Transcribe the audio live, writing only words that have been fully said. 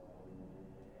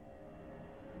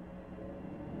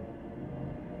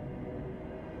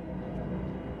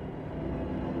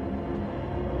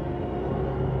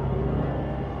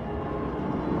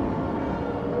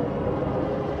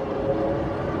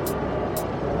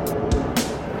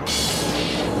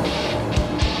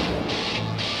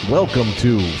Welcome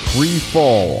to Free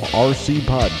Fall RC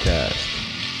Podcast.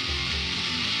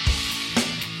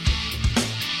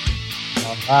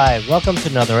 All right, welcome to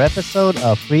another episode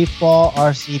of Free Fall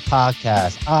RC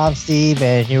Podcast. I'm Steve,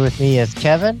 and here with me is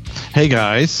Kevin. Hey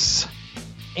guys.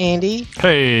 Andy.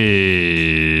 Hey,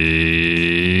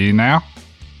 now.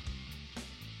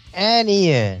 And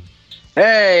Ian.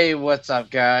 Hey, what's up,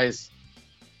 guys?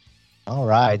 All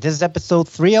right, this is episode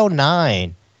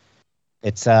 309.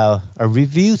 It's a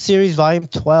review series, volume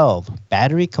 12,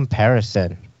 battery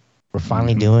comparison. We're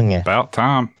finally doing it. About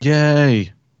time.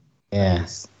 Yay. Yeah.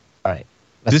 Nice. All right.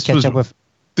 Let's catch up with.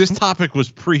 This topic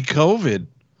was pre-COVID,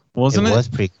 wasn't it? It was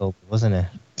pre-COVID, wasn't it?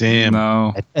 Damn.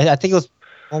 No. I think it was.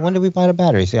 Well, when did we buy the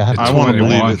batteries? Yeah, I want to 21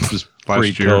 believe it was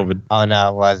last year. pre-COVID. Oh no,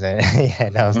 it wasn't. Yeah,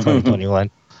 that was 2021.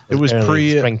 It was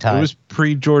early springtime. It was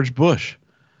pre-George Bush,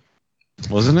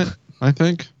 wasn't it? I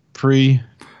think I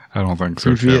don't think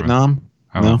so. Pre-Vietnam.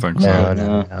 I don't think so.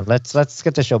 No. Let's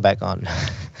get the show back on.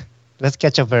 Let's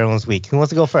catch up everyone's week. Who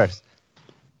wants to go first?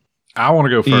 I want to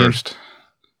go Ian. first.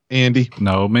 Andy.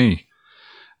 No, me.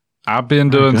 I've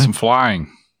been doing some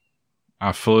flying.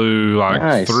 I flew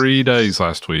like 3 days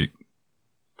last week.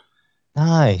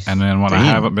 Nice. And then when I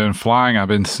haven't been flying, I've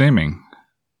been simming.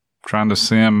 Trying to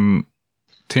sim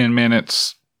 10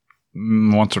 minutes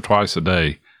once or twice a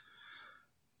day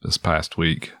this past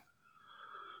week.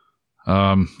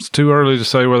 It's too early to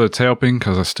say whether it's helping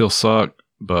because I still suck,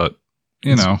 but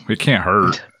you know, it can't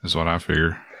hurt is what I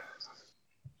figure.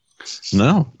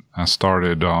 No. I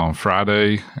started on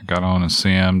Friday. I got on and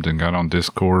simmed and got on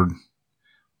Discord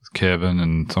with Kevin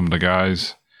and some of the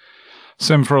guys.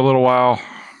 Simmed for a little while,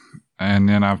 and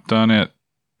then I've done it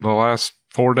the last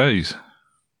 4 days.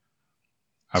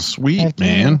 Sweet,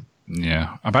 man.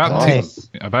 Yeah, about Nice.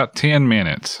 10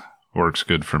 minutes works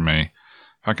good for me.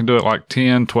 If I can do it like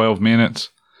 10, 12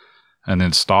 minutes and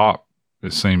then stop,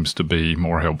 it seems to be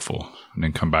more helpful, and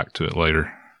then come back to it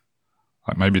later.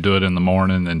 Like maybe do it in the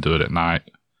morning, then do it at night.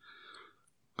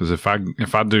 Because if I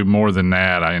do more than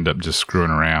that, I end up just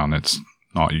screwing around. It's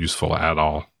not useful at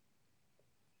all.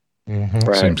 Mm-hmm.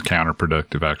 Right. Seems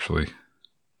counterproductive, actually.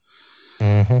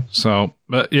 Mm-hmm. So,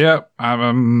 but yeah, I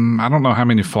don't know how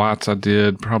many flights I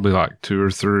did. Probably like two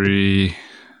or three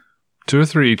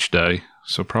each day.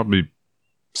 So probably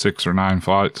 6 or 9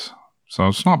 flights. So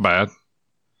it's not bad.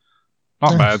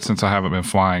 Not bad since I haven't been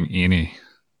flying any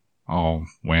all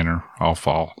winter, all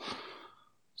fall.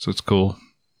 So it's cool.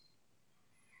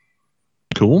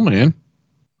 Cool, man.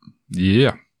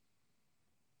 Yeah.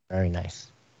 Very nice.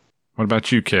 What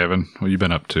about you, Kevin? What you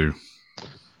been up to?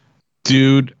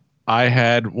 Dude, I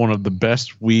had one of the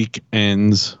best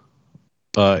weekends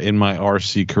in my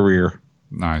RC career.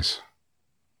 Nice.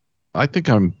 I think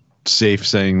I'm safe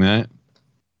saying that.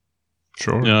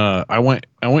 Sure. I went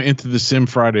into the sim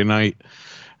Friday night,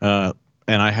 and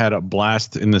I had a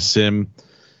blast in the sim.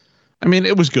 I mean,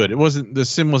 it was good. It was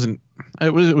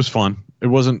fun. It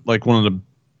wasn't like one of the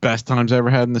best times I ever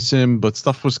had in the sim, but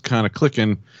stuff was kind of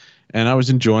clicking, and I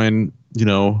was enjoying. You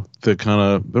know, there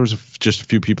was just a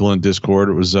few people in Discord.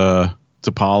 It was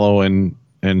Apollo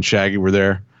and Shaggy were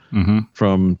there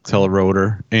from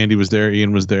Telerotor. Andy was there.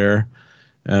 Ian was there.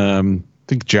 I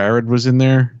think Jared was in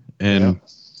there, and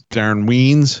Darren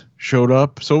Weens showed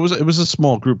up. So it was a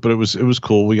small group, but it was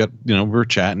cool. We got, we were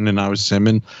chatting, and I was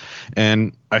simming,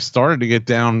 and I started to get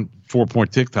down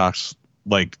 4-point TikToks,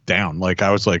 like down. Like I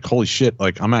was like, holy shit!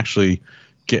 Like I'm actually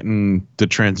getting the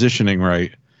transitioning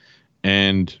right,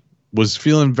 and was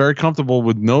feeling very comfortable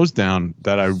with nose down.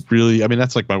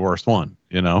 That's like my worst one.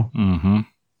 Mm-hmm.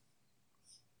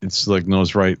 It's like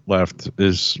nose left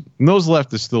is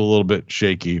still a little bit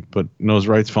shaky, but nose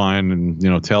right's fine,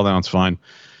 and tail down's fine.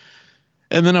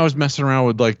 And then I was messing around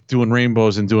with like doing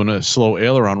rainbows and doing a slow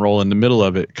aileron roll in the middle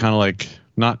of it, kind of like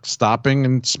not stopping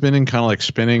and spinning, kind of like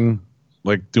spinning,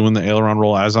 like doing the aileron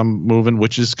roll as I'm moving,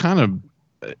 which is kind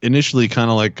of initially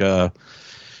kind of like a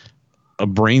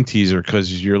brain teaser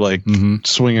because you're like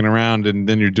swinging around and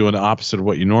then you're doing the opposite of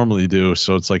what you normally do.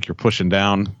 So it's like you're pushing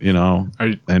down,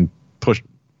 and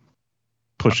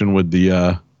pushing with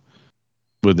the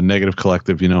negative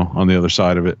collective, on the other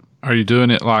side of it. Are you doing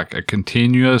it like a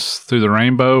continuous through the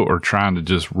rainbow, or trying to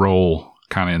just roll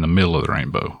kind of in the middle of the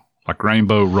rainbow? Like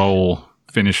rainbow roll,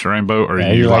 finish the rainbow, or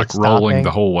are you like rolling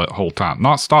the whole time?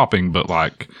 Not stopping, but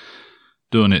like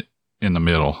doing it in the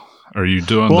middle. Are you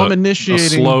doing a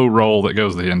slow roll that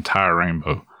goes the entire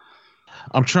rainbow?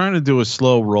 I'm trying to do a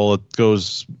slow roll. It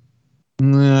goes,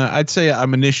 I'd say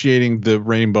I'm initiating the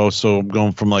rainbow, so I'm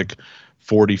going from like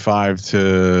 45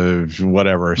 to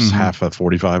whatever, half of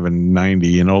 45 and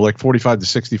 90, like 45 to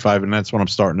 65, and that's when I'm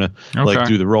starting to like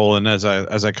do the roll. And as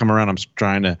I come around, I'm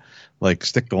trying to like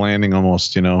stick the landing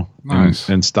almost, Nice.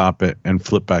 and stop it and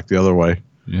flip back the other way.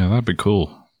 Yeah, that'd be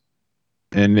cool.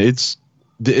 And it's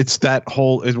that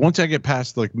whole once I get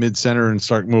past like mid center and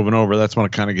start moving over, that's when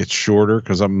it kind of gets shorter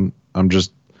because I'm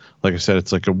just like I said,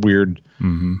 it's like a weird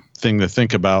thing to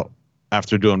think about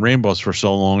after doing rainbows for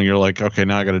so long. You're like, okay,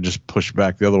 now I got to just push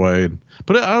back the other way.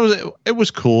 But it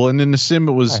was cool. And in the sim,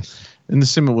 it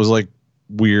was like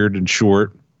weird and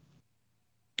short.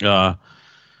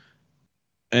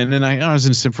 And then I was in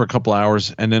the sim for a couple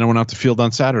hours, and then I went out to field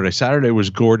on Saturday. Saturday was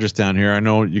gorgeous down here. I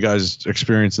know you guys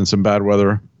experiencing some bad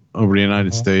weather over the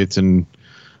United States, and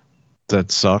that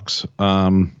sucks.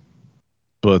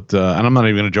 But and I'm not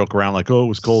even going to joke around like, oh, it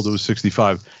was cold. It was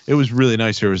 65. It was really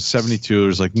nice here. It was 72. There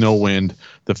was like no wind.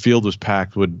 The field was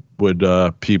packed with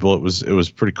people. It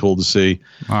was pretty cool to see.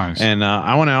 Nice. And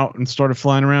I went out and started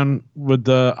flying around with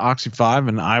the Oxy 5,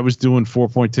 and I was doing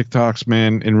 4-point TikToks,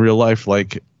 man, in real life,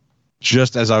 like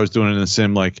just as I was doing it in the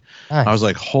sim. Like Nice. I was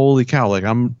like, holy cow! Like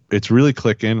it's really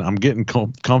clicking. I'm getting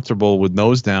comfortable with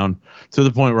nose down to the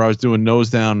point where I was doing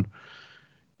nose down,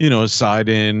 side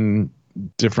in,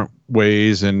 different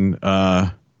ways, and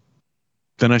then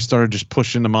I started just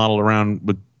pushing the model around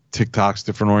with TikToks,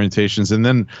 different orientations, and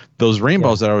then those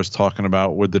rainbows that I was talking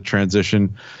about with the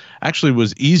transition actually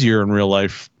was easier in real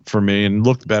life for me and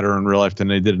looked better in real life than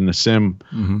they did in the sim.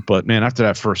 But man, after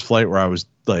that first flight where I was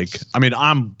like, I mean,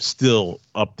 I'm still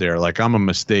up there, like I'm a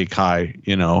mistake high,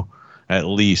 at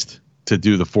least to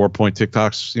do the 4-point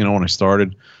TikToks, when I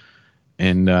started.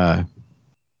 And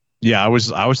yeah, I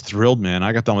was thrilled, man.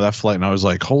 I got done with that flight and I was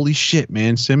like, holy shit,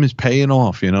 man, sim is paying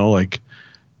off, like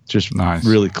just Nice.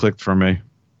 really clicked for me.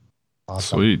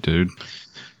 Awesome. Sweet, dude.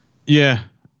 Yeah.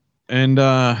 And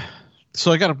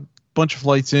so I got a bunch of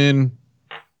flights in,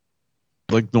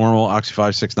 like normal Oxy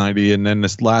 5 690, and then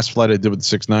this last flight I did with the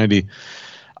 690,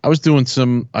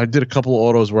 I did a couple of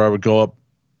autos where I would go up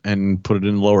and put it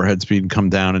in lower head speed and come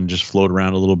down and just float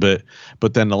around a little bit.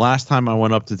 But then the last time I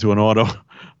went up to do an auto,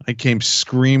 I came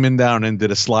screaming down and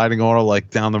did a sliding auto like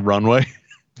down the runway.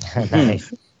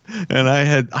 Nice. And I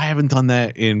haven't done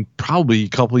that in probably a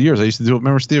couple of years. I used to do it.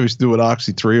 Remember, Steve? I used to do it with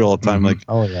Oxy 3 all the time, like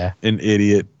Oh yeah. an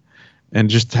idiot, and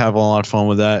just have a lot of fun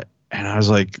with that. And I was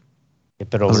like,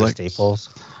 Get it over to like-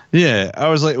 Staples. yeah, I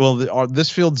was like, well,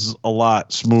 this field's a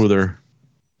lot smoother.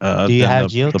 Do you than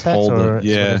have the Geotex Polda. or what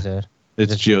Yeah, is it?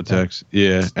 it's Is it Geotex? Geotex.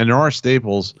 Yeah, and there are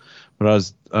Staples, but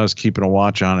I was keeping a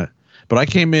watch on it. But I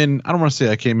came in. I don't want to say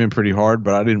I came in pretty hard,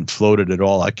 but I didn't float it at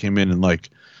all. I came in and like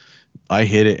I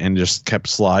hit it and just kept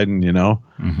sliding,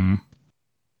 Mm-hmm.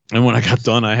 And when I got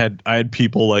done, I had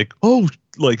people like, oh,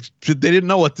 like they didn't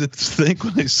know what to think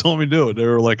when they saw me do it. They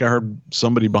were like, I heard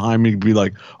somebody behind me be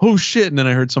like, oh shit, and then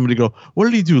I heard somebody go, what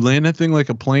did he do? Land that thing like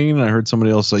a plane? And I heard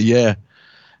somebody else say, yeah,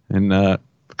 and a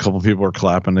couple of people were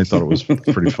clapping. They thought it was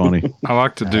pretty funny. I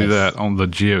like to do that on the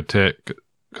Geotech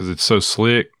because it's so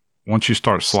slick. Once you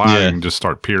start sliding, just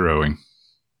start pirouing.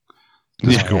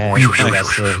 Yeah. go. Yeah,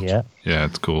 that's it, yeah. Yeah,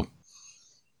 it's cool.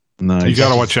 Nice. You got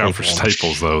to watch out for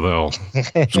Staples. staples, though. They'll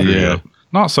screw you Yeah. up.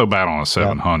 Not so bad on a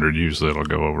 700. Usually it'll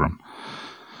go over them.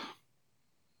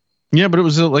 Yeah, but it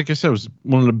was like I said, it was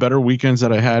one of the better weekends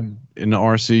that I had in the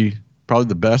RC. Probably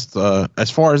the best as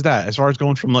far as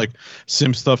going from like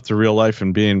sim stuff to real life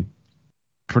and being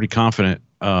pretty confident.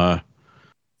 And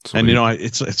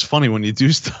it's funny when you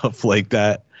do stuff like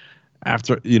that.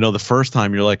 After the first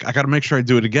time, you're like, I got to make sure I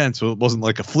do it again, so it wasn't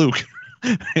like a fluke.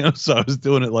 So I was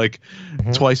doing it like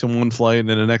twice in one flight, and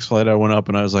then the next flight I went up,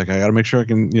 and I was like, I got to make sure I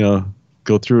can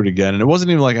go through it again. And it wasn't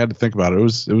even like I had to think about it.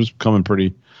 It was coming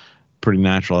pretty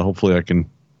natural. Hopefully I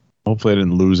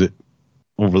didn't lose it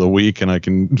over the week, and I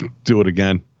can do it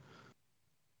again.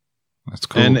 That's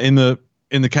cool. And in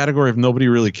the category of nobody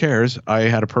really cares, I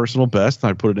had a personal best.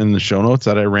 I put it in the show notes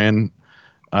that I ran.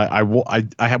 I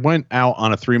went out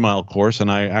on a 3-mile course,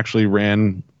 and I actually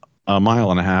ran a 1.5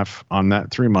 miles on that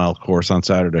 3-mile course on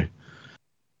Saturday.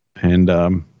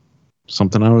 And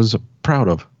something I was proud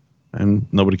of, and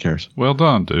nobody cares. Well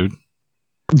done, dude.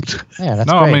 Yeah, that's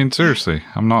No, great. I mean, seriously,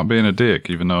 I'm not being a dick,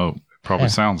 even though it probably Yeah.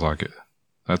 sounds like it.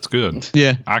 That's good.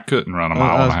 Yeah, I couldn't run a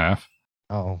mile and a half.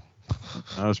 Oh,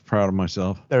 I was proud of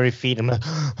myself. 30 feet. I'm like,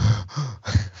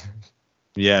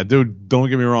 Yeah, dude, don't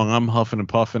get me wrong. I'm huffing and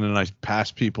puffing, and I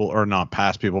pass people, or not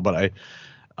pass people, but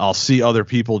I'll see other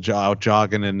people out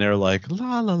jogging, and they're like,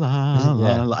 la, la, la,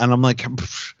 Yeah. la, and I'm like,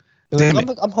 damn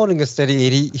it. I'm holding a steady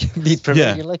 80 beats per Yeah.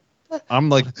 minute. You're like, I'm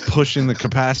like pushing the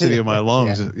capacity of my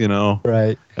lungs,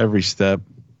 right. every step.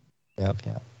 Yep.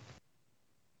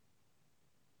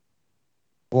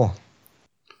 Cool.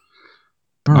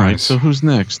 All right, Nice. so who's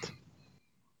next?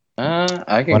 I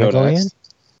can Wanna go go next.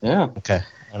 Yeah. Okay.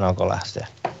 And I'll go last there.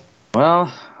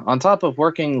 Well, on top of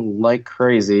working like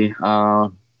crazy, I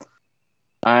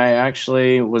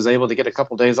actually was able to get a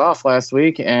couple days off last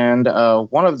week, and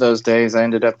one of those days I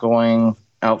ended up going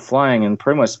out flying and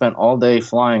pretty much spent all day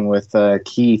flying with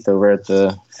Keith over at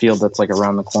the field that's like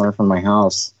around the corner from my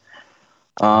house.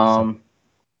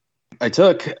 I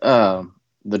took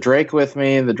the Drake with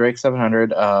me, the Drake 700,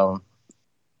 got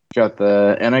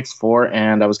the NX4,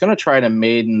 and I was going to try to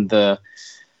maiden the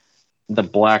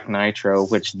Black Nitro,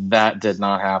 which that did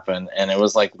not happen. And it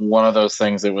was like one of those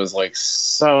things that was like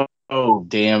so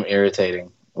damn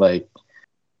irritating. Like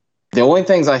the only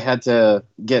things I had to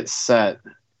get set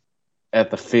at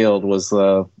the field was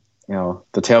the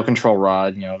tail control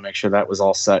rod, make sure that was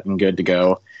all set and good to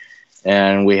go.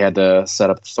 And we had to set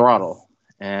up the throttle.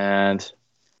 And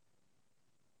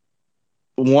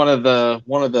one of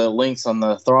the links on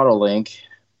the throttle link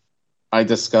I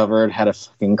discovered had a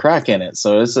fucking crack in it.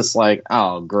 So it's just like,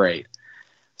 oh, great.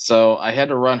 So I had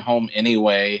to run home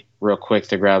anyway real quick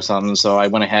to grab something. So I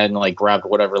went ahead and like grabbed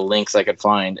whatever links I could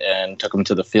find and took them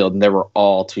to the field. And they were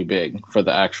all too big for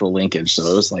the actual linkage. So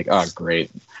it was like, oh,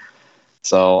 great.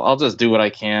 So I'll just do what I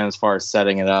can as far as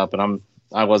setting it up. And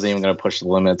I wasn't even going to push the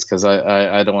limits because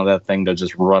I don't want that thing to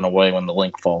just run away when the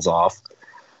link falls off.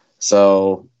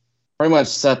 So pretty much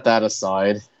set that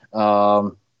aside.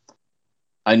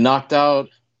 I knocked out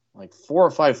like 4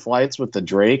 or 5 flights with the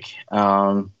Drake.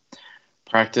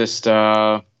 Practiced, did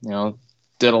a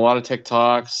lot of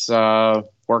TikToks,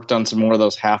 worked on some more of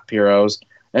those half Piros,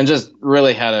 and just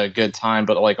really had a good time.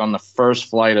 But like on the first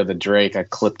flight of the Drake, I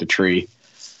clipped a tree.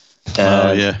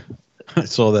 Oh, yeah. I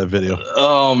saw that video.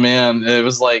 Oh, man. It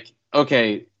was like,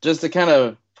 okay, just to kind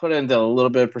of put it into a little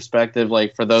bit of perspective,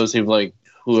 like for those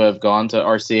who have gone to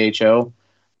RCHO,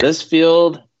 this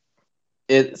field,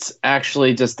 it's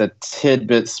actually just a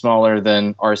tidbit smaller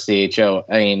than RCHO.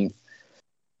 I mean,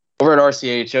 over at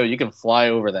RCHO, you can fly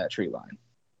over that tree line.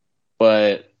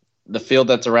 But the field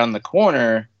that's around the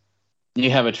corner, you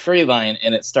have a tree line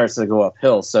and it starts to go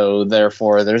uphill. So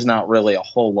therefore, there's not really a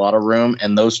whole lot of room,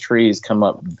 and those trees come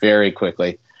up very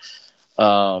quickly.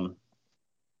 So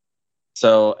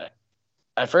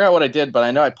I forgot what I did, but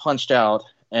I know I punched out,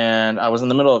 and I was in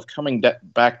the middle of coming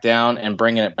back down and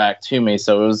bringing it back to me.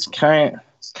 So it was kind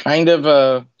of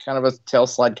a tail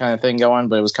slide kind of thing going,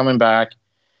 but it was coming back,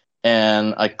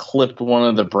 and I clipped one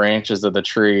of the branches of the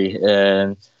tree,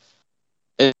 and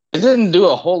it didn't do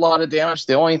a whole lot of damage.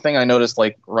 The only thing I noticed,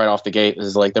 like right off the gate,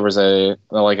 is like there was a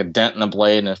dent in the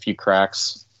blade and a few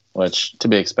cracks, which to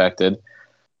be expected.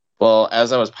 Well,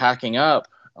 as I was packing up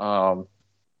the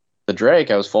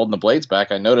Drake, I was folding the blades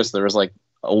back. I noticed there was like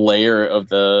a layer of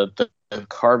the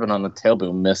carbon on the tail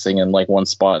boom missing in like one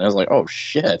spot, and I was like, "Oh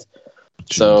shit!"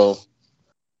 Jeez. So,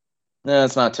 yeah,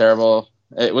 it's not terrible.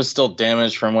 It was still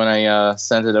damaged from when I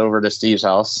sent it over to Steve's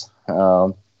house.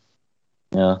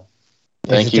 Yeah.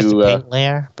 Thank you. Just a paint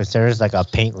layer, but there's like a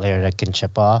paint layer that can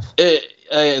chip off.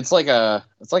 It's like a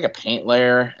paint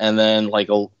layer and then like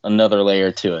another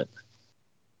layer to it.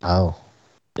 Oh.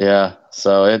 Yeah.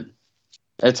 So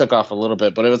it took off a little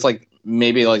bit, but it was like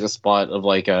maybe like a spot of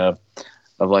like a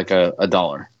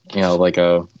dollar, like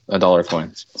a dollar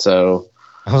coin. So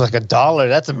I was like $1.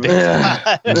 That's a big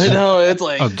spot. No, it's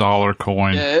like $1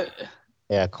 coin.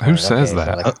 Yeah. Who says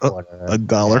that? Like a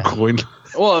dollar coin.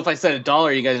 Well, if I said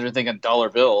 $1, you guys are thinking dollar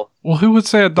bill. Well, who would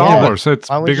say $1? Yeah, so it's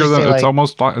bigger than it's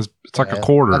almost like it's like a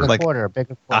quarter. Like a quarter, a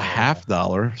bigger quarter. A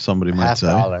 $50, somebody might say.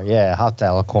 $50, yeah,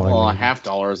 $50 coin. Well, a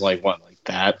 $50 is like what, like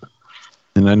that.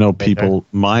 And I know people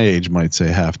my age might say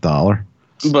 $50,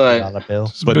 but dollar bill.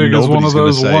 It's big as one of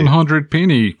those 100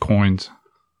 penny coins.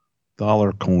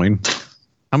 Dollar coin.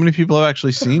 How many people have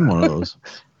actually seen one of those?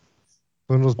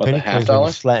 One of those penny coins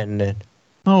was flattened it.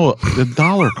 Oh, the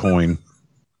dollar coin.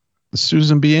 The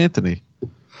Susan B. Anthony.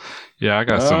 Yeah, I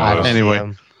got some of those.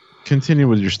 Anyway, continue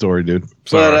with your story, dude.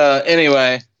 Sorry. But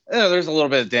anyway, there's a little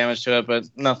bit of damage to it, but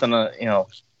nothing,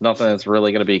 nothing that's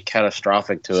really going to be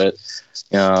catastrophic to it.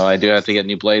 I do have to get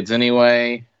new blades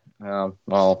anyway.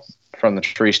 Well, from the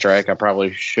tree strike, I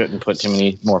probably shouldn't put too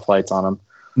many more flights on them.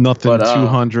 Nothing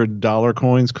 $200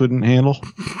 coins couldn't handle.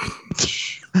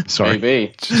 Sorry.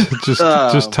 Maybe.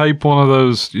 just tape one of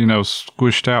those,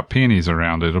 squished out pennies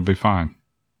around it. It'll be fine.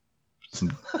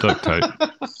 Some duct tape.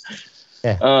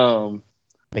 Yeah.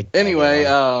 Anyway,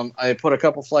 I put a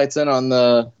couple flights in on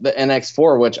the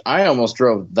NX4, which I almost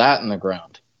drove that in the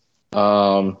ground.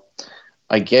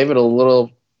 I gave it a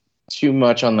little too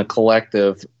much on the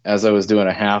collective as I was doing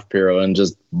a half Piro and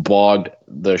just bogged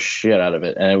the shit out of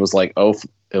it. And it was like, oh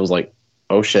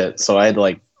shit. So I had to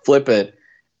like flip it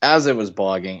as it was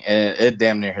bogging, and it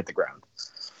damn near hit the ground.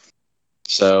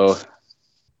 So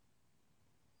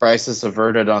crisis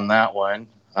averted on that one.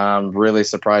 I'm really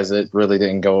surprised it really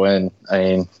didn't go in. I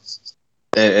mean,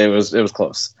 it was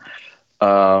close.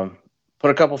 Put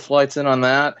a couple flights in on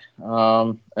that,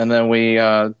 and then we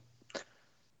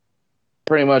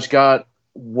pretty much got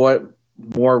what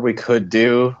more we could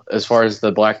do as far as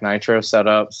the Black Nitro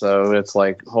setup. So it's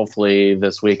like hopefully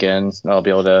this weekend I'll be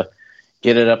able to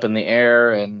get it up in the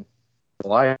air and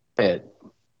fly it.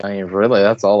 I mean, really,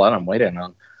 that's all that I'm waiting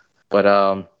on. But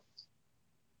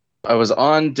I was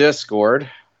on Discord.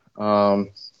 Fun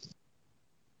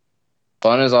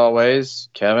as always.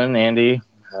 Kevin, Andy,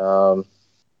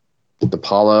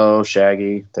 Apollo,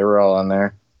 Shaggy, they were all on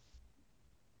there.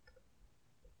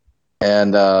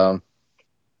 And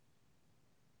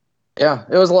yeah,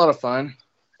 it was a lot of fun.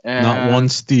 And Not one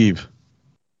Steve.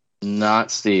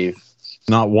 Not Steve.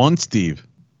 Not one Steve.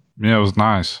 Yeah, it was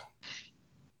nice.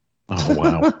 Oh,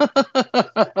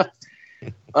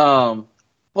 wow.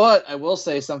 But I will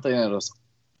say something that was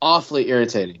awfully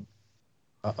irritating.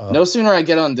 Uh-oh. No sooner I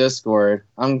get on Discord,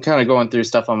 I'm kind of going through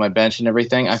stuff on my bench and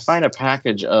everything. I find a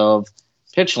package of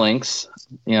pitch links,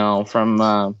 from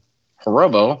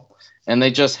Hirobo, and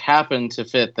they just happen to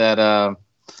fit that,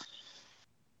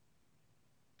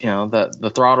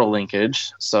 the throttle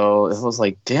linkage. So it was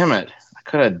like, damn it, I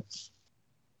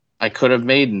could have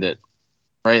made it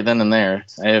right then and there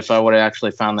if I would have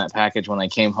actually found that package when I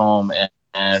came home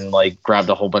and like grabbed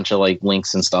a whole bunch of like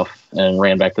links and stuff and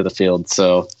ran back to the field.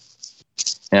 So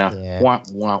yeah. Wah,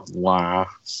 wah, wah.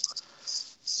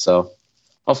 So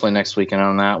hopefully next weekend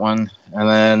on that one. And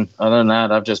then other than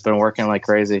that, I've just been working like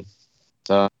crazy.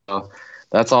 So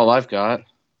that's all I've got.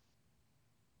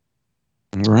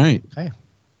 All right. Okay.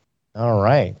 All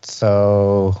right.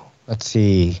 So let's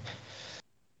see.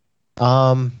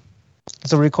 So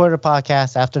recorded a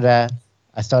podcast. After that,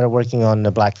 I started working on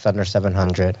the Black Thunder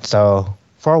 700. So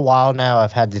for a while now,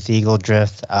 I've had this Eagle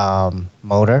Drift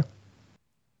motor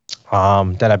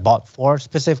that I bought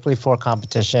specifically for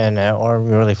competition or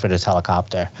really for this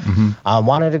helicopter. Mm-hmm.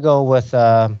 Wanted to go with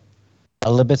a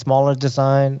little bit smaller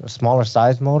design, a smaller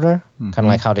size motor, kind of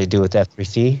like how they do with the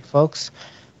F3C folks.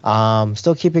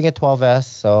 Still keeping it 12S,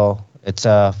 so it's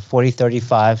a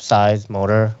 4035 size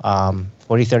motor,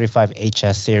 4035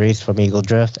 HS series from Eagle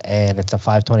Drift, and it's a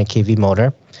 520 kV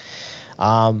motor.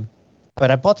 But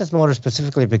I bought this motor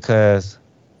specifically because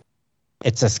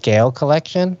it's a scale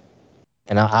collection,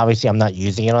 and obviously I'm not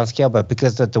using it on scale, but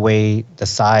because of the way the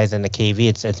size and the kV,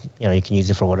 it's you can use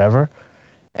it for whatever.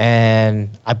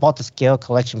 And I bought the scale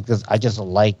collection because I just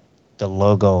like the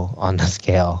logo on the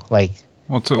scale. Like,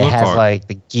 what's it it look has like?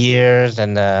 the gears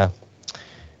and the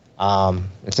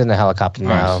it's in the helicopter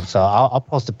now, Nice. so I'll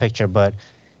post a picture. But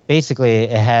basically,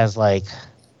 it has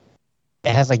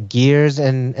gears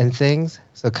and things,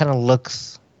 so it kind of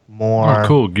looks more. Oh,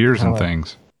 cool. Gears and kinda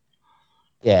things.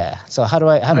 Yeah. So how do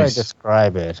I Nice.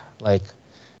 describe it? Like,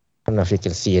 I don't know if you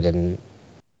can see it in.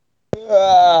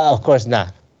 Of course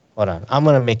not. Hold on. I'm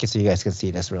gonna make it so you guys can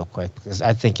see this real quick because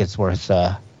I think it's worth.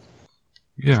 Yeah,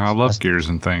 I love gears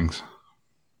and things.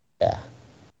 Yeah.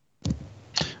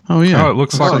 Oh, yeah. Oh, it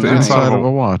looks like It's the the inside inside of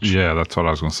a watch. Yeah, that's what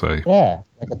I was going to say. Yeah,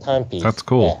 like a timepiece. That's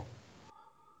cool.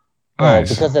 Yeah. Nice.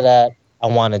 Because of that, I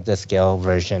wanted the scale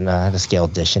version, the scale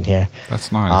edition here.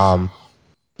 That's nice.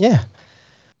 Yeah.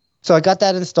 So I got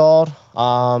that installed.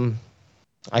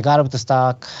 I got it with the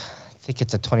stock. I think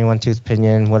it's a 21 tooth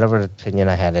pinion, whatever the pinion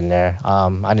I had in there.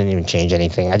 I didn't even change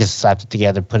anything. I just slapped it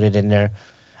together, put it in there.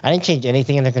 I didn't change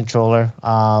anything in the controller.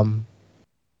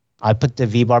 I put the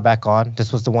V-bar back on.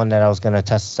 This was the one that I was going to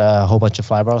test a whole bunch of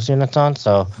Flybarless units on.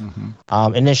 So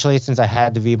initially, since I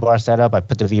had the V-bar set up, I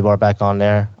put the V-bar back on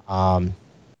there.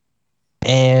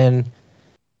 And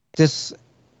this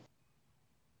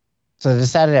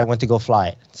Saturday, I went to go fly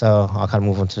it. So I'll kind of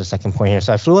move on to the second point here.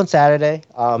 So I flew on Saturday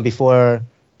before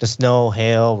the snow,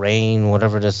 hail, rain,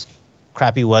 whatever this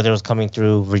crappy weather was coming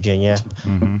through Virginia.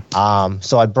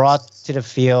 So I brought to the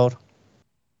field.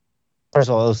 First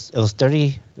of all, it was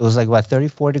 30. It was like about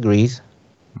 34 degrees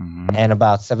and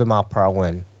about 7 mile per hour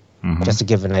wind, just to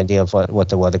give an idea of what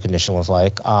the weather condition was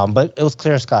like. But it was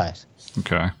clear skies.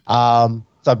 Okay. So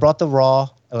I brought the raw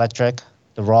electric,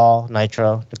 the raw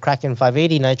nitro, the Kraken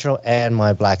 580 nitro, and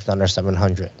my Black Thunder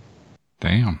 700.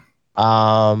 Damn.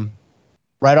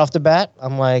 Right off the bat,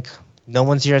 I'm like, no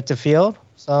one's here at the field.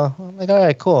 So I'm like, all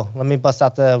right, cool. Let me bust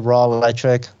out the raw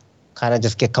electric, kind of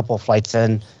just get a couple of flights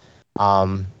in.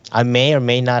 I may or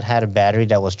may not had a battery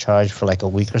that was charged for like a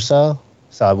week or so.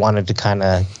 So I wanted to kind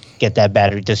of get that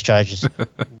battery discharged.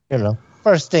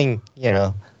 First thing,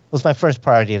 it was my first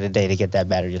priority of the day to get that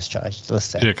battery discharged. Let's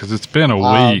say. Yeah, because it's been a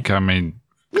week. I mean,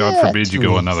 God forbid you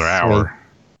go another hour.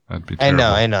 That'd be terrible.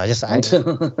 I know. I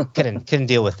couldn't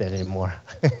deal with it anymore.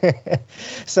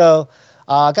 So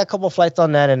I got a couple flights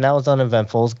on that, and that was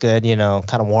uneventful. It was good,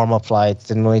 kind of warm up flights.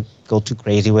 Didn't really go too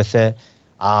crazy with it.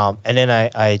 And then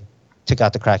I took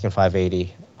out the Kraken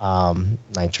 580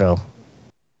 Nitro,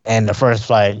 and the first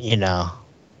flight,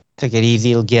 took it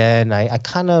easy again. I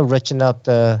kind of richened up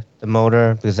the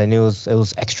motor because I knew it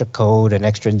was extra cold and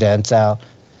extra dense out.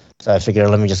 So I figured,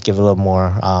 let me just give it a little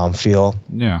more fuel.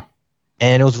 Yeah.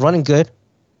 And it was running good.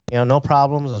 No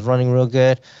problems. It was running real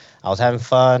good. I was having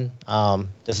fun.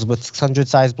 This is with 600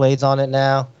 size blades on it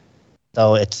now.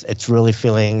 So it's really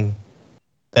feeling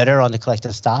better on the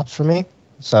collective stops for me.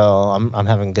 So I'm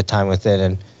having a good time with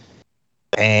it.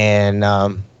 And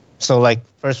so like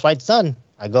first flight's done.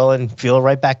 I go and fuel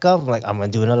right back up. I'm like, I'm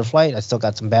going to do another flight. I still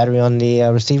got some battery on the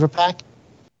receiver pack.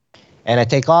 And I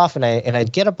take off, and I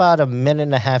get about a minute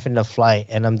and a half in the flight,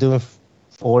 and I'm doing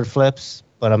forward flips,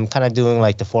 but I'm kind of doing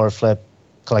like the forward flip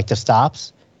collective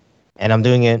stops. And I'm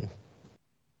doing it,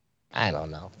 I don't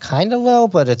know, kind of low,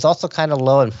 but it's also kind of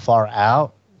low and far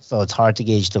out, so it's hard to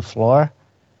gauge the floor.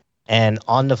 And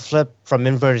on the flip from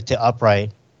inverted to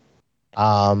upright,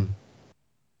 I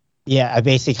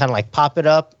basically kind of like pop it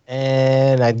up,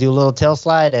 and I do a little tail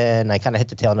slide, and I kind of hit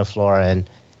the tail on the floor and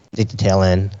dig the tail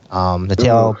in. The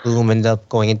tail boom ended up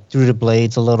going in through the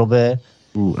blades a little bit.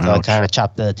 Ooh, so I kind of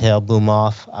chopped the tail boom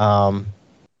off.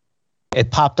 It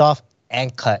popped off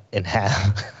and cut in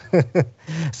half.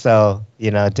 So,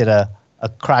 did a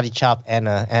karate chop and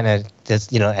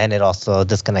it also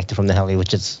disconnected from the heli,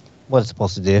 which is what it's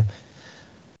supposed to do.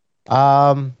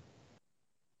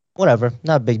 Whatever,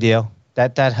 not a big deal.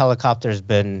 That helicopter's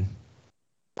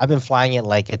I've been flying it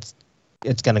like it's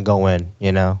gonna go in,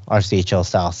 RCHO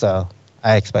style. So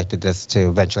I expected this to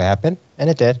eventually happen, and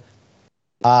it did.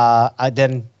 I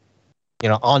then,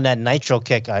 on that nitro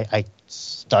kick, I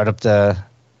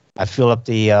fuel up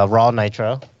the raw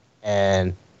nitro,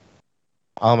 and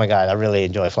oh my god, I really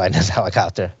enjoy flying this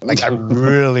helicopter. Like I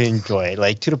really enjoy it,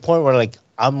 like to the point where like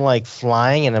I'm like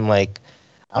flying, and I'm like,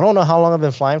 I don't know how long I've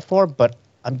been flying for, but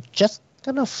I'm just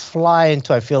gonna fly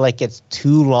until I feel like it's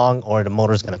too long or the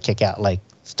motor's gonna kick out, like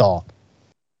stall.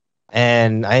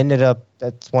 And I ended up,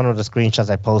 that's one of the screenshots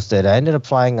I posted. I ended up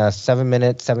flying a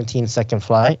 7-minute, 17-second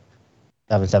flight.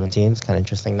 717 is kind of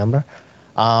interesting number.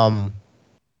 And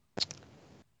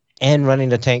running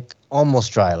the tank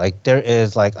almost dry. Like there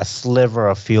is like a sliver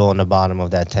of fuel in the bottom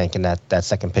of that tank in that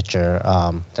second picture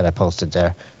that I posted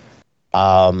there.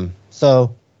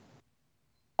 So,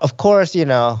 of course,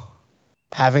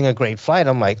 having a great flight,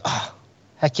 I'm like, oh,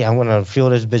 heck yeah, I'm going to fuel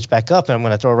this bitch back up, and I'm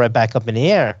going to throw it right back up in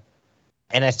the air.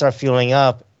 And I start fueling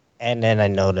up, and then I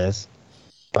notice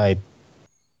my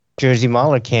Jersey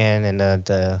Mauler can and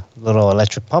the little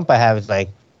electric pump I have is like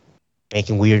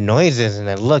making weird noises. And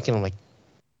I look, and I'm like,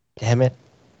 damn it,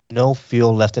 no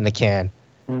fuel left in the can.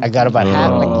 I got about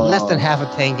less than half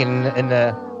a tank in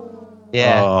the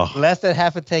less than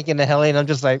half a tank in the heli, and I'm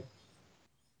just like,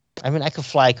 I mean, I could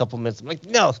fly a couple minutes. I'm like,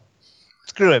 no,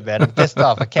 screw it, man. I'm pissed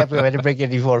off. I can't believe I didn't bring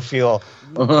any more fuel.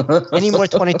 Any more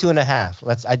 22 and a half.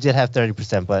 I did have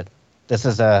 30%, but this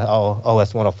is a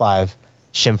OS 105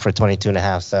 shim for 22 and a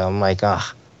half. So I'm like,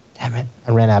 damn it.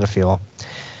 I ran out of fuel.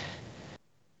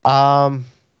 So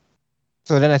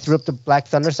then I threw up the Black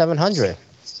Thunder 700.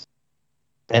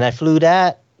 And I flew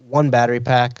that, one battery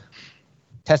pack,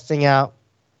 testing out,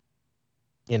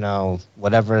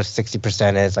 whatever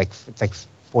 60% is, it's like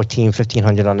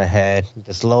 1,500 on the head,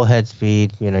 just low head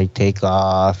speed. You take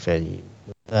off and you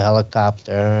move the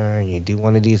helicopter, and you do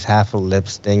one of these half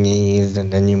ellipse thingies,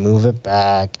 and then you move it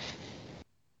back.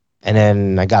 And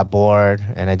then I got bored,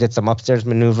 and I did some upstairs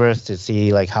maneuvers to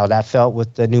see like how that felt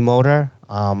with the new motor.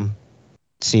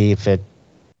 See if it,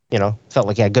 felt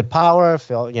like it had good power.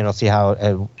 See how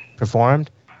it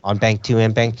performed on bank 2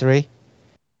 and bank 3,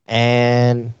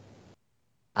 and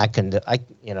I couldn't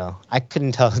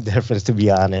tell the difference, to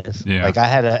be honest. Yeah. Like I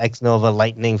had an X-Nova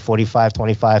Lightning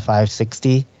 4525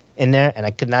 560 in there, and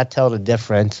I could not tell the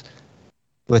difference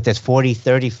with this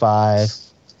 4035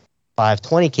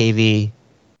 520 kV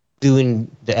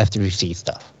doing the F3C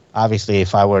stuff. Obviously,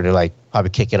 if I were to like probably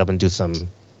kick it up and do some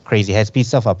crazy head speed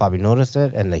stuff, I'll probably notice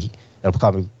it, and it'll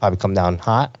probably come down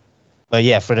hot. But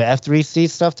yeah, for the F3C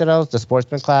stuff the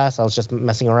sportsman class, I was just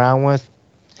messing around with.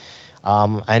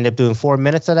 I ended up doing 4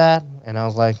 minutes of that, and I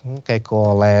was like, okay, cool,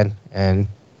 I'll land. And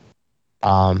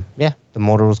the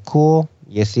motor was cool.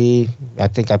 You see, I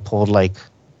think I pulled like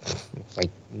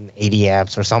 80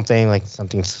 amps or something, like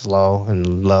something slow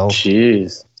and low.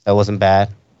 Jeez. That wasn't bad.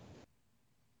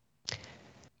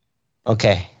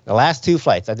 Okay, the last 2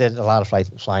 flights, I did a lot of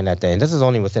flying that day, and this is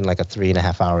only within like a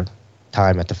 3.5 hour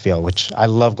time at the field, which I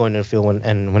love going to the field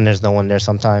when there's no one there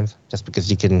sometimes, just because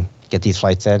you can get these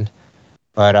flights in.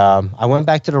 But I went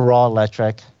back to the raw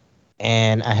electric,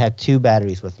 and I had 2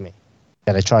 batteries with me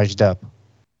that I charged up.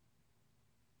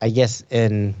 I guess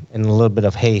in a little bit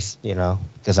of haste,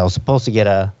 because I was supposed to get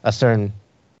a certain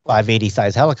 580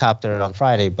 size helicopter on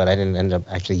Friday, but I didn't end up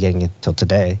actually getting it till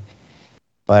today.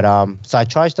 But so I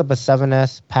charged up a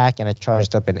 7S pack and I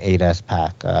charged up an 8S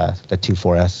pack, the 2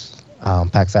 4S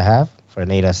packs I have for an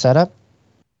 8S setup.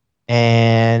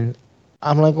 And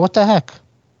I'm like, what the heck?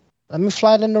 Let me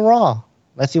fly it in the raw.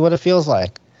 Let's see what it feels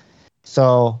like.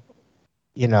 So,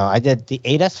 I did the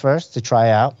 8S first to try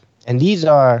out. And these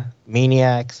are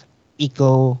Maniacs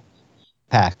Eco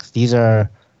packs. These are,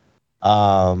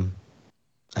 I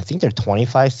think they're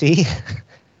 25C.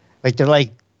 Like, they're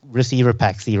like receiver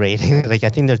pack C rating. Like, I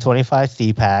think they're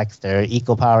 25C packs. They're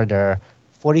eco powered. They're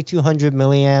 4200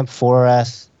 milliamp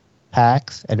 4S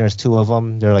packs. And there's 2 of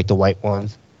them. They're like the white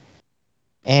ones.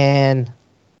 And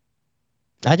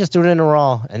I just threw it in a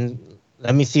raw and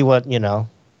let me see what,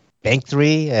 bank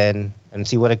 3 and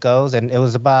see what it goes. And it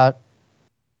was about,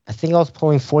 I think I was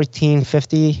pulling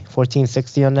 1450,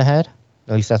 1460 on the head.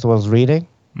 At least that's what I was reading.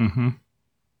 Mm-hmm.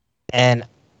 And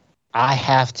I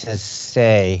have to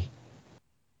say,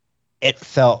 it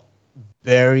felt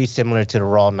very similar to the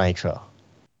raw nitro.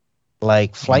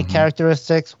 Like flight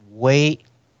characteristics, weight,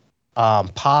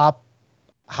 pop,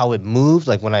 how it moves.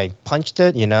 Like when I punched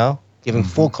it, giving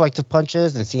full collective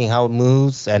punches and seeing how it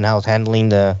moves and how it's handling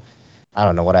the, I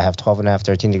don't know what I have, 12 and a half,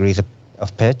 13 degrees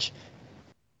of pitch.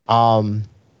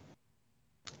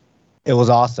 It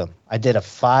was awesome. I did a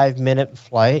 5-minute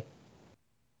flight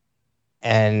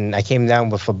and I came down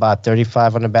with about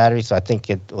 35 on the battery. So I think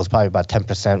it was probably about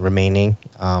 10% remaining.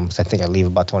 So I think I leave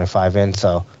about 25 in.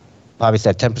 So probably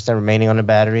said 10% remaining on the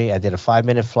battery. I did a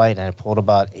 5-minute flight and I pulled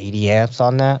about 80 amps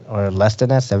on that, or less than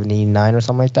that, 79 or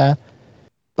something like that.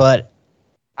 But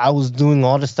I was doing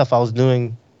all the stuff I was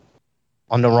doing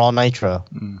on the raw nitro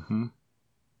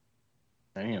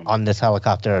on this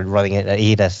helicopter, running it at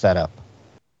 8S setup,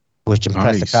 which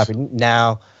impressed the crap.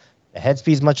 Now, the head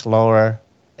speed's much lower.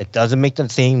 It doesn't make the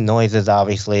same noises,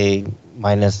 obviously,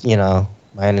 minus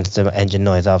the engine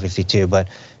noise, obviously, too. But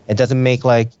it doesn't make,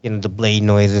 the blade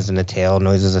noises and the tail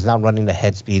noises. It's not running the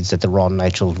head speeds that the raw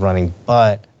nitro is running.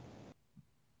 But,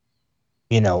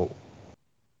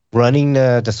 running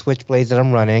the switch blades that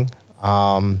I'm running,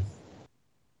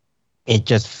 it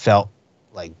just felt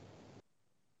like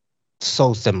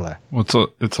so similar. Well,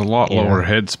 it's a lot lower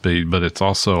head speed, but it's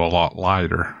also a lot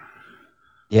lighter.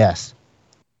 Yes.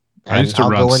 I used to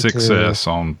run 6S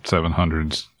on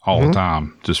 700s all the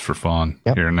time, just for fun,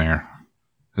 here and there.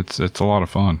 It's a lot of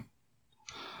fun.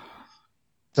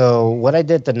 So what I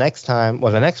did the next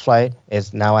flight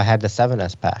is now I had the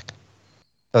 7S pack.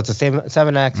 So it's the same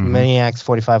 7X Maniacs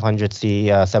 4500C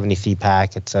 70C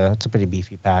pack. It's a pretty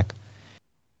beefy pack.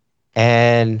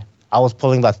 And I was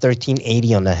pulling about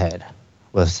 1380 on the head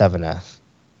with 7S.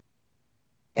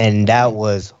 And that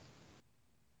was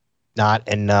not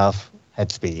enough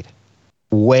head speed.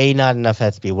 Way not enough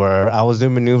head speed, where I was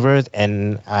doing maneuvers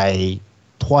and there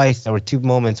were 2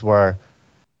 moments where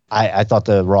I thought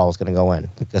the raw was going to go in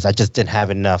because I just didn't have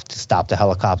enough to stop the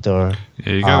helicopter.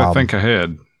 Yeah, you got to think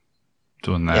ahead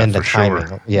doing that and for timing,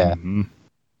 sure. Yeah.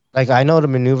 Like, I know the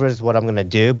maneuvers, what I'm going to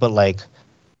do, but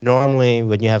normally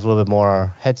when you have a little bit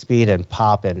more head speed and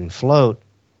pop and float,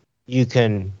 you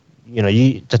can,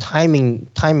 the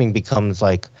timing becomes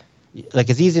like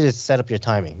it's easy to set up your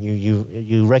timing.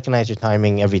 You recognize your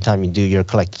timing every time you do your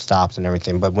collective stops and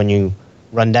everything. But when you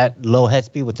run that low head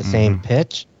speed with the same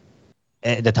pitch,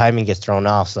 the timing gets thrown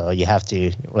off. So you have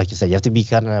to, like you said, you have to be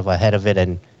kind of ahead of it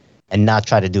and not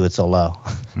try to do it so low.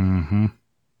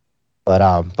 But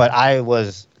I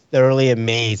was thoroughly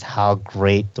amazed how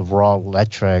great the raw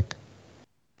electric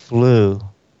flew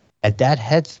at that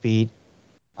head speed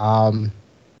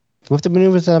with the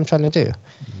maneuvers that I'm trying to do.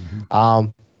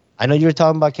 I know you were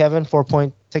talking about, Kevin,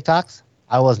 4-point tic-tocs.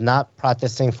 I was not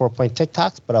practicing 4-point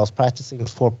tic-tocs, but I was practicing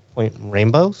 4-point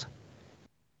rainbows.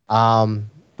 Nice.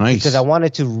 Because I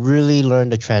wanted to really learn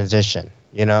the transition.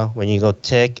 When you go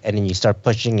tick and then you start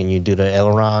pushing and you do the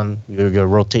aileron, you're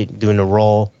rotating, doing the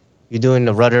roll, you're doing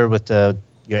the rudder with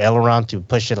your aileron to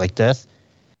push it like this.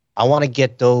 I want to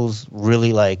get those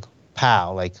really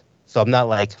pow, so I'm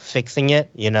not fixing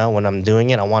it, when I'm doing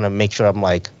it. I want to make sure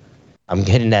I'm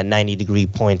getting that 90-degree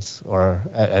points or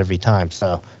every time.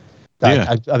 So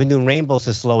I've been doing rainbows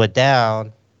to slow it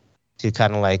down to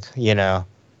kind of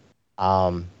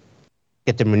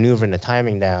get the maneuver and the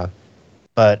timing down.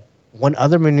 But one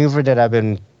other maneuver that I've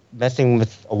been messing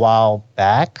with a while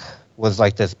back was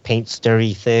like this paint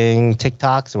stirry thing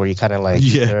TikToks where you kind of like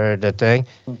stir the thing.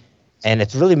 And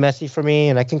it's really messy for me,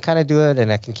 and I can kind of do it,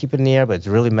 and I can keep it in the air, but it's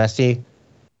really messy.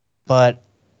 But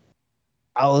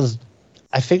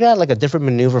I figured out like a different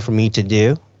maneuver for me to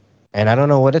do, and I don't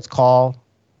know what it's called,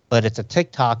 but it's a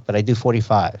tick-tock, but I do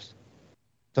 45s.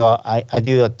 So I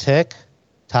do a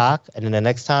tick-tock, and then the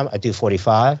next time I do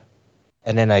 45,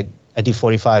 and then I do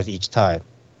 45s each time.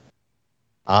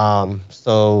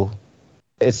 So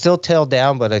it's still tail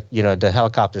down, but the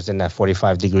helicopter's in that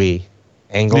 45-degree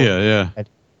angle. Yeah.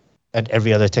 At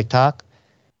every other tick-tock.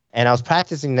 And I was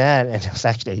practicing that, and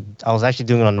I was actually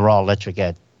doing it on the raw electric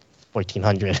at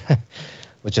 1400,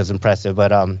 which was impressive.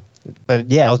 But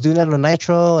yeah, I was doing that on the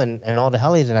nitro and all the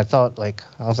helis, and I was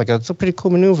like, it's a pretty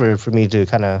cool maneuver for me to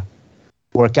kind of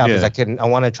work out because I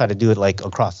want to try to do it like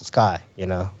across the sky,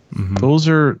 Mm-hmm.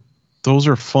 Those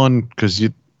are fun because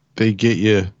they get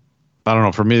you. I don't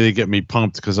know. For me, they get me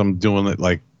pumped because I'm doing it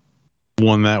like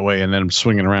one that way, and then I'm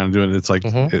swinging around and doing it. It's like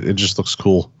it just looks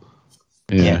cool.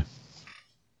 Yeah.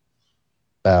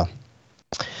 So,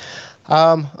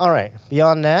 all right.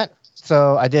 Beyond that,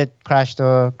 so I did crash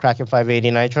the Kraken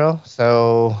 580 Nitro.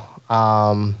 So,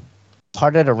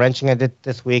 part of the wrenching I did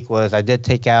this week was I did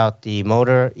take out the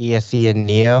motor, ESC, and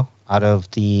Neo out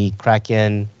of the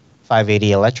Kraken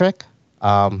 580 electric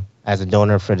as a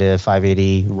donor for the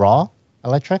 580 raw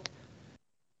electric.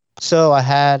 So I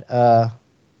had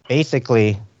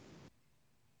basically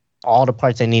all the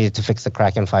parts I needed to fix the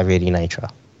Kraken 580 Nitro.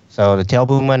 So the tail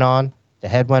boom went on, the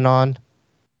head went on.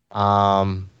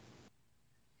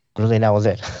 Really, that was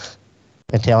it.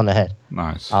 The tail and the head.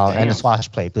 Nice. And the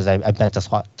swash plate, because I bent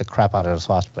the crap out of the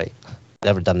swash plate.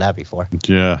 Never done that before.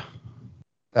 Yeah.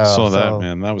 Saw that,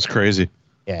 man. That was crazy.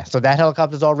 Yeah. So that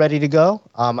helicopter's all ready to go.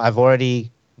 I've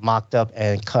already mocked up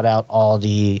and cut out all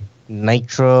the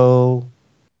nitro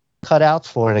cutouts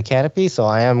for the canopy. So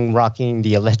I am rocking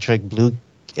the electric blue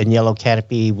and yellow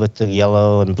canopy with the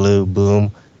yellow and blue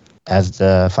boom as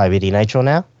the 580 Nitro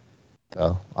now.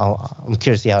 So I'm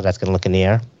curious to see how that's going to look in the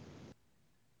air.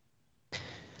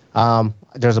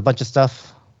 There's a bunch of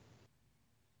stuff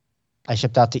I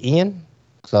shipped out to Ian.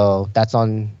 So that's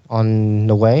on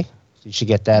the way. So you should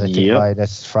get that I think by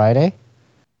this Friday.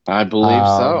 I believe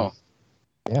so.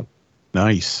 Yep.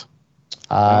 Nice.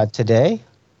 Today,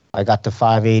 I got the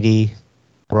 580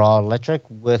 raw electric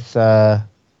with the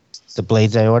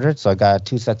blades I ordered. So I got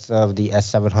 2 sets of the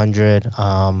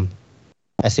S700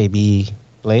 SAB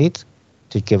blades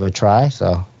to give it a try.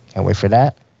 So can't wait for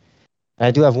that. And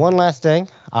I do have one last thing.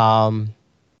 I've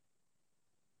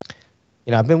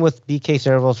been with BK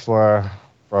Servos for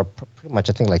pretty much,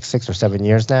 I think, like 6 or 7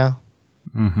 years now.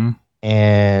 Mm-hmm.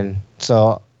 And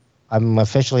so I'm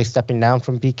officially stepping down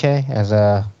from BK as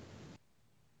a,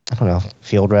 I don't know,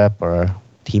 field rep or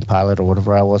team pilot or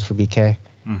whatever I was for BK.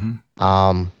 Mm-hmm.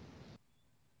 I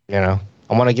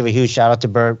want to give a huge shout out to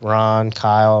Bert, Ron,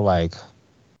 Kyle. Like,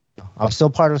 I'm still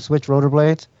part of Switch Rotor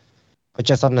Blades, but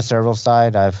just on the servo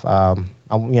side, there's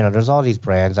all these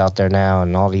brands out there now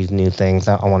and all these new things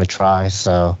that I want to try.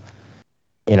 So,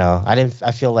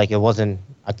 I feel like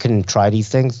I couldn't try these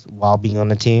things while being on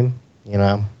the team,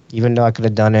 even though I could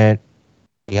have done it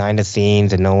behind the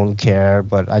scenes and no one would care,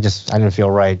 but I didn't feel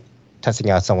right testing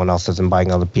out someone else's and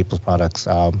buying other people's products,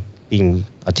 being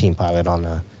a team pilot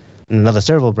on another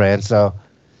servo brand. So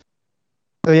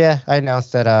yeah, I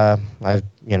announced that I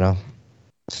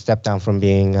stepped down from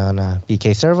being on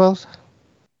BK Servos.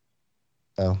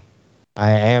 So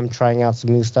I am trying out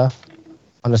some new stuff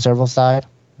on the servo side.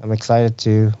 I'm excited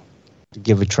to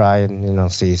give it a try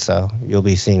and see. So you'll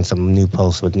be seeing some new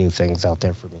posts with new things out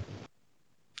there for me.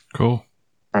 Cool.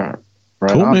 Right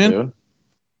cool, on, man. dude.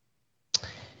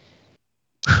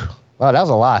 Well, that was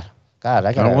a lot. God,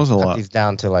 I gotta cut lot. these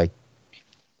down to like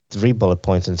 3 bullet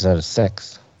points instead of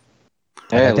 6.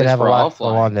 Hey, I did have a lot go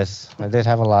on this. I did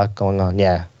have a lot going on.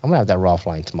 Yeah, I'm gonna have that raw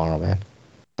flying tomorrow, man.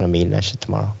 I'm gonna be eating that shit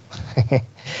tomorrow.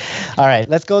 All right,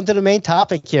 let's go into the main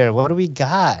topic here. What do we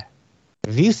got?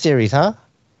 Review series, huh?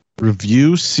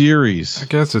 Review series. I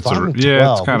guess it's Volume it's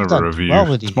 12. kind We've of a done review. 12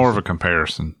 of It's these. more of a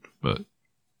comparison, but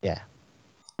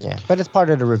Yeah, but it's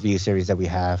part of the review series that we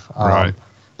have. Right.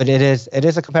 But it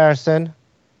is a comparison,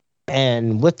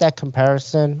 and with that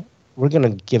comparison, we're gonna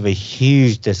give a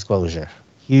huge disclosure.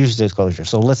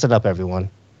 So listen up, everyone.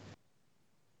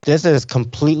 This is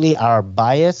completely our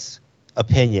biased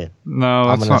opinion. no,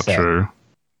 I'm that's gonna not say. true.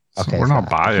 Okay, We're so not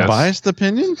biased. Biased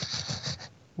opinion?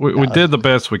 We did the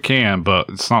best we can, but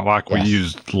it's not like we Yes.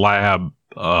 used lab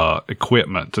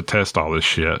equipment to test all this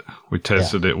shit. We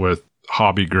tested it with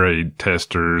hobby grade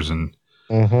testers and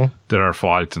Mm-hmm. did our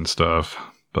flights and stuff.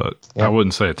 But Yeah. I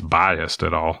wouldn't say it's biased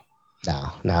at all.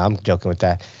 No, I'm joking with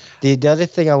that. The other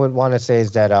thing I would want to say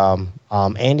is that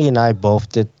Andy and I both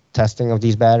did testing of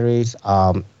these batteries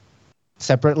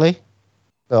separately.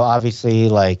 So obviously,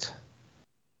 like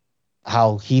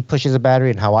how he pushes a battery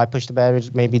and how I push the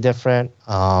batteries may be different.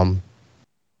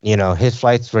 His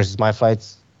flights versus my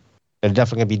flights, they're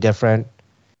definitely gonna be different.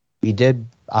 We did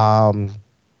have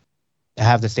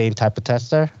the same type of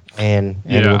tester, and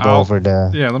we'll go over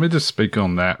the. Yeah, let me just speak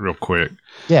on that real quick.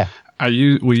 Yeah.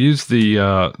 We use the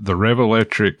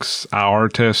Revolectrix IR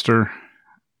tester.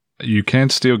 You can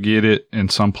still get it in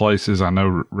some places. I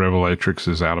know Revolectrix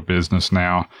is out of business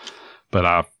now, but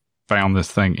I found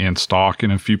this thing in stock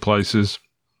in a few places.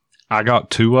 I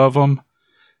got 2 of them,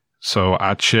 so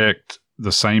I checked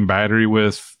the same battery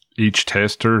with each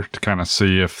tester to kind of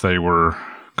see if they were,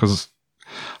 because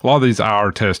a lot of these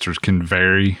IR testers can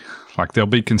vary. Like they'll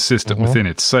be consistent within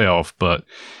itself, but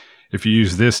if you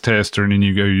use this tester and then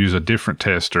you go use a different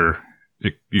tester,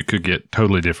 you could get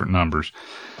totally different numbers.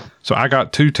 So I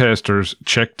got 2 testers,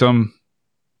 checked them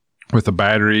with a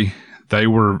battery. They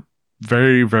were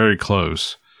very, very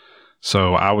close.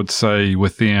 So I would say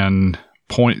within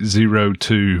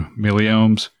 0.02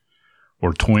 milliohms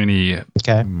or 20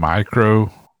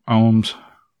 micro ohms.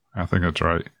 I think that's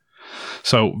right.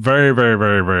 So very, very,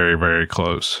 very, very, very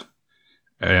close.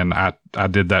 And I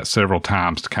did that several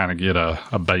times to kind of get a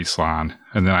baseline.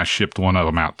 And then I shipped one of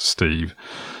them out to Steve.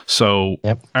 So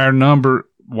our number,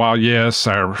 while yes,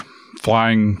 our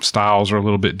flying styles are a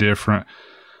little bit different,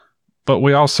 but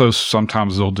we also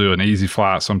sometimes will do an easy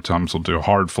flight. Sometimes we'll do a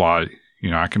hard flight.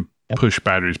 I can push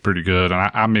batteries pretty good, and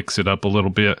I mix it up a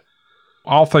little bit.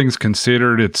 All things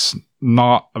considered, it's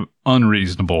not an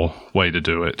unreasonable way to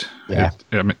do it. Yeah.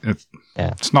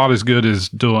 It's not as good as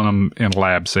doing them in a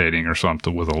lab setting or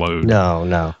something with a load.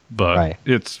 No. But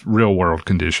it's real world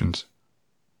conditions.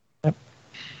 Yep.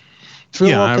 True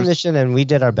world condition, and we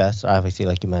did our best, obviously,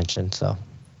 like you mentioned. So,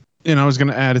 I was going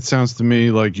to add, it sounds to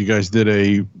me like you guys did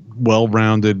a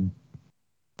well-rounded,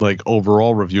 like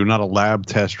overall review, not a lab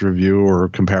test review or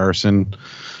comparison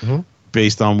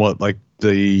based on what like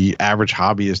the average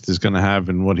hobbyist is going to have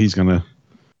and what he's going to,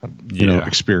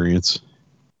 experience.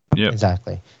 Yeah,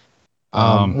 exactly.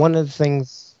 One of the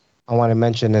things I want to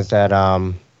mention is that,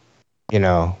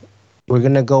 we're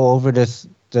going to go over this.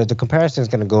 The comparison is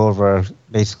going to go over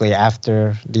basically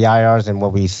after the IRs and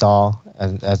what we saw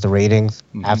as the ratings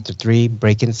after 3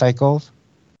 break-in cycles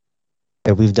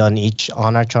that we've done each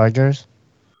on our chargers.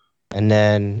 And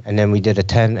then we did a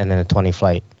 10 and then a 20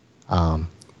 flight.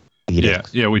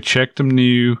 We checked them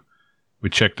new. We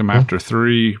checked them after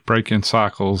 3 break-in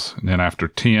cycles, and then after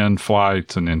 10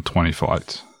 flights, and then 20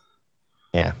 flights.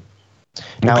 Yeah.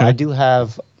 Now, I do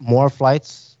have more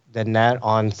flights than that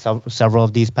on several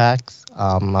of these packs.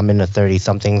 I'm in the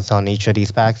 30-somethings on each of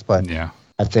these packs, but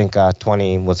I think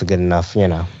 20 was a good enough,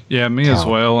 Yeah, me as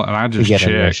well, and I just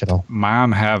checked.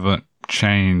 Mine haven't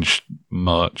changed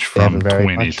much from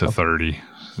 20 to 30.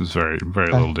 It's very,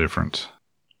 very little difference.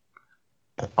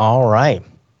 All right.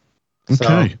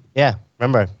 Okay. So,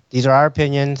 remember, these are our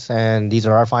opinions and these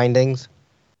are our findings.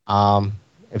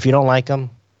 If you don't like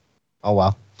them, oh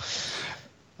well.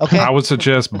 Okay. I would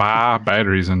suggest buy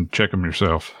batteries and check them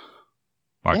yourself.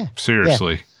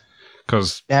 Seriously.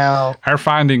 Because our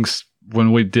findings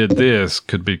when we did this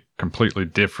could be completely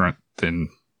different than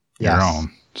your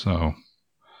own. So.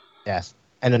 Yes.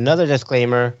 And another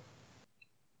disclaimer,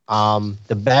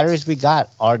 the batteries we got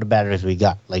are the batteries we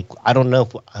got. Like, I don't know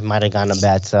if I might have gotten a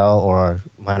bad cell or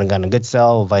might have gotten a good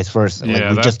cell or vice versa.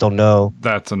 Yeah, we just don't know.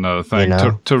 That's another thing.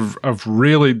 To have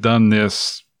really done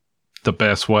this the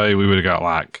best way, we would have got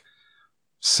like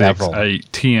 6,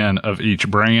 8, 10 of each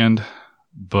brand.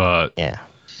 But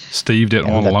Steve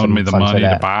didn't want to loan me the money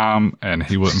to buy them, and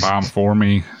he wouldn't buy them for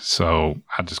me. So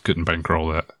I just couldn't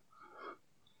bankroll that.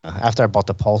 After I bought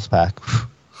the Pulse pack.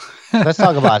 Let's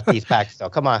talk about these packs, though.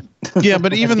 Come on. Yeah,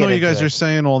 but even though you guys are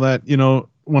saying all that,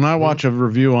 when I watch a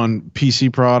review on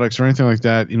PC products or anything like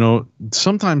that,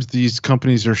 sometimes these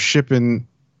companies are shipping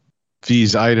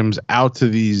these items out to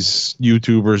these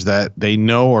YouTubers that they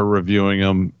know are reviewing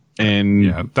them,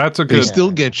 and they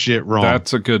still get shit wrong.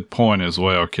 That's a good point as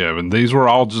well, Kevin. These were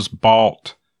all just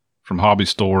bought from hobby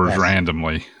stores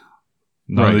randomly.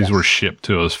 None of these were shipped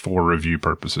to us for review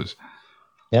purposes.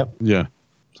 Yep. Yeah.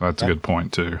 So that's a good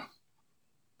point, too.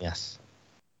 Yes.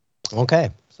 Okay.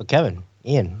 So, Kevin,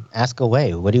 Ian, ask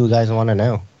away. What do you guys want to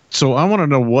know? So, I want to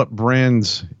know what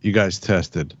brands you guys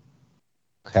tested.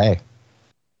 Okay.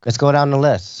 Let's go down the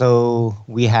list. So,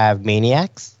 we have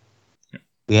Maniacs.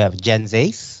 We have Gens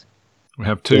Ace. We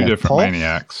have 2 different Pulse.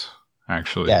 Maniacs,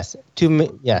 actually. Yes.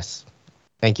 2. Yes.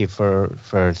 Thank you for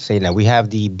saying that. We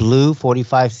have the blue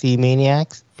 45C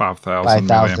Maniacs, 5,000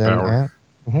 milliamp hour.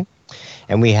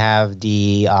 And we have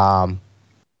the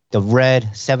red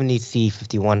 70C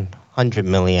 5100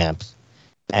 milliamps,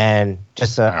 and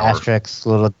just an asterisk,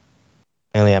 little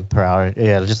milliamp per hour.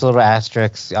 Yeah, just a little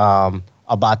asterisk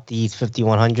about these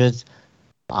 5100s.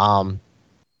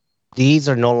 These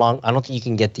are no longer. I don't think you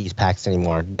can get these packs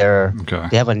anymore. They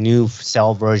have a new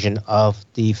cell version of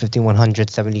the 5100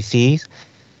 70Cs.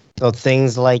 So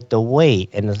things like the weight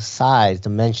and the size,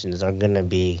 dimensions are gonna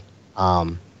be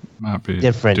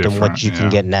different than what you can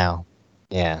get now.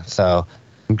 Yeah. So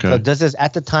this is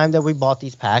at the time that we bought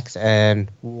these packs,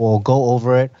 and we'll go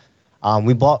over it.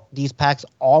 We bought these packs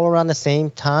all around the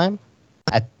same time,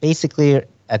 at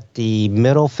the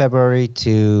middle of February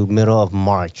to middle of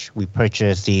March. We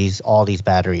purchased all these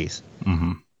batteries.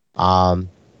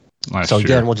 So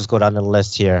again, we'll just go down the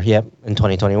list here. Yep, in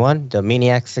 2021, the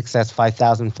Maniac 6S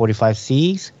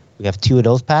 5045Cs. We have 2 of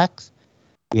those packs.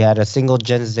 We had a single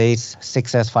Gen Zeiss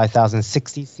 6S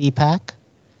 5060C pack.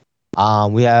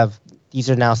 We have, these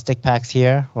are now stick packs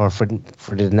here, or for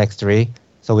the next 3.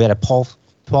 So we had a Pulse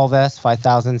 12S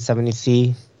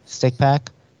 5070C stick pack,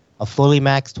 a Fully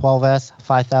Max 12S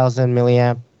 5000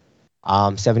 milliamp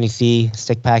 70C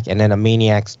stick pack, and then a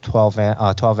Maniacs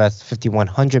 12S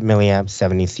 5100 milliamp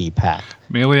 70C pack.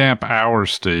 Milliamp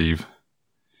hours, Steve.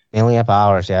 Milliamp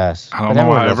hours, yes. I don't know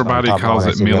why everybody calls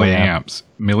it milliamps.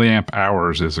 Milliamp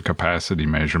hours is a capacity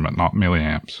measurement, not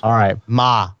milliamps. All right,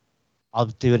 I'll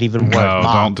do it even worse. No,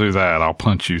 don't do that. I'll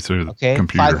punch you through the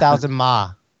computer. 5,000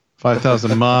 mAh.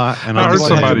 5,000 mAh. And I heard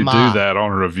somebody do that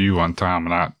on a review one time,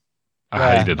 and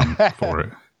I hated them for it.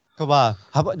 Come on.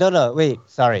 No, wait.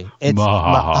 Sorry. It's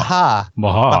Maha.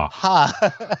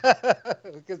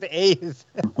 Because the A is...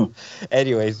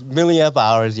 Anyways, milliamp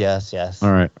hours, yes.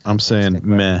 All right. I'm saying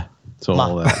meh to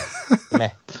all that. Meh.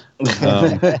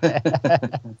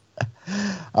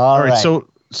 All right.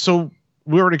 So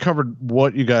we already covered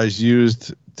what you guys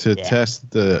used to test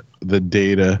the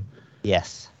data.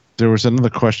 Yes. There was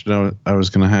another question I was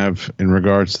going to have in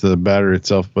regards to the battery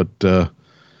itself, but...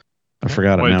 I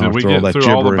forgot it now. Did we get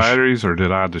through all the batteries, or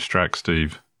did I distract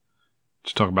Steve?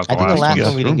 Just talk about the last one. I think the last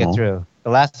one we didn't get through.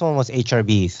 The last one was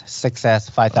HRB's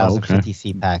 6S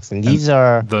 5050C packs, and these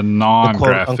are the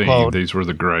non-graphene. These were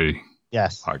the gray.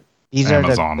 Yes, like these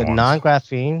Amazon are the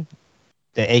non-graphene,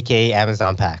 the AKA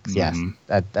Amazon packs. Yes,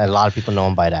 that a lot of people know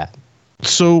them by that.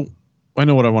 So I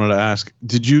know what I wanted to ask.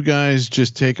 Did you guys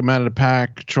just take them out of the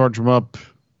pack, charge them up,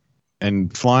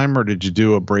 and fly them, or did you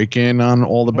do a break-in on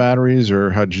all the batteries, or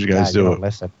how did you guys do it?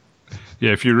 Listen.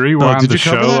 Yeah, if you rewind the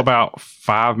show about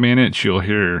 5 minutes, you'll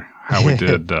hear how we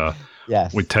did.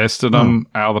 Yes. We tested them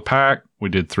out of the pack. We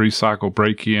did 3-cycle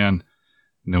break-in, and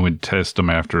then we'd test them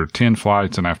after 10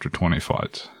 flights and after 20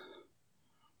 flights.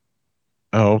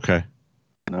 Oh, okay.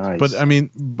 Nice.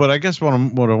 But I guess what I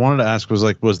wanted to ask was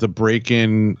the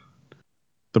break-in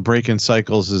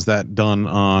cycles, is that done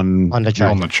on the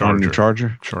charger? On the charger. On your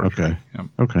charger? Okay. Yep.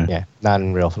 Okay. Yeah, not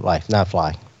in real life, not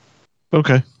flying.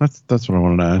 Okay, that's what I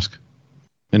wanted to ask.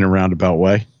 In a roundabout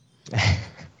way. Okay.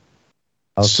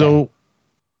 So,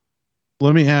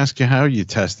 let me ask you how you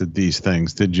tested these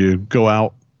things. Did you go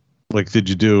out? Did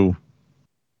you do?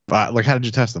 How did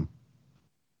you test them?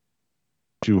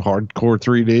 Did you hardcore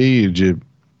 3D? Did you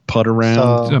putt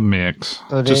around? It's a mix.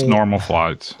 Just normal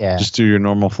flights. Yeah. Just do your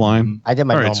normal flying? I did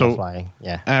my normal flying.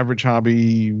 Yeah. Average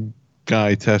hobby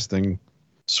guy testing,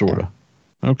 sort of.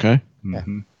 Yeah. Okay.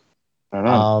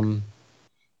 Mm-hmm.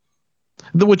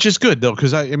 Which is good, though,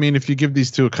 because, if you give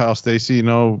these to a Kyle Stacy,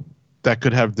 that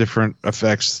could have different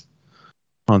effects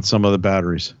on some of the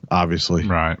batteries, obviously.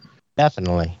 Right.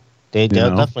 Definitely. They'll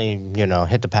definitely,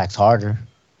 hit the packs harder.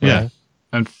 Yeah. Right?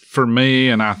 And for me,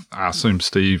 and I assume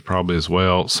Steve probably as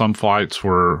well, some flights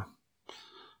were,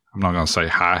 I'm not going to say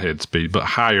high head speed, but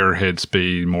higher head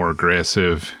speed, more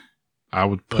aggressive. I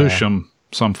would push them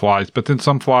some flights, but then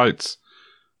some flights,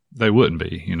 they wouldn't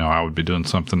be. I would be doing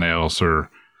something else, or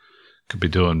could be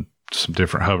doing some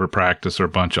different hover practice or a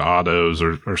bunch of autos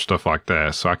or stuff like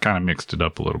that. So I kind of mixed it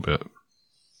up a little bit.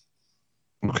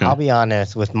 Okay. I'll be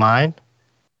honest with mine.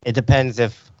 It depends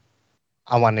if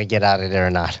I want to get out of there or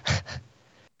not.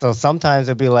 So sometimes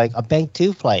it'd be like a bank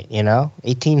 2 flight,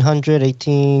 1800,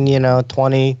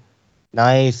 20,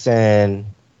 nice, and,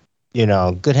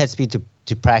 good head speed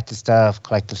to practice stuff,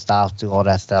 collective styles, do all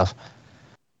that stuff.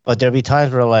 But there'd be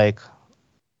times where,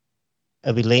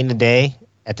 it'd be late in the day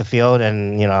at the field,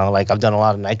 and, I've done a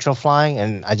lot of nitro flying,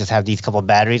 and I just have these couple of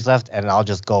batteries left, and I'll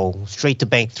just go straight to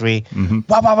bank 3,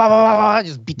 blah, blah, blah, blah, blah,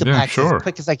 just beat the packs as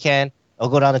quick as I can. I'll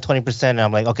go down to 20%, and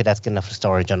I'm like, okay, that's good enough for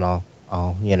storage, and I'll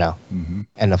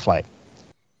end the flight.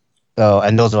 So,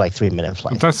 and those are like 3-minute But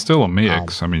flights. that's still a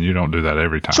mix. I mean, you don't do that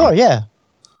every time. Sure, yeah.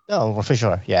 No, well, for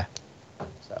sure, yeah.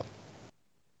 So,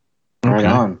 Right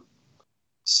on.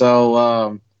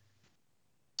 So,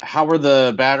 how were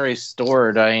the batteries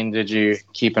stored? I mean, did you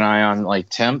keep an eye on like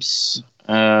temps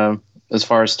as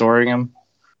far as storing them?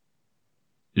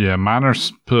 Yeah, mine are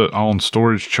put on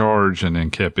storage charge and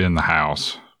then kept in the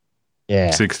house.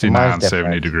 yeah. 69, Mine's 70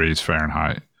 different. degrees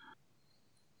Fahrenheit.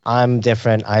 I'm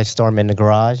different. I store them in the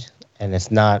garage, and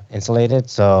it's not insulated,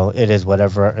 so it is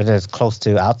whatever. It is close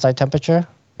to outside temperature.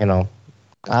 You know,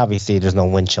 obviously there's no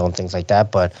wind chill and things like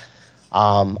that, but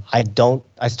I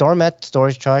store them at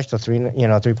storage charge, so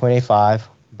 3.85,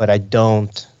 but I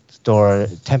don't store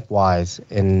temp wise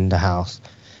in the house.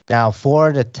 Now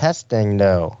for the testing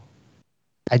though,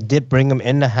 I did bring them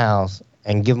in the house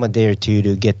and give them a day or two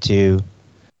to get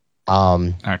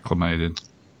Acclimated.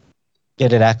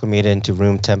 it acclimated into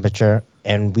room temperature,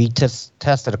 and we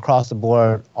tested across the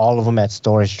board, all of them at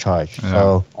storage charge. Yeah.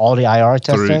 So all the IR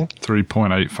testing,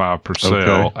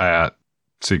 3.85% at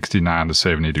 69 to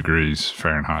 70 degrees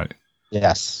Fahrenheit.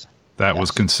 yes. That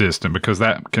was consistent because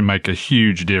that can make a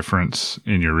huge difference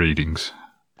in your readings.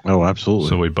 Oh, absolutely.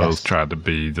 So we both Yes. tried to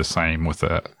be the same with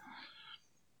that.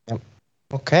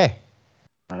 Okay.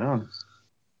 Right on.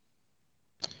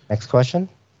 Next question.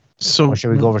 So, Or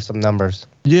should we go over some numbers?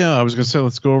 yeah, I was going to say,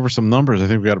 let's go over some numbers. I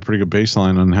think we got a pretty good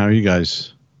baseline on how you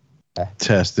guys Okay.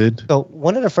 tested. So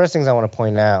one of the first things I want to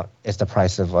point out is the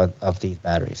price of these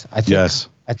batteries. I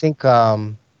think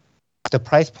the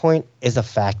price point is a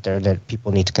factor that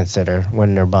people need to consider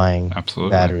when they're buying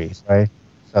Absolutely. batteries, right?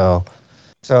 So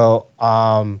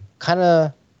kind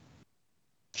of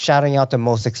shouting out the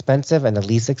most expensive and the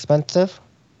least expensive.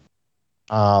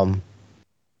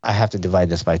 I have to divide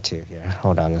this by 2 here.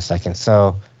 Hold on a second.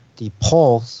 So the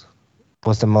Pulse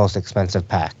was the most expensive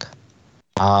pack.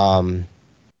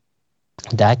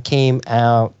 That came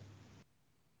out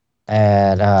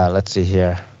at let's see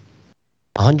here,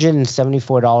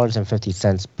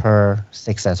 $174.50 per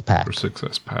 6S pack. For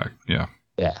 6S pack. Yeah.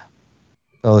 Yeah.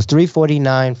 So it's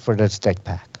 $349 for the stick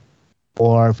pack.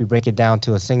 Or if we break it down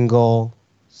to a single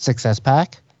 6S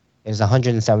pack, it's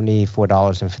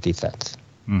 $174.50.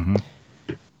 Mm-hmm.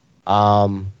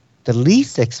 The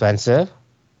least expensive,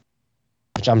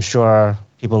 which I'm sure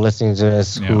people listening to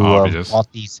this who obvious.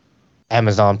 bought these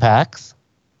Amazon packs,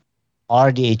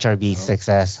 are the HRB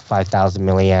 6S 5000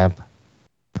 milliamp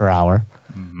per hour,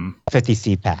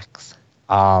 50C packs.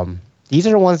 These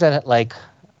are the ones that, like,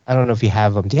 I don't know if you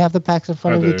have them. Do you have the packs in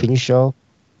front I of you? do. Can you show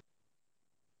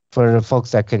for the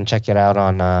folks that can check it out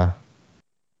on our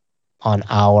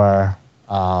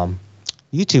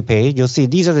YouTube page? You'll see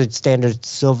these are the standard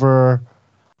silver.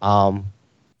 They got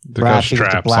Brass fingers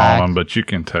to straps black. on them, but you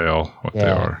can tell what they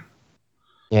Yeah. are.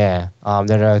 Yeah,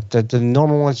 they're the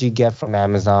normal ones you get from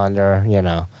Amazon. They're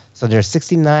so they're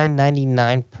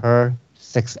 $69.99 per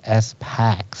 6S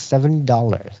pack, $70.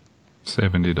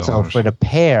 $70. So for the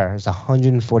pair, it's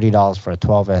 $140 for a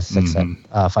 12S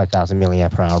 6S 5000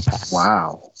 milliamp per hour pack.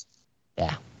 Wow.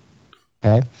 Yeah.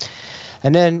 Okay.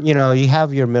 And then you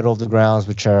have your middle of the grounds,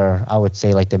 which are, I would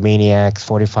say, like the Maniacs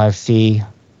 45C.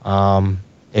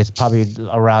 It's probably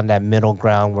around that middle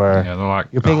ground where Yeah, they're like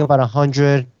you're paying about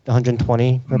 100,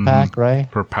 120 per pack, right?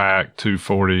 per pack,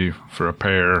 $240 for a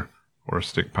pair or a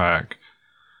stick pack.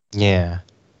 Yeah.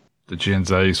 The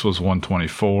Gens Ace was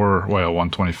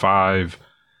 $125.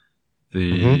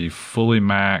 The Fully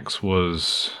Max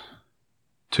was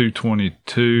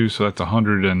 $222, so that's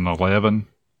 $111.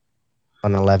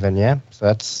 On 11, yeah. So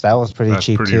that was pretty That's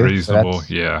cheap pretty too. reasonable,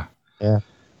 So yeah. yeah.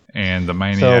 And the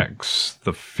Maniacs,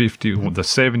 the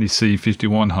 70C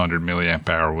 5100 milliamp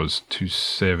hour was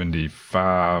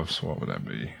 $275. So what would that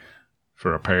be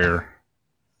for a pair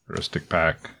or a stick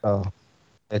pack? So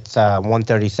it's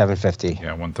 $137.50.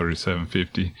 Yeah,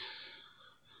 $137.50.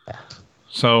 Yeah.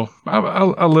 So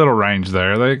a little range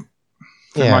there. They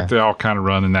seem like they all kind of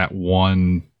run in that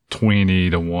 120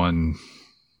 to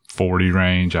 140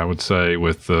 range, I would say,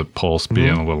 with the Pulse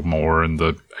being a little more and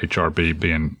the HRB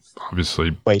being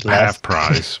obviously Wait, less. half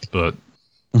price. But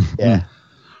Yeah.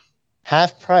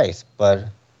 Half price, but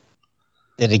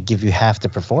did it give you half the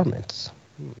performance?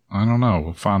 I don't know.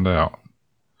 We'll find out.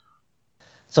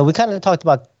 So we kind of talked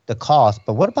about the cost,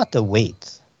 but what about the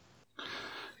weights?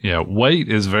 Yeah, weight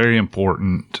is very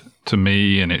important to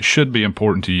me, and it should be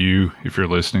important to you if you're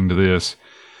listening to this.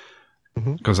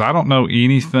 Because I don't know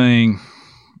anything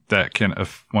that can,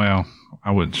 well,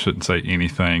 shouldn't say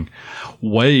anything.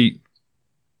 Weight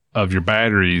of your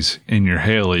batteries in your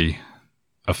heli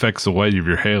affects the weight of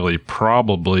your heli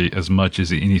probably as much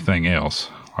as anything else.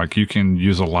 Like you can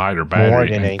use a lighter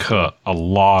battery and cut a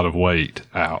lot of weight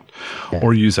out,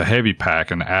 or use a heavy pack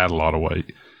and add a lot of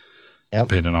weight,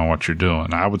 depending on what you're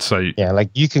doing. I would say, like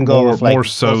you can go with like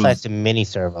full size to mini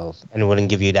servos, and it wouldn't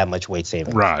give you that much weight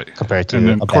savings, right? Compared to, and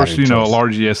then of course, a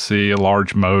large ESC, a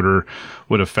large motor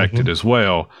would affect it as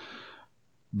well.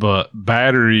 But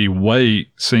battery weight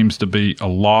seems to be a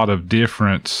lot of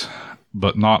difference,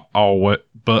 but not all.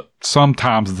 But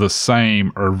sometimes the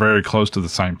same or very close to the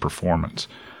same performance.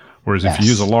 Whereas if you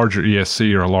use a larger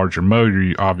ESC or a larger motor,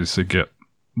 you obviously get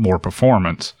more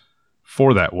performance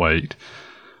for that weight.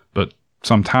 But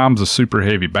sometimes a super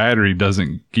heavy battery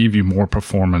doesn't give you more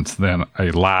performance than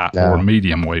a light or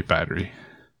medium weight battery.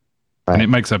 Right. And it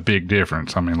makes a big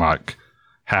difference. I mean, like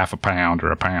half a pound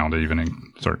or a pound even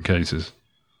in certain cases.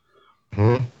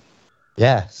 Mm-hmm.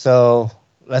 Yeah, so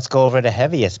let's go over the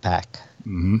heaviest pack.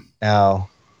 Mm-hmm. Now,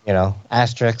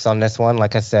 asterisks on this one,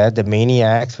 like I said, the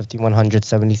Maniacs 5100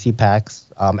 70C packs,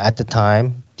 at the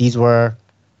time, they're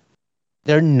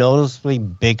noticeably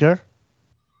bigger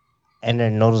and they're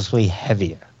noticeably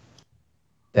heavier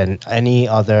than any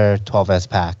other 12S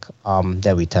pack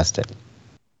that we tested.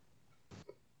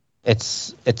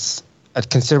 It's a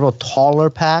considerable taller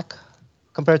pack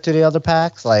compared to the other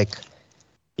packs. Like,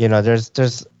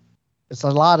 there's a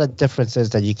lot of differences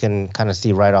that you can kind of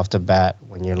see right off the bat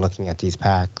when you're looking at these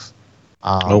packs.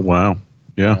 Oh, wow.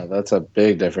 Yeah. That's a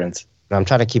big difference. I'm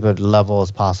trying to keep it level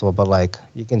as possible, but like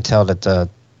you can tell that the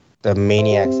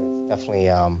Maniacs is definitely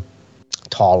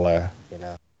taller,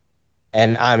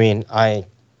 And I mean,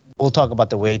 we'll talk about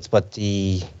the weights, but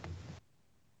the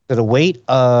weight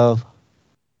of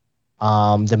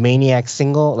the Maniac a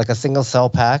single cell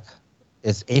pack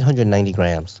is 890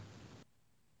 grams.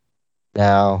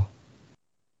 Now,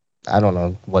 I don't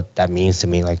know what that means to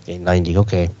me, like 890,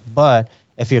 okay. But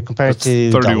if you're compared to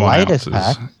the lightest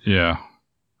pack. Yeah.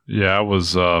 Yeah, I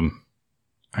was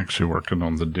actually working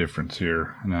on the difference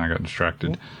here, and then I got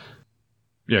distracted.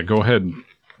 Yeah, go ahead.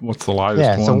 What's the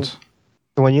lightest ones?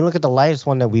 So when you look at the lightest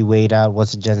one that we weighed out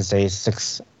was the Gensei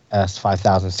 6S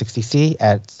 5060C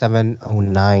at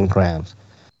 709 grams.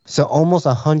 So almost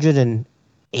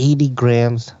 180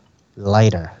 grams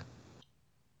lighter.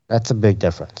 That's a big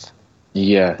difference.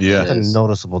 Yeah. That's a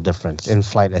noticeable difference in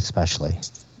flight, especially.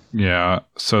 Yeah.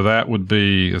 So that would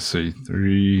be, let's see,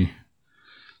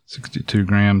 362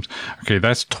 grams. Okay,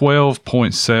 that's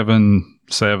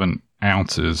 12.77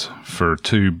 ounces for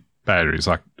two batteries,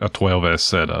 like a 12S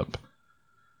setup.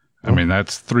 I mean,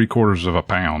 that's 3/4 of a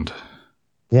pound.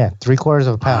 Yeah, 3/4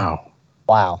 of a pound.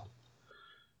 Wow.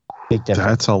 Big difference.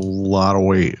 That's a lot of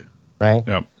weight. Right?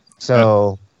 Yep.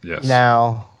 So yes.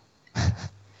 Now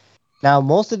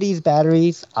most of these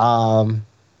batteries,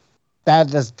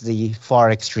 that is the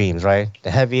far extremes, right? The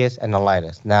heaviest and the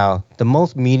lightest. Now, the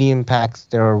most medium packs,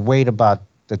 they're weighed about,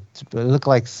 they look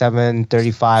like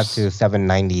 735 to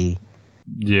 790.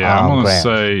 Yeah, I'm going to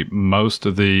say most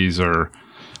of these are,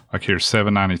 like here,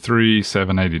 793,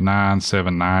 789,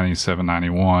 790,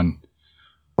 791.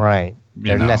 Right.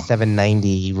 They're in that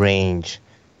 790 range.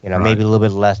 Maybe a little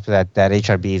bit less, but that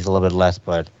HRB is a little bit less,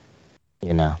 but,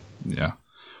 Yeah.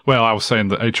 Well, I was saying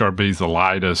the HRB is the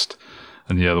lightest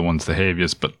and the other one's the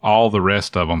heaviest, but all the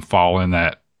rest of them fall in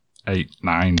that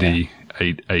 890,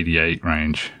 888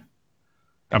 range.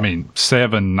 I mean,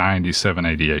 790,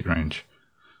 788 range.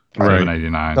 Right.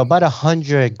 789. So about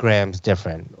 100 grams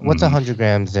different. What's 100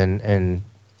 grams in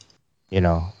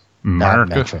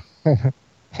America?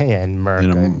 Yeah, in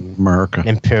America. In America.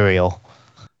 Imperial.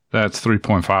 That's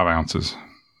 3.5 ounces.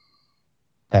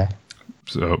 Okay.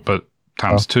 So, but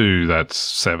times 2, that's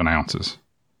 7 ounces.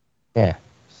 Yeah.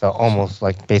 So almost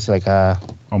like basically like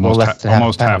almost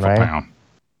half a pound.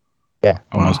 Yeah.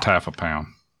 Almost half a pound.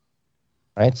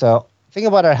 Right. So think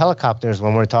about our helicopters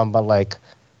when we're talking about like,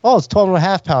 it's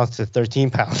 12.5 pounds to 13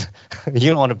 pounds. You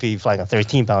don't want to be flying a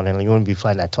 13-pound Henley. You want to be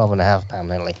flying that 12.5-pound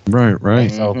Henley.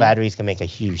 Right. So batteries can make a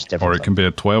huge difference. Or it can be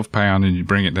a 12-pound and you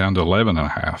bring it down to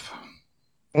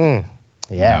 11.5.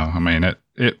 Yeah. I mean, it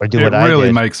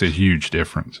really makes a huge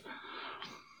difference.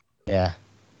 Yeah.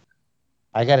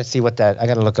 I got to see I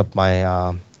got to look up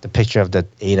my the picture of the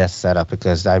 8S setup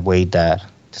because I weighed that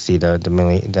to see the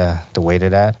weight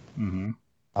of that. Mm-hmm.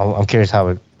 I'm curious how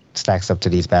it stacks up to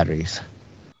these batteries.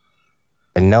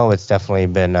 I know it's definitely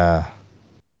been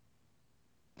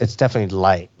it's definitely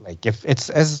light. Like if it's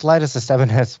as light as the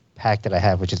 7S pack that I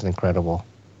have, which is incredible.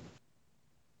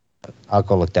 I'll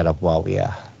go look that up while we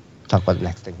talk about the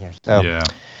next thing here. So yeah.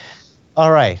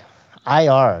 All right.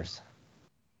 IRs.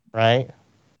 Right?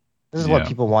 This is what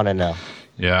people want to know.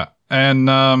 Yeah. And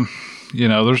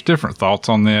there's different thoughts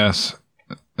on this.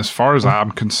 as far as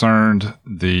I'm concerned,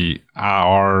 the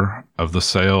IR of the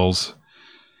cells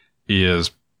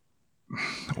is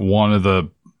one of the,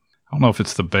 I don't know if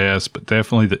it's the best, but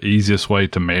definitely the easiest way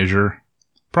to measure.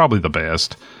 Probably the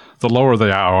best. The lower the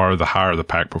IR, the higher the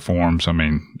pack performs. I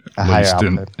mean, at least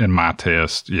in my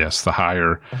test, yes, the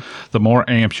higher, the more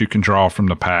amps you can draw from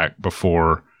the pack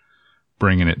before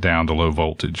bringing it down to low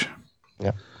voltage.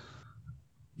 Yep.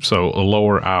 So a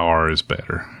lower IR is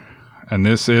better. And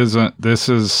this is,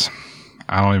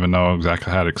 I don't even know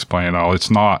exactly how to explain it all. It's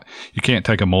not, you can't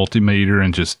take a multimeter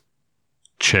and just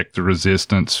check the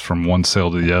resistance from one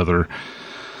cell to the other.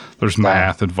 There's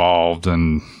math involved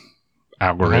and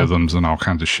algorithms and all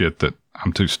kinds of shit that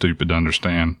I'm too stupid to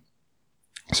understand.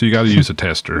 So you got to use a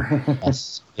tester.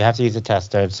 Yes, you have to use a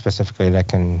tester specifically that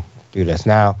can do this.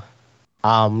 Now,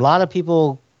 a lot of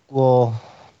people will.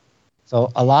 So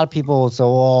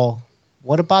well,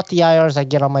 what about the IRs I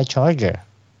get on my charger?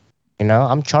 You know,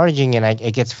 I'm charging and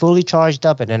it gets fully charged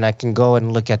up, and then I can go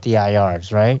and look at the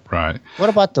IRs, right? Right. What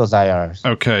about those IRs?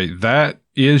 Okay, that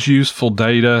is useful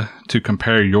data to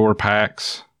compare your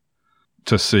packs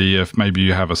to see if maybe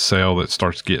you have a cell that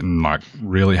starts getting like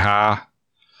really high.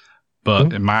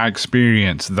 But in my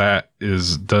experience, that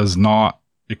does not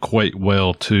equate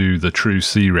well to the true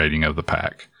C rating of the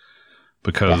pack.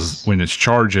 Because when it's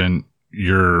charging,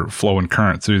 you're flowing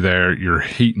current through there, you're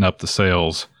heating up the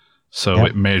cells, so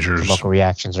it measures. The local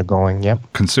reactions are going,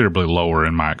 considerably lower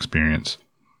in my experience.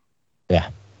 Yeah.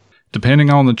 Depending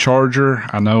on the charger,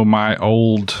 I know my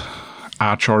old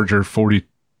iCharger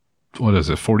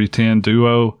 4010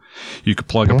 Duo, you could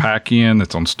plug a pack in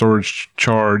that's on storage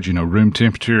charge, room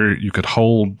temperature. You could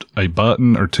hold a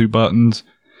button or two buttons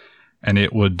and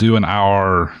it would do an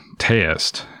hour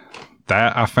test.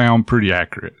 That I found pretty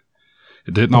accurate.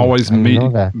 It didn't always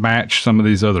match some of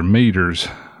these other meters,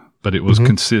 but it was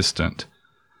consistent.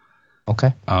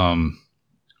 Okay. But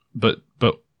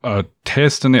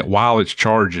testing it while it's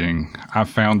charging, I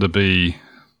found to be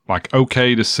like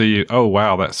okay to see, oh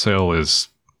wow, that cell is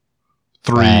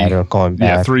 3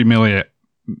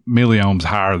 milliohms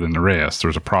higher than the rest.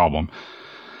 There's a problem.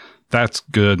 That's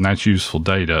good and that's useful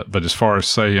data. But as far as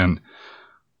saying,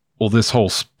 well, this whole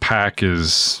pack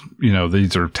is,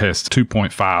 these are tests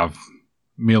 2.5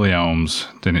 milliohms,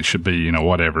 then it should be,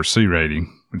 whatever C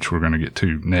rating, which we're going to get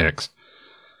to next.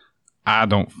 I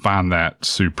don't find that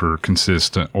super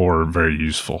consistent or very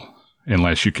useful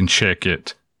unless you can check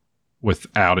it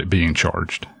without it being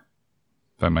charged.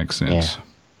 If that makes sense.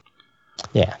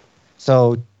 Yeah.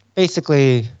 So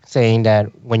basically saying that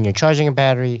when you're charging a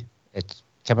battery, it's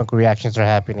chemical reactions are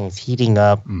happening, it's heating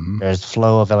up, there's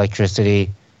flow of electricity,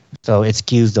 so it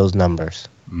skews those numbers.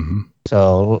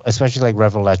 So especially like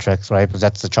Revolectrix, right? Because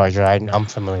that's the charger I'm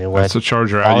familiar with. That's the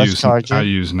charger I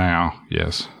use now.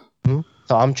 Yes. So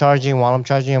I'm charging. While I'm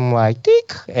charging, I'm like,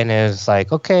 tick, and it's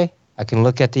like, okay, I can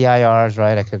look at the IRs,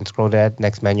 right? I can scroll to that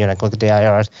next menu and I can look at the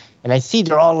IRs, and I see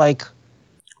they're all like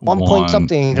 1 point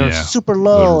something. They're super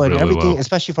low and really everything,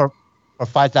 especially for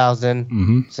 5,000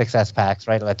 6S packs,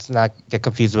 right? Let's not get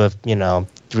confused with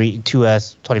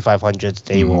 2S 2500s.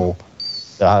 They will.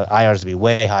 The IRs will be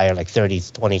way higher, like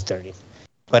 30s, 20s, 30s.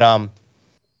 But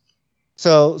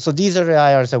so these are the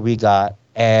IRs that we got,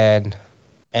 and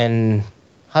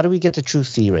how do we get the true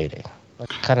C rating?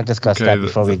 Let's kind of discuss that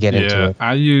before we get into it.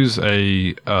 I use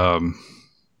there's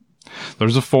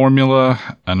a formula,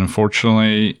 and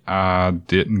unfortunately, I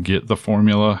didn't get the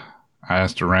formula. I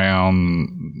asked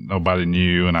around, nobody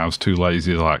knew, and I was too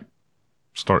lazy to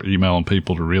start emailing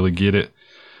people to really get it.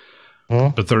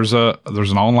 But there's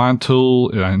an online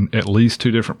tool in at least 2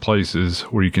 different places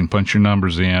where you can punch your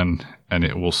numbers in and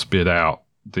it will spit out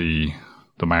the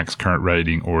max current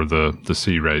rating or the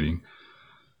C rating.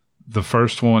 The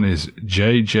first one is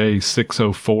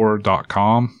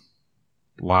jj604.com,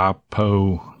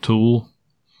 LiPo tool.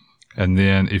 And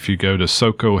then if you go to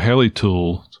Soko Heli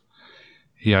Tools,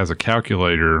 he has a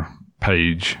calculator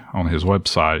page on his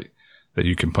website that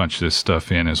you can punch this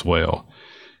stuff in as well.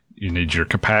 You need your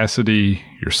capacity,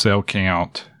 your cell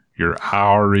count, your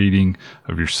IR reading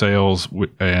of your cells,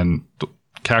 and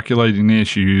calculating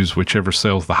this, you use whichever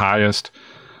cell's the highest.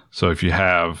 So if you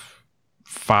have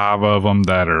 5 of them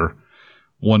that are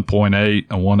 1.8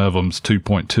 and one of them's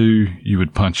 2.2, you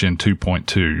would punch in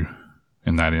 2.2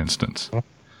 in that instance.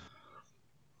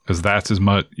 Because that's as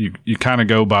much, you kind of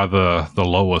go by the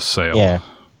lowest cell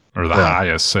or the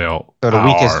highest cell. So the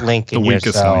weakest link in your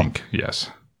cell. Link, yes.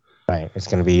 Right, it's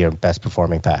going to be your best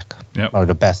performing pack, or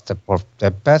the best that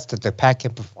the pack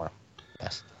can perform.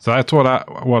 Yes. So that's what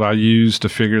I use to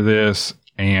figure this,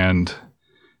 and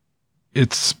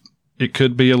it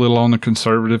could be a little on the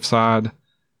conservative side.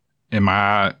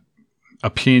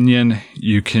 opinion,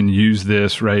 you can use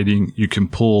this rating, you can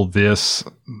pull this,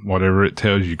 whatever it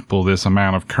tells you, you can pull this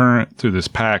amount of current through this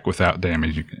pack without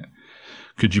damage.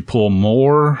 Could you pull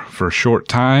more for a short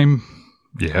time?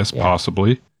 Yes,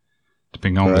 possibly.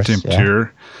 Depending on the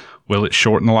temperature. Yeah. Will it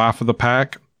shorten the life of the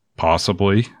pack?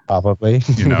 Possibly. Probably.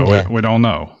 You know, we don't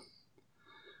know.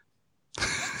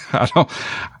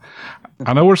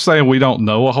 I know we're saying we don't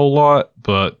know a whole lot,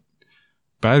 but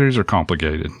batteries are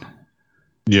complicated.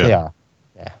 Yeah.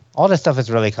 All this stuff is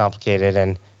really complicated,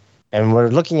 and we're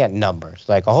looking at numbers,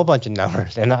 like a whole bunch of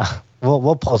numbers, and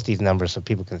we'll post these numbers so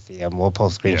people can see them. We'll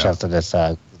post screenshots of this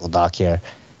Google Doc here,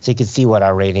 so you can see what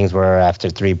our ratings were after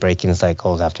 3 break-in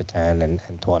cycles, after 10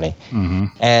 and 20. Mm-hmm.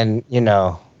 And, you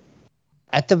know,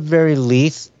 at the very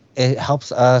least, it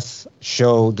helps us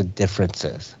show the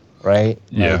differences, right?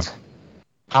 Yeah. Like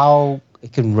how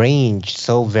it can range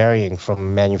so varying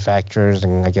from manufacturers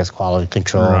and, I guess, quality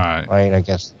control, right? I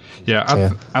guess.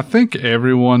 Yeah, I think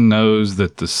everyone knows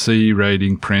that the C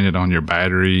rating printed on your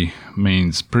battery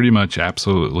means pretty much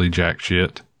absolutely jack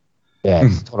shit. Yeah,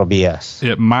 it's total BS.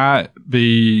 It might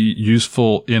be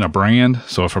useful in a brand.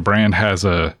 So if a brand has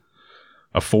a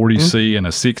 40C and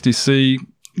a 60C,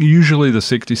 usually the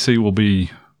 60C will be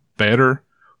better.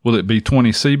 Will it be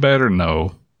 20C better?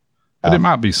 No. But it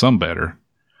might be some better.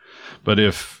 But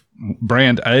if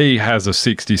brand A has a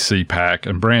 60C pack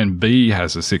and brand B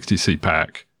has a 60C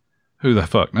pack, who the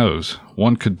fuck knows?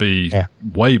 One could be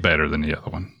way better than the other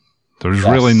one. There's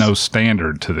really no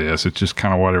standard to this. It's just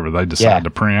kind of whatever they decide to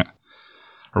print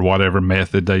or whatever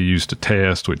method they use to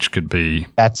test, which could be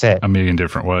a million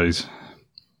different ways.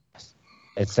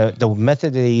 It's the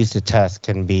method they use to test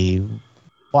can be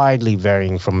widely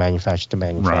varying from manufacturer to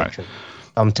manufacturer. Right.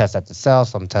 Some test at the cell,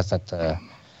 some test at the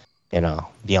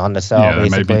beyond the cell. Yeah, they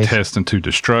may be testing to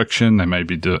destruction. They may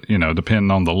be,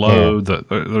 depending on the load.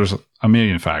 There's a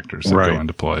million factors that go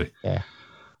into play. Yeah.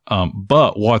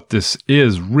 But what this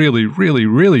is really, really,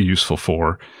 really useful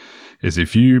for is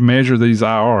if you measure these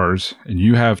IRs and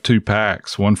you have 2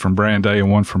 packs, one from brand A and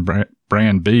one from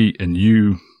brand B, and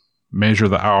you measure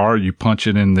the IR, you punch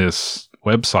it in this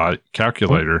website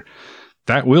calculator,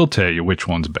 that will tell you which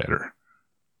one's better.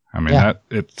 I mean,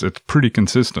 it's pretty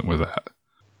consistent with that.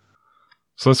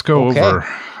 So let's go over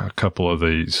a couple of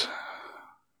these.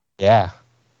 Yeah.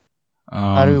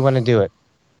 How do we want to do it?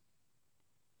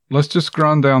 Let's just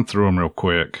run down through them real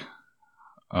quick.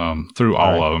 Through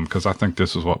all of them, because I think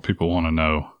this is what people want to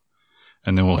know.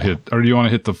 And then we'll hit, or do you want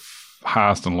to hit the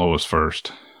highest and lowest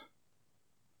first?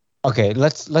 Okay,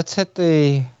 let's hit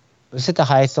the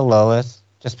highest and lowest,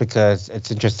 just because it's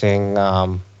interesting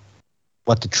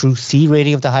what the true C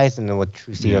rating of the highest and then what the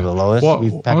true C of the lowest. Well,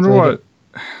 it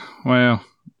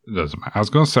doesn't matter. I was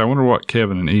going to say, I wonder what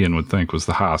Kevin and Ian would think was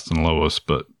the highest and lowest,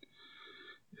 but...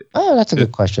 Oh, that's a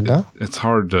good question, though. It's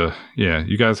hard to... Yeah,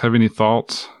 you guys have any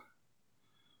thoughts?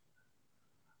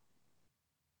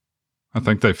 I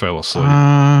think they fell asleep.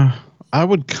 I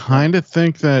would kind of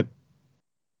think that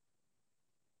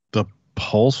the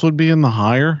Pulse would be in the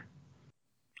higher.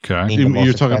 Okay.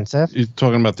 You're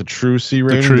talking about the true C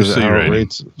rating? The true C rating.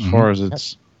 Rates as far as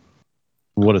it's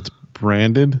what it's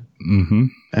branded. Mm-hmm.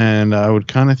 And I would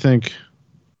kind of think,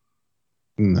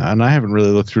 and I haven't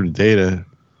really looked through the data,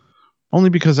 only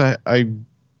because I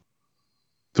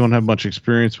don't have much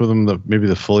experience with them. Maybe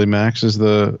the Fully Max is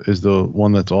the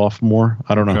one that's off more.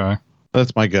 I don't know. Okay.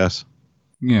 That's my guess.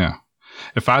 Yeah.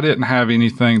 If I didn't have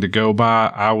anything to go by,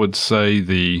 I would say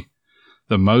the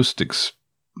most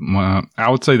I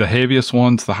would say the heaviest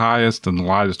one's the highest and the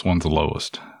lightest one's the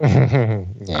lowest.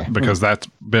 Because that's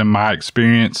been my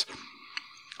experience.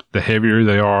 The heavier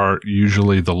they are,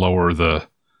 usually the lower the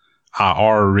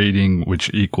IR reading, which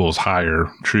equals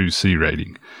higher true C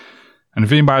rating. And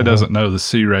if anybody doesn't know, the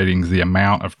C rating is the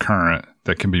amount of current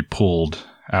that can be pulled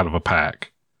out of a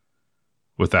pack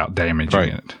without damaging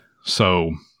it.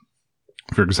 So,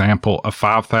 for example, a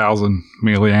 5,000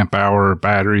 milliamp hour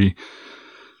battery,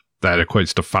 that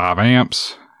equates to 5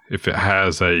 amps. If it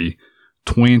has a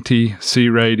 20 C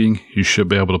rating, you should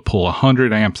be able to pull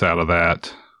 100 amps out of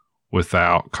that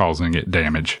without causing it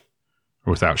damage,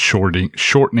 or without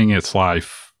shortening its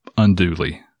life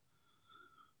unduly.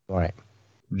 Right.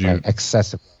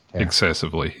 Excessively. Yeah.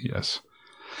 Excessively, yes.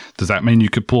 Does that mean you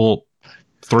could pull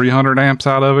 300 amps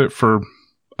out of it for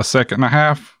a second and a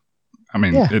half? I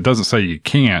mean, it doesn't say you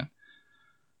can't.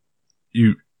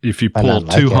 If you pull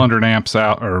 200 amps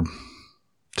out or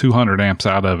 200 amps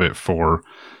out of it for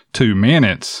 2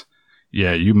 minutes,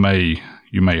 you may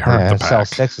hurt the pack. Cell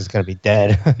 6 is going to be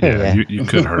dead. You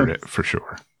could hurt it for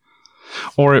sure.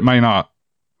 Or it may not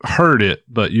hurt it,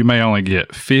 but you may only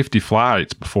get 50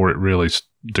 flights before it really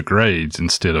degrades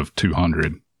instead of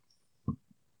 200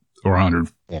 or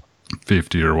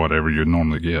 150 or whatever you'd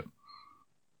normally get.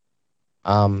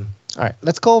 All right,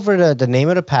 let's go over the name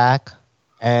of the pack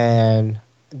and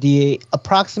the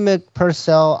approximate per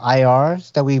cell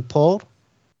IRs that we pulled.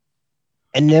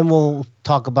 And then we'll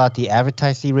talk about the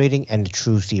advertised C rating and the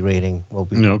true C rating.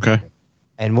 Okay.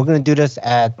 And we're going to do this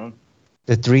at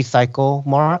the 3 cycle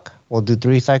mark. We'll do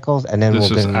 3 cycles, and then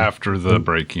This is after the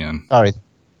break-in. Sorry.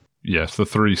 Yes, the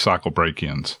 3 cycle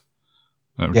break-ins. Is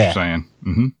that what Yeah. you're saying?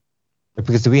 Mm-hmm.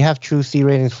 Because do we have true C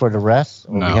ratings for the rest,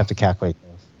 or No. we have to calculate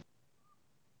those?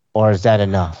 Or is that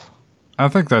enough? I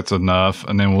think that's enough,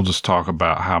 and then we'll just talk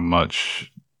about how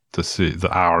much the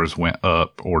hours went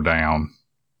up or down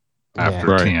after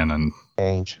Right. 10 and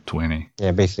Change. 20.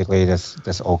 Yeah, basically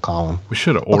this old column. We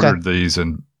should have ordered these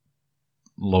in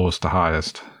lowest to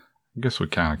highest. I guess we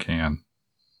kind of can.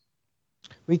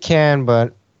 We can,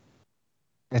 but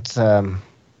it's I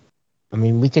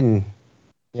mean, we can.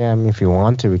 Yeah, I mean, if you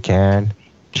want to, we can.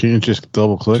 Can you just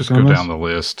double click? Just go down the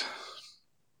list.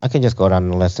 I can just go down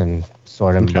the list and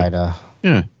sort them Okay. by the.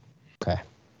 Yeah. Okay.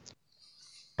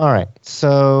 All right.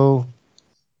 So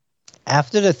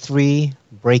after the 3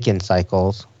 break-in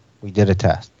cycles, we did a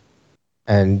test,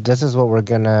 and this is what we're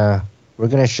gonna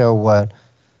show what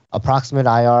approximate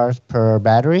IRs per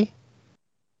battery,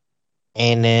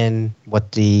 and then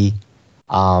what the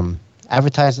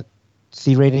advertised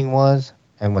C rating was,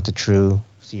 and what the true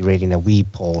C rating that we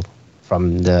pulled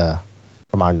from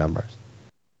our numbers.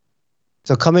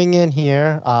 So coming in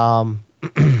here,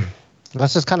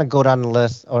 let's just kind of go down the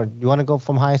list. Or do you want to go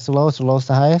from highest to lowest or lowest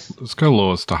to highest? Let's go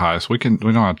lowest to highest. We don't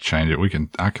have to change it.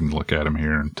 I can look at them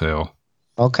here and tell.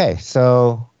 Okay,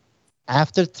 so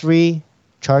after 3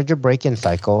 charger break-in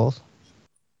cycles,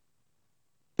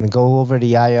 we go over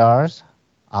the IRs,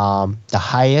 the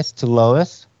highest to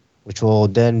lowest, which will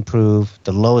then prove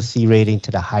the lowest C rating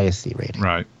to the highest C rating.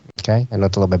 Right. Okay, I know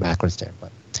it's a little bit backwards there,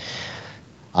 but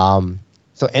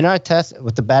so in our test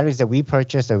with the batteries that we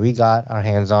purchased, that we got our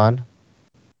hands on,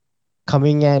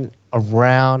 coming in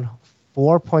around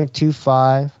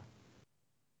 4.25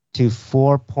 to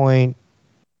 4.5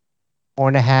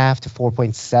 to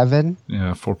 4.7.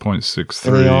 Yeah,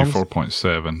 4.63, Milliohms.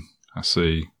 4.7. I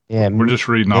see. Yeah, We're just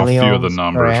reading off a few of the milliohms per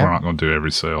numbers. amp. We're not going to do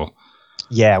every cell.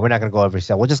 Yeah, we're not gonna go every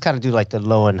cell. We'll just kind of do like the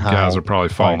low and You high. guys are probably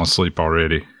falling asleep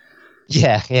already.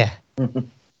 Yeah, yeah.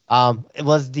 It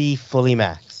was the Fully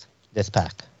Max, this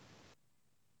pack.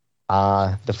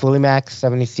 The Fully Max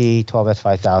 70C 12S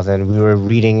 5000. We were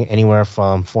reading anywhere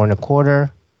from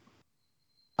 4.25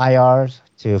 IRs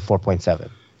to 4.7.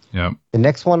 Yep. The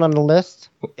next one on the list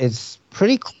is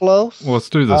pretty close. Well, let's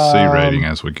do the C rating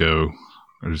as we go.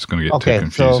 We're just going to get okay, too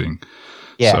confusing.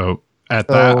 Yeah. So at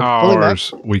So, that Fully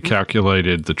hours, we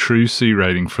calculated the true C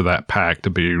rating for that pack to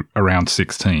be around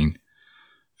 16.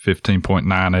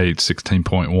 15.98,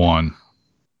 16.1.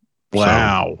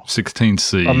 Wow. So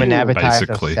 16C, from an advertised of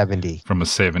basically, 70. from a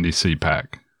 70C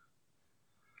pack.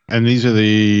 And these are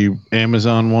the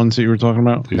Amazon ones that you were talking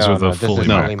about? These are the this Fully is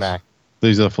Max. Fully Max.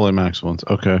 These are the Fully Max ones.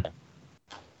 Okay.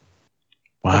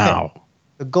 Wow.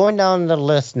 So going down the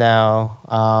list now,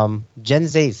 Gen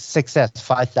Z 6S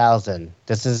 5000.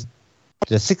 This is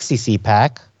the 60C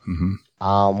pack. hmm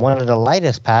One of the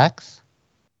lightest packs,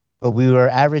 but we were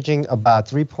averaging about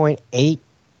 3.8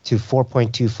 to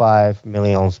 4.25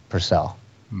 milliohms per cell,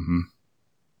 hmm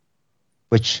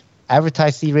which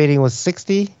advertised C rating was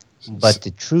 60, but the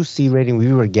true C rating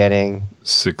we were getting,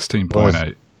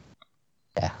 16.8.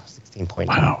 yeah, 16.8.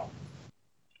 Wow.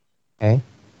 Okay.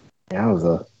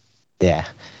 Yowza. Yeah.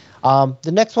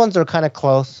 The next ones are kind of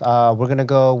close. We're going to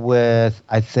go with,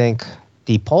 I think,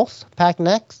 the Pulse pack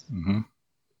next. hmm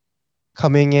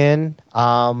Coming in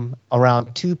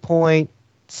around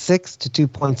 2.6 to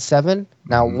 2.7.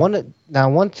 Now,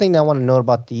 Mhm. one thing that I want to note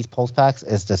about these Pulse packs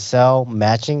is the cell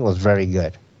matching was very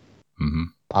good. hmm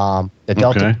The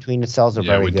delta Okay. between the cells are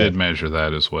Yeah, very we good. did measure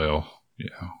that as well. Yeah.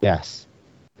 Yes.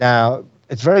 Now,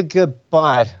 it's very good,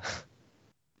 but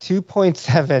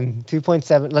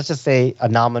 2.7, let's just say a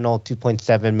nominal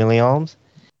 2.7 milliohms.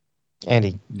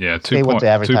 Andy, Yeah, Say what the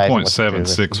advertising was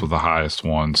 2.76 was the highest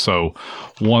one. So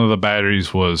one of the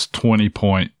batteries was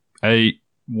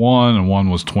 20.81 and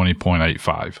one was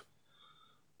 20.85.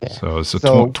 Yeah. So it's a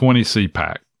So- 20C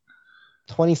pack.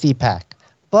 20C pack.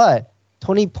 But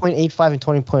 20.85 and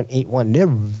 20.81, they're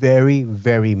very,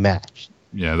 very matched.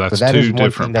 Yeah, that's So that is two one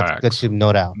different thing that's good packs. to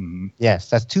note out. Mhm. Yes,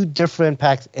 that's 2 different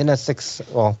packs in a 6.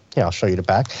 Well, yeah, I'll show you the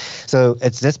pack. So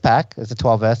it's this pack. It's a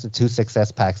 12S, the 2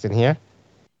 6S packs in here.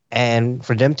 And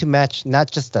for them to match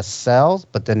not just the cells,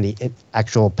 but then the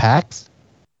actual packs,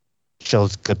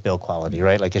 shows good build quality,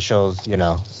 right? Like it shows,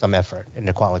 some effort in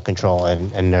their quality control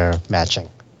and their matching.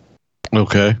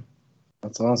 Okay.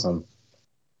 That's awesome.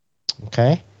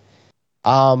 Okay.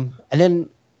 And then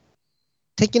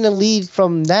taking the lead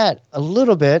from that a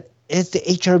little bit is the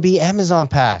HRB Amazon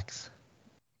packs.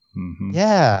 Mm-hmm.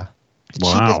 Yeah. The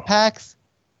cheapest packs.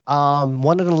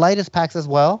 One of the lightest packs as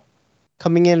well.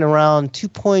 Coming in around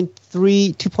 2.3,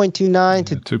 2.29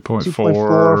 to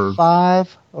 2.45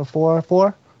 or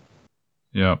 4.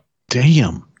 Yep.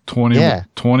 Damn.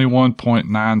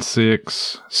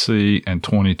 21.96 C and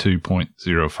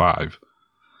 22.05.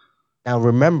 Now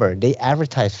remember, they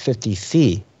advertise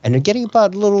 50C, and they're getting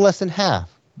about a little less than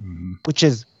half, which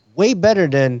is way better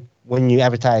than when you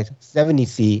advertise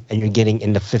 70C and you're getting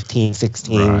in the 15,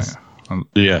 16s. Right.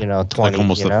 Yeah. 20. Like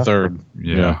almost a third.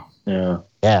 Yeah.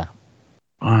 Yeah.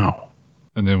 Wow.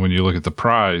 And then when you look at the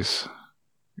price,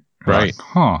 Right.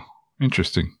 Like,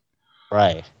 interesting.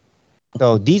 Right.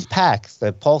 So these packs,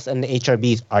 the Pulse and the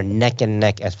HRBs, are neck and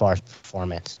neck as far as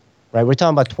performance. Right? We're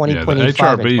talking about 20.25 the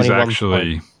HRB is 21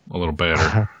 actually a little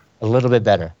better. a little bit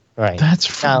better. Right.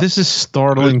 This is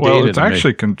startling Well, data it's to me.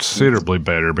 actually considerably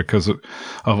better because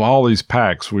of all these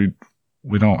packs, we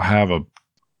don't have a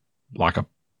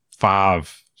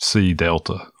 5C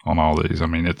delta on all these. I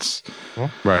mean, it's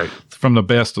right from the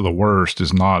best to the worst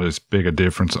is not as big a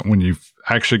difference when you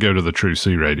actually go to the true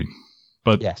C rating.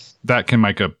 But that can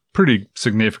make a pretty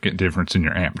significant difference in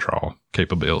your amp draw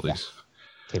capabilities.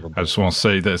 I just want to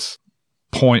say this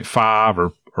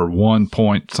 0.5 or 1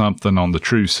 point something on the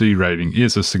true C rating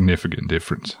is a significant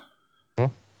difference.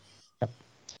 Yep.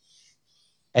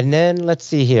 And then let's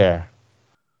see here.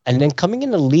 And then coming in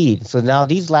the lead. So now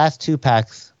these last two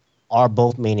packs are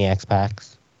both Maniacs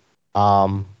packs.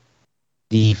 The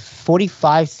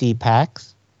 45C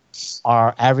packs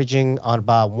are averaging on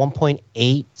about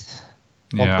 1.8.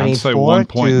 Yeah, I'd say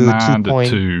 1.9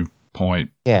 to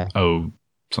 2.0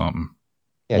 something.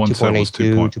 Yeah, one set was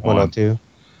 2.82, 2.02.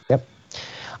 Yep.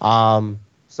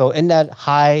 So in that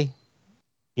high,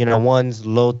 ones,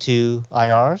 low 2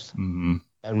 IRs. Mm-hmm.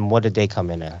 And what did they come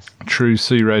in as? True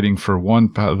C rating for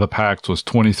one of the packs was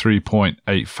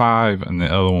 23.85 and the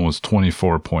other one was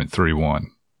 24.31.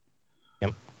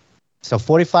 Yep. So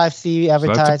 45C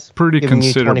advertised. So that's a pretty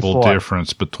considerable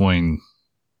difference between,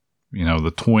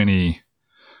 the 20,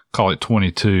 call it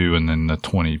 22, and then the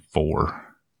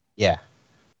 24. Yeah.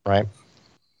 Right.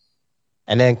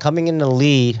 And then coming in the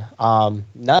lead,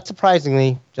 not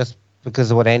surprisingly, just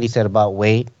because of what Andy said about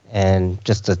weight and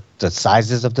just the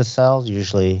sizes of the cells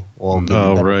usually will give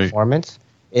you better performance,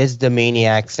 is the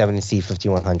Maniac 70C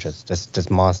 5100s. This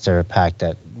monster pack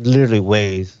that literally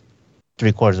weighs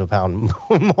 3/4 of a pound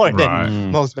more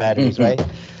than most batteries, right?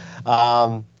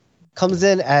 Comes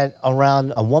in at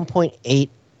around a 1.8,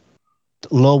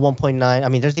 low 1.9. I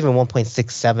mean, there's even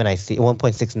 1.67 I see,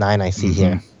 1.69 I see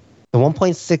here. The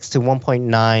 1.6 to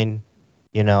 1.9,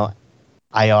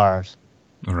 IRs.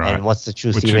 Right. And what's the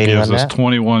true C rating on that? Which gives us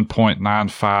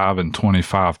 21.95 and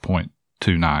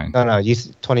 25.29. No, you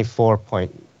 24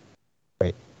 point.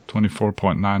 Wait.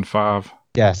 24.95.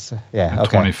 Yes. Yeah. And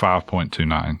okay.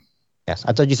 25.29. Yes,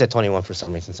 I thought you said 21 for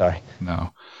some reason. Sorry.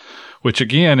 No. Which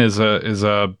again is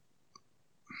a.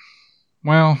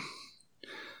 Well,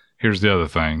 here's the other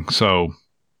thing. So.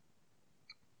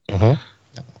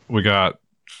 We got.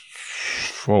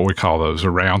 What we call those,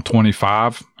 around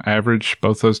 25 average,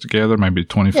 both those together, maybe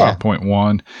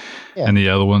 25.1. Yeah. And the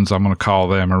other ones, I'm going to call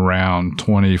them around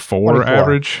 24.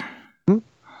 Average.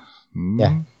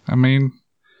 Yeah. I mean,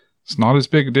 it's not as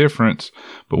big a difference,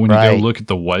 but when you go look at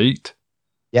the weight,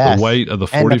 the weight of the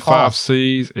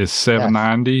 45Cs is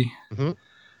 790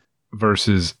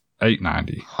 versus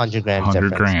 890. 100 grams.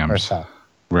 100 grams.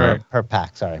 Per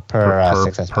pack, sorry.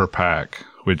 Per pack.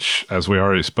 Which, as we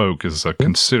already spoke, is a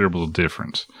considerable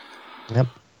difference. Yep.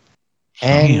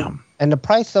 And the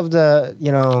price of the,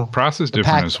 price is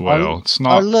different as well. It's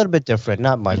not a little bit different,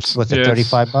 not much. Was it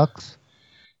 $35?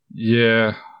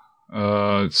 Yeah.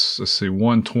 Let's see,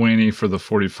 120 for the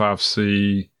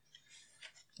 45C.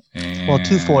 And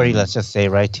 240, let's just say,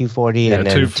 right? 240 and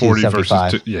then 240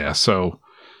 275. Versus so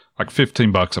like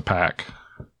 $15 a pack,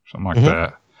 something like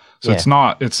that. So it's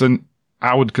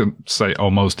I would say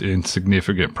almost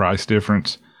insignificant price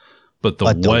difference, but the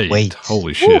weight,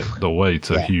 holy shit, the weight's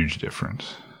a huge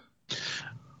difference.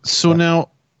 So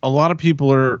now a lot of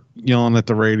people are yelling at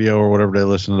the radio or whatever they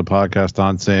listen to the podcast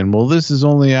on saying, well, this is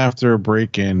only after a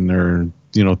break-in or,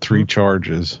 3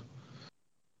 charges.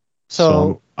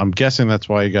 So I'm guessing that's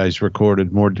why you guys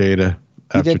recorded more data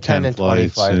after 10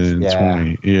 flights and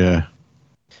 20. Yeah.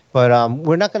 But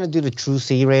we're not going to do the true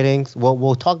C ratings.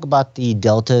 We'll talk about the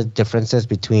delta differences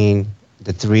between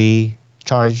the 3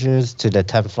 chargers to the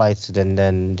 10 flights to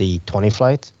then the 20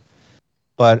 flights.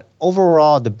 But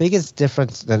overall, the biggest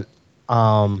difference that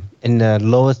in the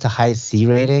lowest to highest C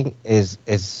rating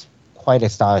is quite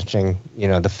astonishing. You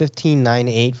know, the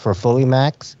 1598 for fully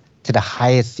max to the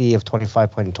highest C of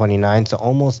 25.29, so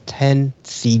almost 10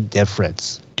 C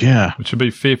difference. Yeah. Which would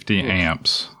be 50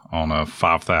 amps on a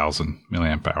 5,000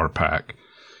 milliamp hour pack.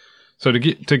 So to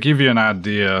give you an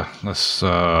idea, let's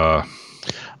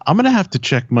I'm gonna have to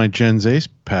check my Gens Ace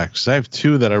packs. I have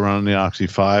 2 that I run on the Oxy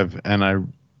 5, and I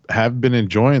have been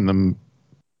enjoying them.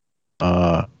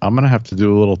 I'm gonna have to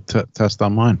do a little test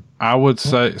on mine. I would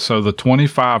say so. The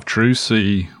 25 True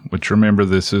C, which remember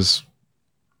this is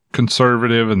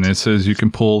conservative, and this is you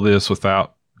can pull this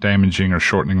without damaging or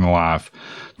shortening the life.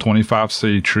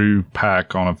 25C True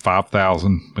pack on a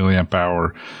 5,000 milliamp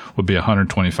hour would be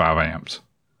 125 amps.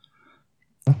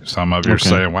 Some of you are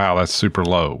saying, "Wow, that's super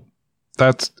low."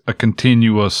 That's a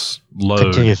continuous load.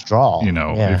 Continuous draw. You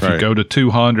know, if you go to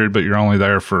 200, but you're only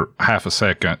there for half a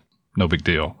second, no big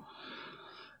deal.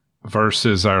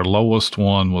 Versus our lowest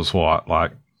one was what,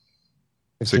 like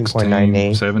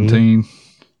 16, 17?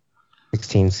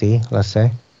 16C, let's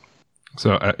say.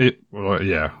 So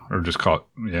or just call it,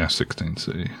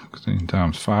 16C. 16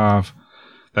 times 5,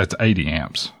 that's 80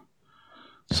 amps.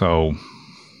 So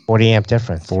 40 amp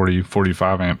difference.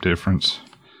 45 amp difference.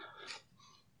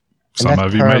 Some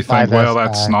of you may think, well,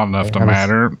 that's not enough to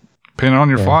matter. Depending on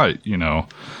your flight, you know.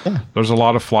 Yeah. There's a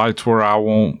lot of flights where I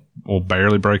will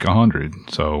barely break 100,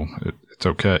 so it's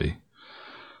okay.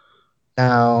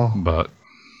 Now, but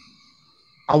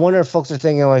I wonder if folks are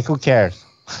thinking, like, who cares?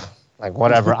 Like,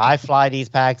 whatever. I fly these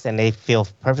packs, and they feel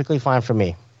perfectly fine for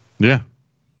me. Yeah.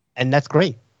 And that's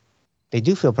great. They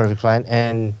do feel perfectly fine,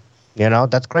 and, you know,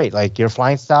 that's great. Like, your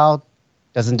flying style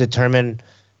doesn't determine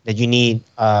that you need,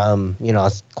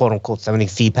 a quote-unquote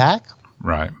 70C pack.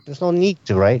 Right. There's no need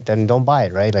to, right? Then don't buy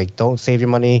it, right? Like, don't save your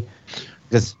money.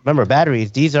 Because, remember,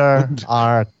 batteries, these are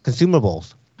our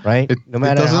consumables, right? No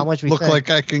matter how much we look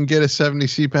like I can get a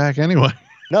 70C pack anyway.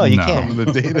 No, you can't. The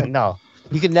data. No,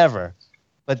 you can never.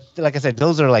 But like I said,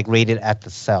 those are like rated at the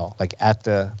cell, like at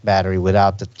the battery,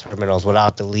 without the terminals,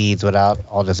 without the leads, without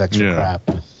all this extra crap.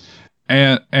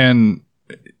 And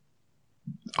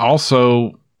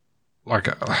also, like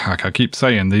I keep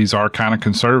saying, these are kind of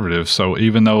conservative. So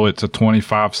even though it's a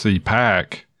 25C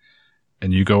pack,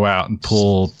 and you go out and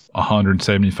pull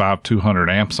 175, 200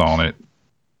 amps on it,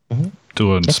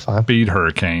 doing speed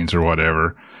hurricanes or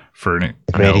whatever for an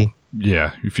McGrady.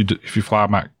 If you fly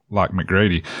like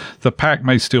McGrady, the pack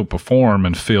may still perform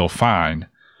and feel fine.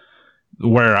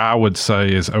 Where I would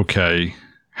say is, okay,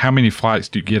 how many flights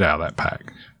do you get out of that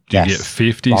pack? Do you get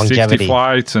 50, 60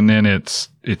 flights and then it's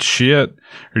shit,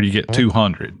 or do you get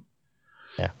 200?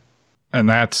 Yeah. And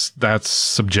that's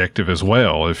subjective as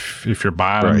well. If you're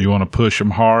buying them, you want to push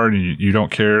them hard, and you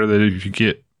don't care that if you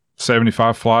get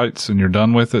 75 flights and you're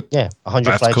done with it. Yeah,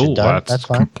 100 flights cool. you're done. That's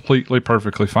fine. Completely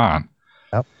perfectly fine.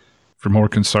 Yep. If you're more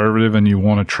conservative and you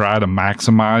want to try to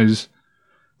maximize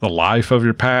the life of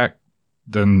your pack,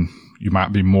 then you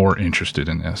might be more interested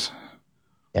in this.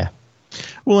 Yeah.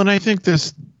 Well, and I think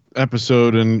this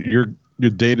episode and your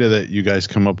data that you guys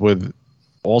come up with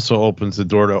also opens the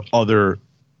door to other,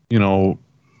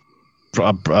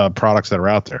 products that are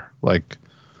out there. Like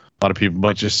a lot of people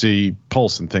might just see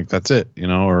Pulse and think that's it,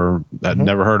 or that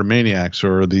never heard of Maniacs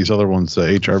or these other ones,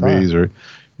 HRBs, or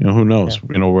who knows,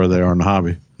 where they are in the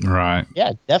hobby. Right.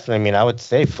 Yeah, definitely. I mean, I would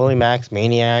say Fully Max,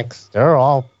 Maniacs, they're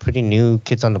all pretty new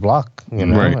kids on the block,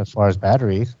 as far as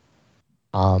batteries.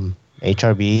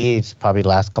 HRB, it's probably the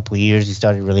last couple of years you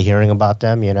started really hearing about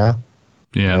them, Yeah,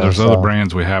 there's other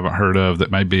brands we haven't heard of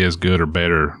that may be as good or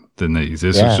better than these.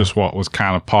 This is just what was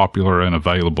kind of popular and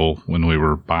available when we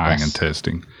were buying and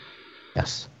testing.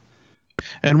 Yes.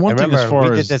 And one thing, as far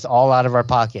we did this all out of our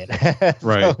pocket.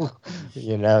 Right. So,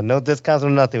 no discounts or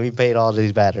nothing. We paid all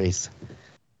these batteries.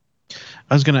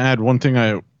 I was going to add one thing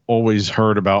I always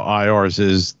heard about IRs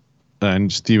is,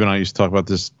 and Steve and I used to talk about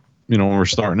this, when we're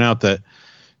starting out, that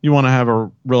you want to have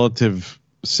a relative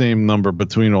same number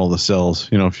between all the cells.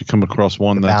 If you come across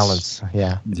one the that's balance,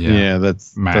 yeah,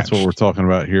 that's what we're talking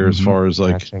about here, as far as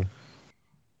like matching.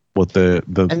 What the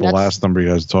last number you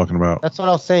guys are talking about. That's what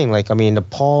I was saying. Like, I mean, the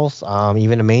Pulse,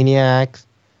 even the Maniacs,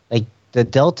 like the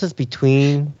deltas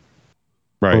between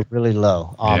were really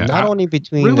low. Not only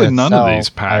between really the none cell, of these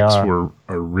packs IR.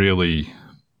 are really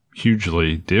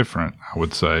hugely different, I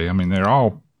would say. I mean, they're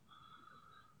all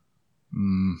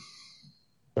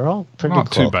pretty not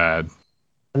close. too bad.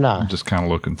 No. I'm just kind of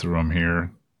looking through them here.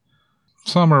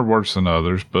 Some are worse than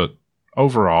others, but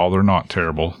overall, they're not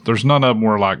terrible. There's none of them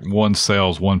where like one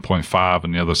sells 1.5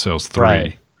 and the other sells 3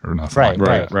 Right. or nothing Right, like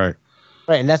Right, that. right.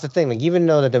 Right, and that's the thing. Like, even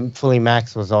though that the fully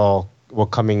max were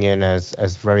coming in as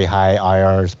very high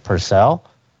IRs per cell,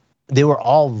 they were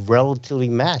all relatively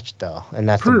matched though, and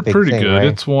that's the big Pretty thing, good. right?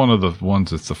 It's one of the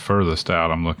ones that's the furthest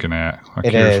out I'm looking at. Like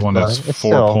It here's is, one that's but it's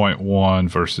still- 4.1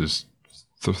 versus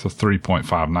the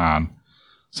 3.59.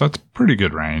 So it's a pretty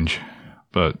good range,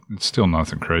 but it's still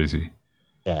nothing crazy.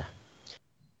 Yeah.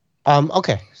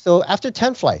 Okay, so after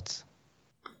 10 flights,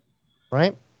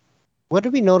 right? What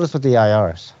did we notice with the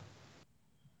IRs?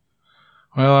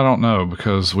 Well, I don't know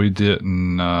because we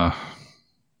didn't.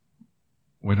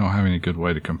 We don't have any good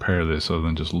way to compare this other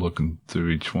than just looking through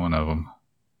each one of them.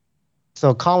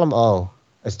 So column O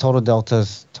is total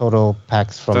deltas, total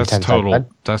packs from 10 total. flights,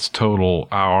 right? That's total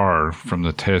IR from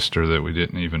the tester that we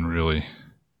didn't even really.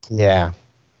 Yeah.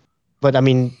 But I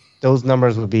mean, those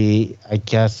numbers would be, I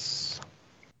guess,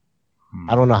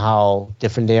 I don't know how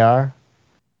different they are.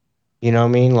 You know what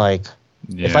I mean? Like,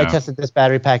 if I Yeah. tested this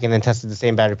battery pack and then tested the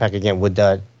same battery pack again, would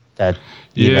that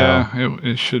you know? Yeah,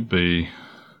 it should be.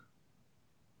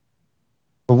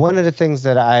 But one of the things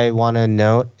that I want to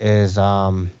note is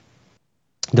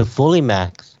the fully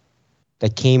max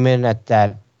that came in at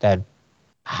that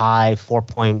high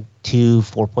 4.2,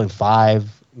 4.5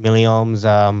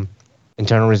 milliohms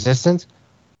internal resistance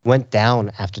went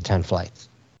down after 10 flights.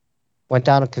 Went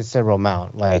down a considerable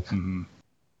amount. Like, Mhm.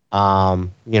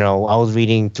 you know, I was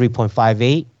reading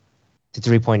 3.58 to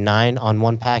 3.9 on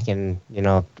one pack and, you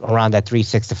know, around that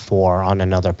 3.6 to 4 on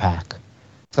another pack.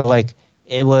 So, like,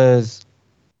 it was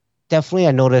definitely,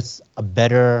 I noticed a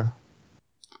better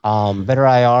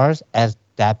IRs as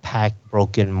that pack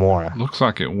broke in more. Looks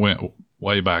like it went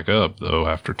way back up though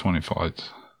after 20 flights.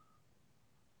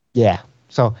 Yeah.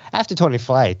 So after 20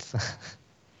 flights,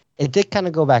 it did kind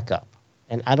of go back up.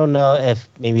 And I don't know if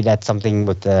maybe that's something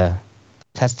with the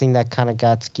testing that kind of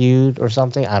got skewed or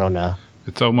something. I don't know.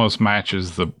 It almost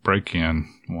matches the break-in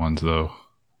ones though.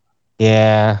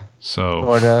 Yeah. So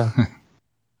Sorta.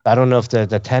 I don't know if the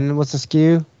 10 was a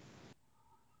skew,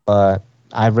 but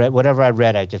I read whatever I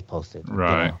read, I just posted. You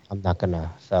Right. know, I'm not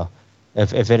gonna. So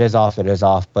if it is off, it is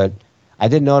off. But I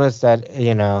did notice that,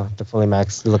 you know, the fully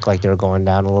max looked like they were going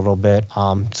down a little bit.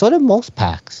 So did most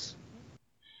packs.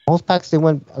 Most packs, they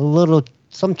went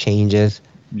some changes.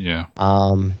 yeah,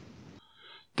 Um,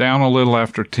 down a little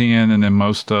after 10, and then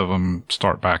most of them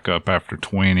start back up after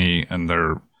 20. And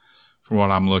they're, from what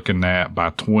I'm looking at, by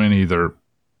 20 they're Probably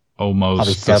almost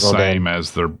the settled same in.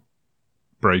 as their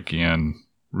break-in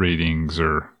readings,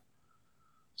 or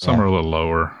some Yeah. are a little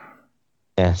lower.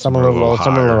 yeah, some Some a are a little low, little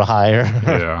some a little higher.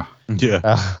 Yeah,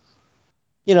 Yeah.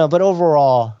 You know, but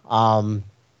overall,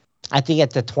 I think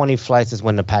at the 20 flights is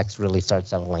when the packs really start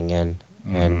settling in,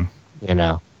 and you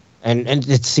know, and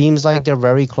it seems like they're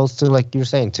very close to, like you're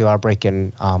saying, to our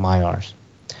break-in IRs.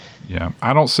 yeah.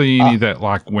 I don't see any that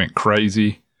like went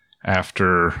crazy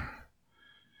after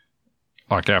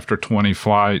 20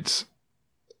 flights.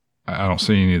 I don't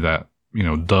see any that, you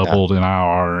know, doubled in IR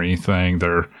or anything.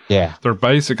 Yeah, They're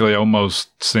basically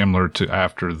almost similar to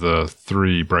after the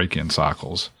 3 break-in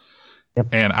cycles. Yep.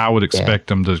 And I would expect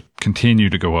them to continue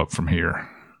to go up from here.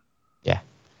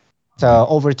 so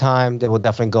over time they will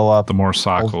definitely go up. The more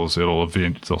cycles,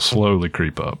 they'll slowly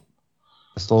creep up.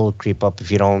 Slowly creep up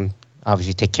if you don't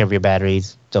obviously take care of your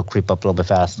batteries. They'll creep up a little bit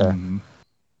faster. Mhm.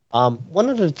 One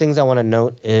of the things I want to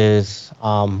note is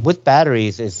with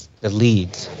batteries is the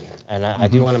leads, and I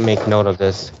do want to make note of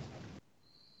this.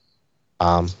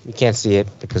 You can't see it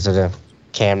because of the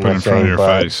Put camera it in front of thing, your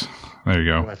but face. There you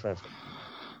go. my friend,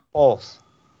 pulse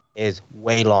is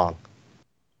way long.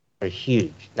 They're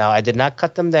huge. Now I did not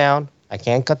cut them down. I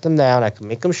can't cut them down. I can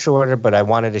make them shorter, but I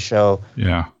wanted to show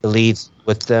Yeah. the leads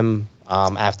with them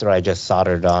after I just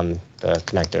soldered on the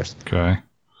connectors. Okay.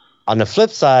 On the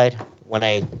flip side,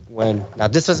 when now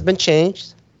this has been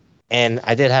changed, and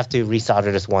I did have to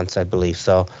resolder this once, I believe.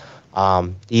 So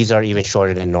these are even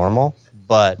shorter than normal,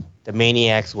 but the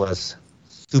Maniacs was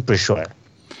super short.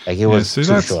 Like it was see,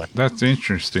 too short. that's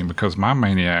interesting because my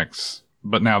Maniacs,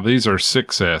 but now these are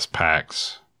 6S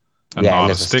packs, and Yeah, and not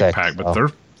a it's a stick stick, pack, but so-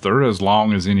 they're as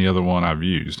long as any other one I've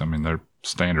used. I mean, they're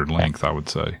standard length, I would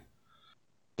say.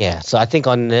 Yeah, so I think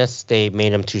on this they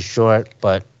made them too short,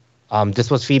 but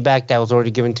this was feedback that was already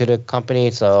given to the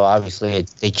company, so obviously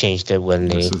they changed it when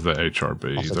they This is the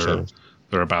HRB. also They're changed.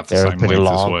 they're about the They're same pretty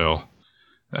length as long. well.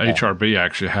 The Yeah. HRB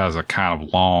actually has a kind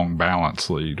of long balance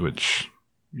lead, which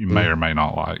you may or may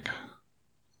not like.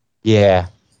 Yeah.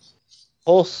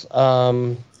 Pulse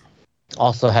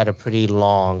also had a pretty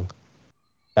long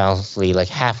balancedly like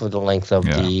half of the length of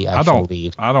the actual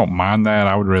lead. I don't mind that.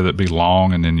 I would rather it be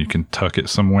long and then you can tuck it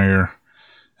somewhere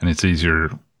and it's easier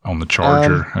on the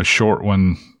charger. A short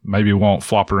one maybe won't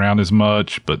flop around as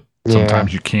much, but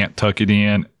sometimes you can't tuck it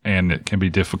in and it can be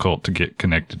difficult to get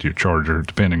connected to your charger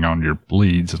depending on your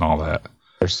leads and all that.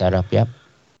 Your setup, yep.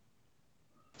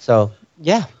 So,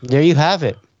 yeah, there you have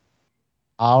it.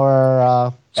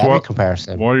 Our battery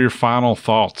comparison. What are your final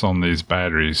thoughts on these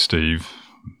batteries, Steve?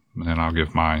 And then I'll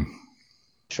give mine.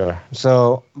 Sure.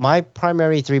 So my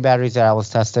primary 3 batteries that I was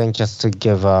testing, just to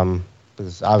give,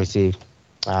 because obviously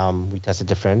we tested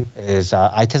different, is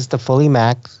I tested the Fully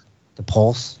Max, the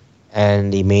Pulse,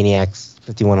 and the Maniacs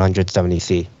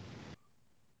 5170C.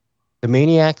 The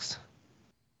Maniacs,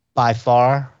 by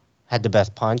far, had the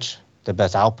best punch, the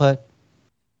best output.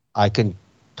 I could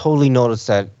totally notice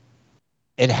that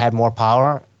it had more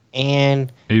power, and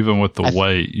even with the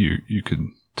weight, you could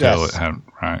tell it had,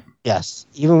 right? Yes,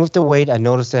 even with the weight, I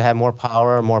noticed it had more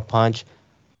power, more punch,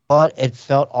 but it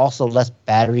felt also less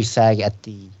battery sag at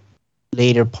the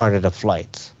later part of the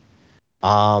flights.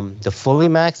 The Fully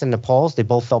Max and the Pulse, they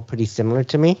both felt pretty similar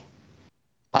to me.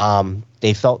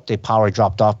 They felt the power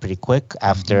dropped off pretty quick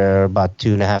after about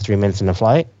 2.5, 3 minutes in the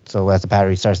flight. So as the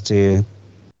battery starts to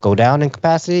go down in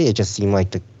capacity, it just seemed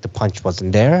like the punch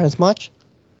wasn't there as much.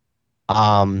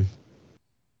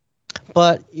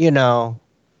 But, you know,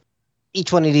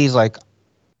 each one of these, like,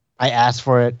 I asked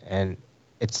for it and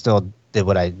it still did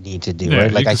what I need to do. Yeah,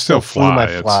 right? Like, I still flew my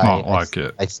flight. It's not like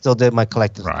it. I still did my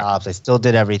collective stops. I still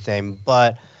did everything.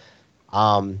 But,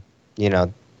 you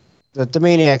know, the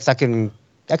Maniacs, I can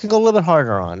go a little bit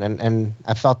harder on. And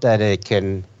I felt that it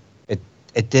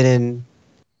didn't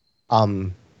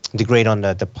degrade on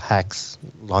the pack's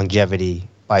longevity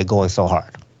by going so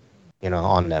hard, you know,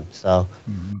 on them. So,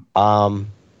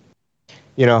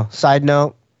 you know, side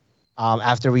note,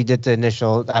 after we did the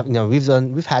initial, you know,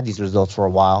 we've had these results for a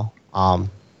while.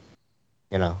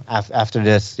 You know, after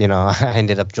this, you know, I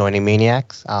ended up joining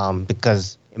Maniacs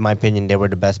because, in my opinion, they were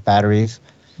the best batteries.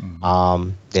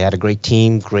 They had a great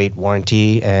team, great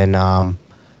warranty, and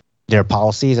their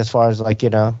policies as far as, like, you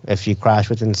know, if you crash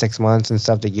within 6 months and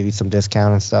stuff, they give you some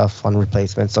discount and stuff on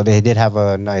replacement. So they did have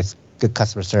a nice, good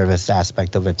customer service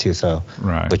aspect of it too. So,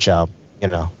 which you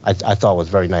know, I thought was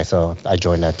very nice. So I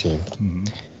joined that team.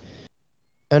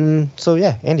 And so,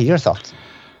 yeah, Andy, your thoughts?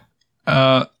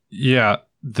 Yeah,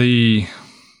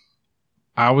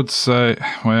 I would say,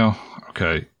 well,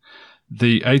 okay,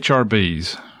 the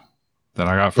HRBs that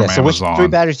I got from Amazon. So which 3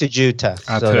 batteries did you test?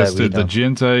 I tested the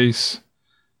Gens Ace,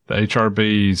 the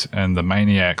HRBs, and the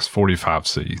Maniacs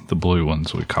 45C, the blue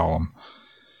ones we call them.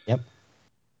 Yep.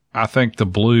 I think the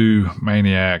blue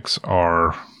Maniacs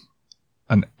are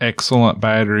an excellent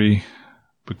battery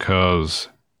because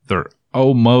they're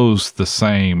almost the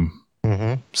same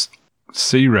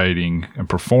C rating and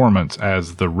performance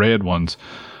as the red ones,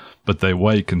 but they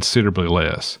weigh considerably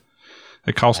less.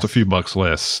 They cost a few bucks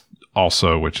less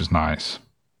also, which is nice.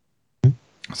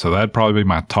 So that'd probably be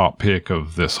my top pick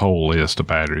of this whole list of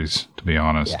batteries, to be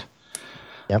honest.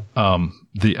 Yep.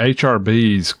 The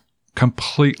HRBs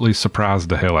completely surprised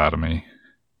the hell out of me.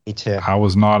 Me too. I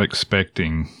was not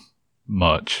expecting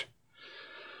much.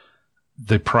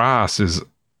 The price is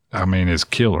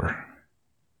killer.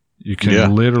 You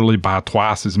can literally buy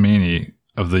twice as many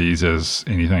of these as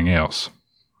anything else.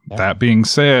 Yeah. That being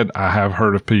said, I have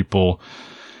heard of people,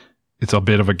 it's a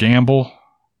bit of a gamble.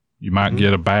 You might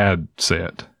get a bad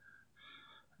set.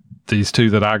 These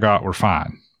 2 that I got were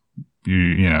fine.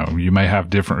 You know, you may have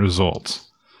different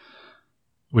results.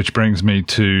 Which brings me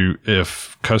to,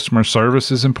 if customer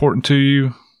service is important to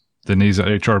you, then these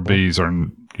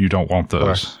HRBs you don't want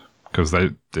those because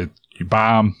you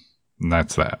buy them and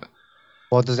that's that.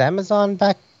 Well, does Amazon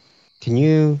can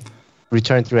you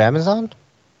return through Amazon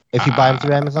if you buy them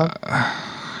through Amazon?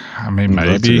 I mean,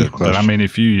 maybe, but I mean,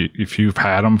 if you've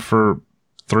had them for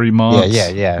 3 months,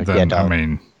 then, I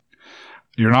mean,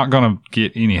 you're not going to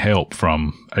get any help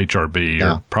from HRB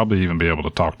or probably even be able to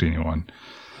talk to anyone.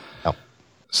 No.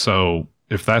 So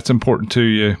if that's important to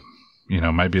you, you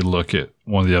know, maybe look at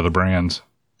one of the other brands.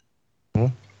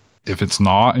 If it's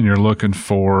not, and you're looking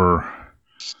for,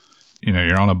 you know,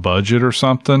 you're on a budget or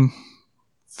something,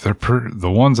 the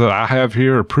ones that I have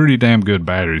here are pretty damn good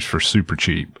batteries for super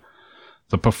cheap.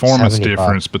 The performance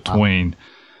difference between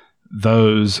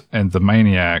those and the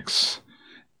Maniacs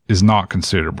is not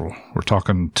considerable. We're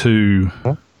talking 2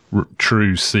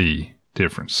 true C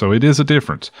difference. So it is a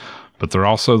difference, but they're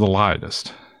also the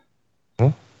lightest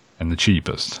and the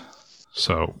cheapest.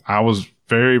 So I was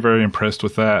very, very impressed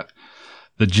with that.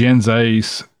 The Gens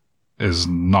Ace is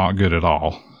not good at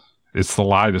all. It's the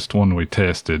lightest one we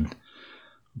tested,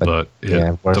 but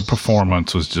the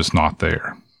performance was just not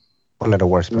there. One of the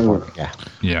worst performers. Yeah.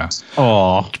 Yeah.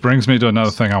 Oh, Which brings me to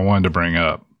another thing I wanted to bring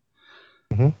up.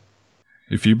 Mm-hmm.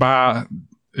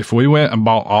 If we went and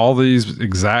bought all these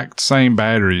exact same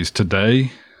batteries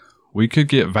today, we could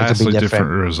get vastly different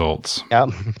results. Yep.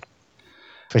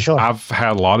 For sure. I've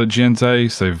had a lot of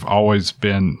Genzays. They've always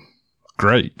been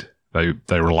great. They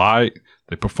were light.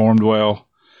 They performed well.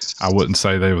 I wouldn't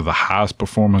say they were the highest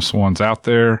performance ones out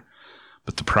there,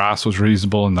 but the price was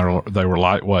reasonable and they were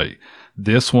lightweight.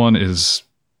 This one is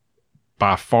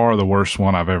by far the worst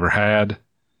one I've ever had.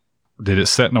 Did it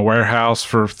sit in a warehouse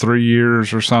for 3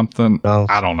 years or something? No.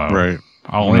 I don't know. right.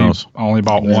 I only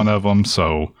bought one of them,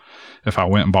 so if I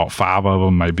went and bought 5 of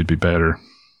them, maybe it'd be better.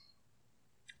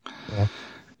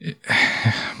 Yeah.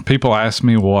 People ask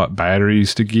me what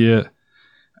batteries to get,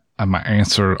 and my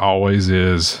answer always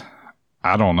is,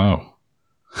 I don't know.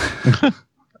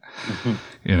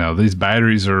 These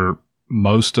batteries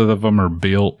most of them are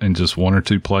built in just 1 or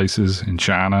 2 places in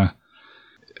China.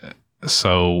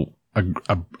 So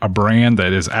a brand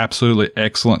that is absolutely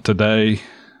excellent today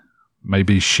may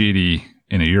be shitty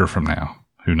in a year from now.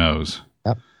 Who knows?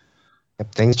 Yep.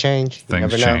 Things change.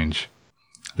 Things change.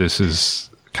 This is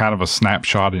kind of a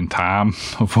snapshot in time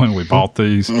of when we bought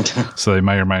these, so they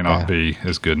may or may not be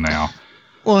as good now.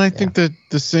 Well, I think that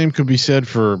the same could be said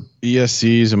for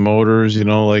ESCs and motors.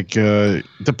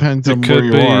 Depends on where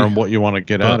you are and what you want to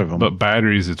get out of them. But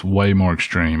batteries, it's way more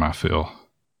extreme, I feel.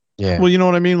 Yeah. Well, you know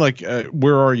what I mean? Like,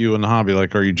 where are you in the hobby?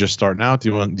 Like, are you just starting out?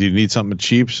 Do you need something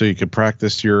cheap so you could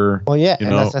practice your, or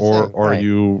are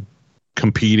you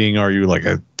competing? Are you like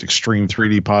a extreme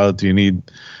 3D pilot? Do you need,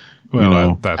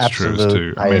 that's true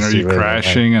too. I mean, are you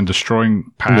crashing and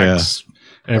destroying packs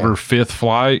every 5th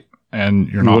flight and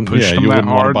you're not pushing them that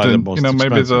hard? Then,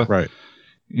 maybe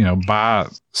buy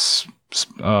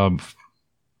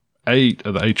 8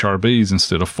 of the HRBs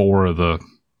instead of 4 of the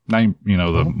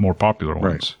the more popular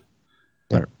ones.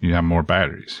 Right. You have more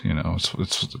batteries,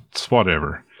 it's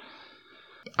whatever.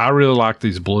 I really like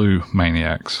these blue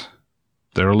Maniacs.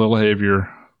 They're a little heavier,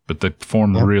 but they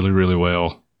perform really, really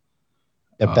well.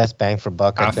 The best bang for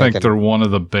buck. I think they're one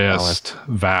of the best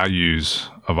values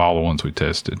of all the ones we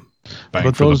tested.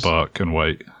 Bang for the buck and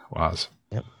weight wise.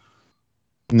 Yep.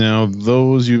 Now,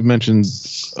 those you've mentioned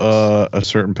a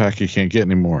certain pack you can't get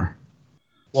anymore.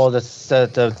 Well, this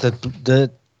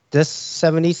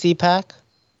 70C pack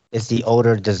is the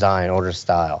older design, older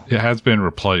style. It has been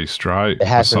replaced, right? It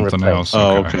has been something replaced. else.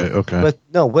 Oh, okay.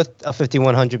 With a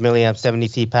 5100 milliamp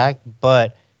 70C pack,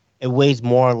 but it weighs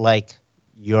more like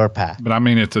your pack. But I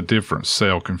mean, it's a different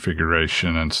cell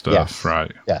configuration and stuff,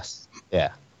 right? Yes.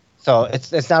 Yeah. So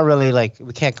it's not really like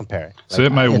we can't compare it. So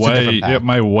it may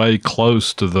weigh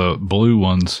close to the blue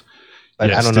ones, but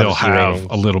yet still have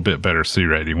a little bit better C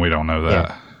rating. We don't know that.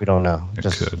 Yeah, we don't know.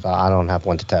 I don't have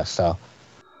one to test. So,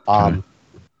 my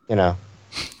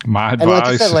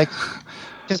advice, and like I said,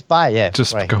 just buy it.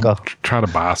 Just go try to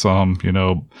buy some.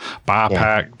 Buy a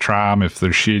pack, try them. If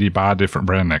they're shitty, buy a different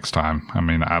brand next time. I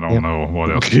mean, I don't know what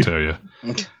else to tell you.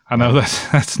 I know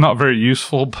that's not very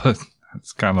useful, but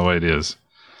it's kind of the way it is.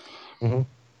 Mm-hmm.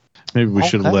 Maybe we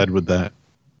should have led with that.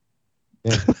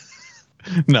 Yeah.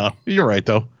 No, you're right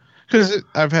though, because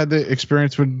I've had the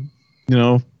experience with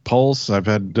Pulse. I've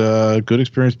had good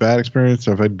experience, bad experience.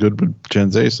 I've had good with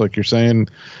Genzace, like you're saying.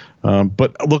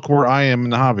 But look where I am in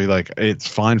the hobby. Like, it's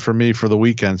fine for me for the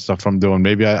weekend stuff I'm doing.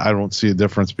 Maybe I don't see a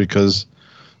difference because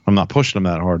I'm not pushing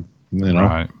them that hard.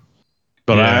 Right.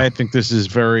 But I think this is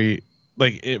very.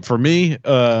 For me,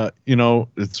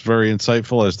 it's very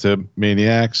insightful as to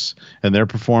Maniacs and their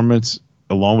performance,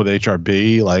 along with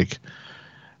HRB. Like,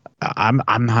 I'm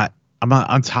not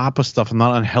on top of stuff. I'm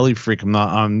not on Heli Freak. I'm not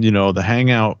on the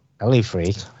Hangout. Heli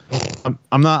Freak.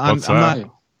 I'm not. What's that?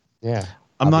 Yeah.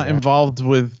 I'm not involved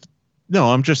with.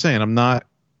 No, I'm just saying I'm not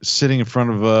sitting in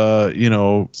front of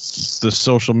the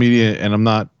social media, and I'm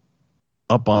not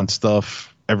up on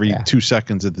stuff every 2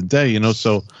 seconds of the day.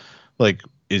 So, like.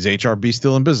 Is HRB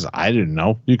still in business? I didn't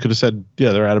know. You could have said,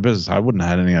 they're out of business. I wouldn't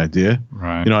have had any idea.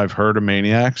 Right. I've heard of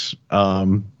Maniacs.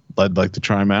 I'd like to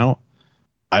try them out.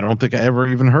 I don't think I ever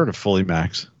even heard of Fully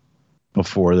Max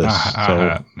before this. I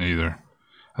hadn't either.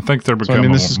 I think they're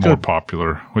becoming more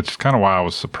popular, which is kind of why I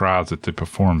was surprised that they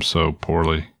performed so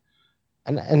poorly.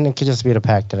 And it could just be the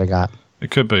pack that I got. It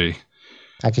could be.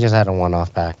 I could just had a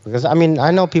one-off pack. Because, I mean,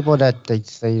 I know people that they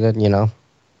say that,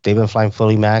 they've been flying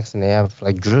Fully Max and they have,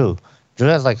 like, Drew. Drew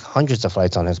has like hundreds of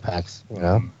flights on his packs, But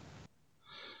I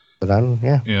don't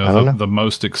know. The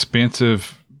most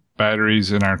expensive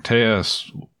batteries in our test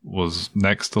was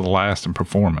next to the last in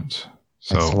performance.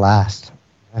 So that's the last.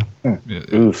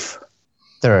 Oof.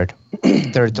 Third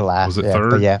to last. Was it yeah,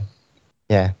 third? But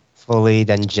yeah. Fully,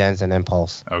 then gens, and then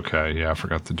pulse. Okay, yeah, I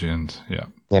forgot the gens. Yeah,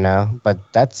 But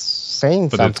that's saying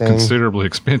but something. it's considerably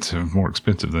expensive, more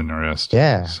expensive than the rest.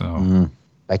 Yeah. So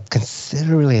Like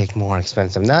considerably more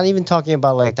expensive. Not even talking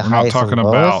about like the we're not highest. talking and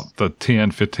about lowest. the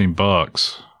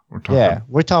 $10-15. We're talking. Yeah,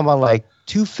 we're talking about like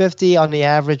 $250 on the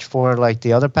average for like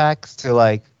the other packs to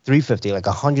like $350, like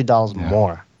 $100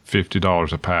 more.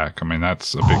 $50 a pack. I mean,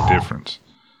 that's a big difference.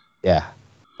 Yeah.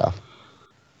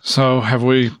 So, have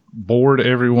we bored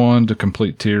everyone to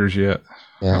complete tiers yet?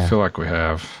 Yeah. I feel like we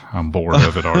have. I'm bored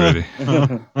of it already.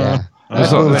 Yeah.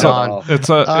 It's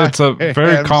a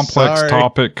very complex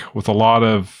topic with a lot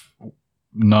of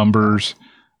numbers,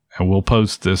 and we'll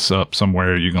post this up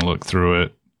somewhere. You can look through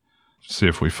it, see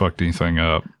if we fucked anything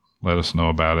up. Let us know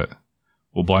about it.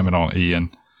 We'll blame it on Ian,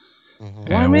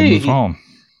 and we'll move on.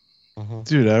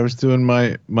 Dude, I was doing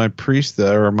my priest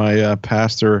there, or my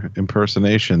pastor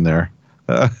impersonation there.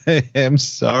 I am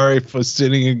sorry for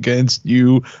sinning against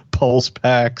you, pulse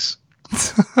packs.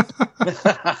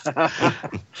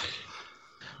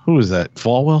 Who is that?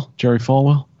 Falwell? Jerry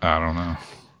Falwell? I don't know.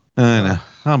 I know.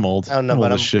 I'm old. I don't know, I'm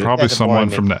but old as shit. Probably That's someone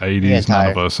boring. from the 80s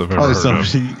none of us have ever Probably heard of.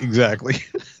 somebody, exactly.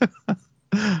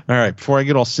 All right. Before I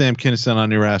get all Sam Kinison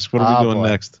on your ass, what are we doing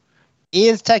next?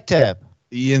 Ian's tech tip.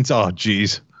 Ian's. Oh,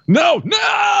 jeez. No.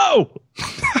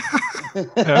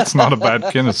 That's not a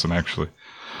bad Kinnison, actually.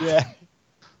 Yeah.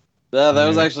 Yeah, that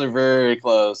was actually very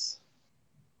close.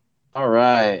 All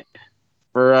right.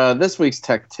 For this week's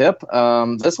tech tip,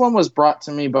 this one was brought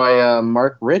to me by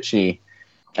Mark Ritchie.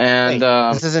 And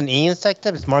this isn't Ian's tech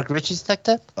tip? It's Mark Ritchie's tech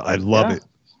tip? I love it.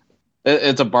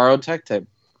 It's a borrowed tech tip.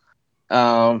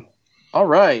 All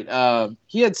right.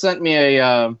 He had sent me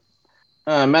a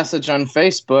message on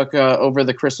Facebook over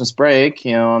the Christmas break,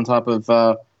 on top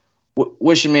of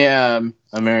wishing me a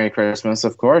Merry Christmas,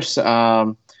 of course.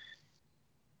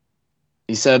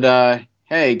 He said,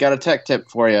 hey, got a tech tip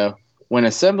for you. When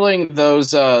assembling those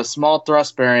small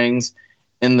thrust bearings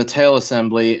in the tail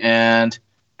assembly and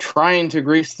trying to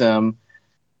grease them,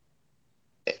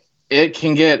 it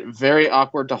can get very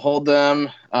awkward to hold them.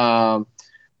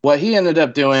 What he ended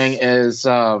up doing is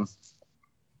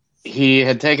he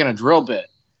had taken a drill bit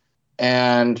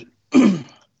and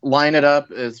line it up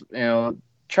as,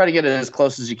 try to get it as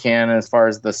close as you can as far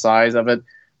as the size of it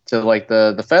to like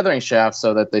the feathering shaft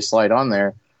so that they slide on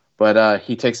there. But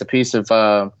he takes a piece of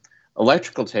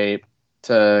electrical tape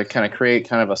to kind of create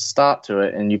kind of a stop to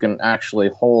it, and you can actually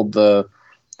hold the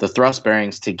thrust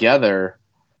bearings together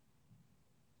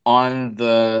on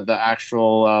the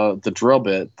actual the drill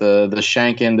bit, the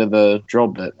shank end of the drill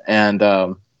bit, and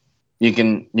you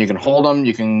can hold them,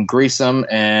 you can grease them,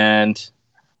 and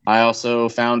I also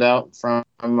found out from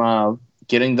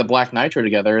getting the black nitro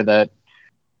together that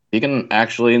you can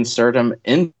actually insert them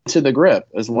into the grip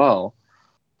as well.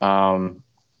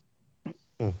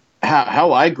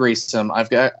 How I grease them,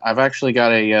 I've actually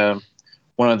got a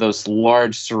one of those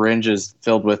large syringes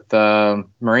filled with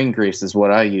marine grease is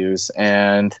what I use,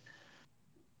 and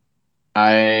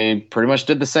I pretty much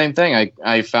did the same thing.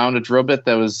 I found a drill bit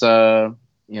that was to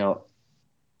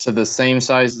the same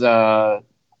size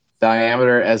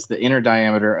diameter as the inner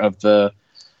diameter of the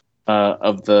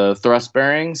thrust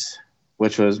bearings,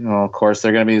 which was, of course,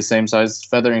 they're going to be the same size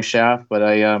feathering shaft, but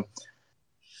I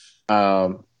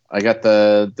got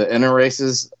the inner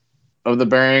races of the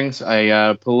bearings.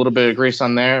 I put a little bit of grease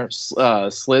on there,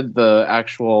 slid the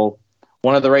actual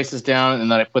one of the races down,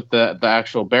 and then I put the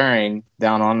actual bearing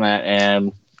down on that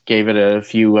and gave it a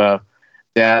few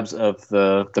dabs of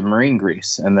the marine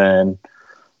grease, and then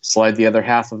slide the other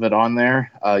half of it on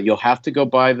there. You'll have to go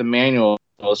by the manual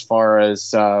as far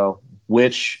as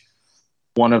which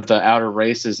one of the outer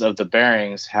races of the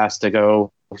bearings has to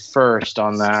go first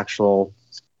on the actual,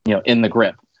 in the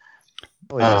grip.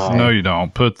 No, you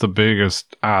don't. Put the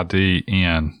biggest ID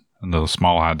in and the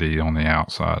small ID on the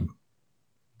outside.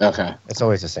 Okay. It's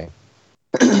always the same.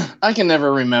 I can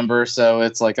never remember, so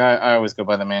it's like I always go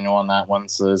by the manual on that one,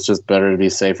 so it's just better to be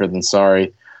safer than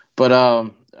sorry. But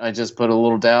I just put a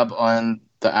little dab on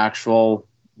the actual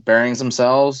bearings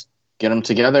themselves, get them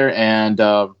together, and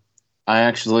I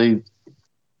actually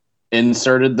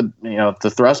inserted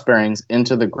the thrust bearings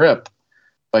into the grip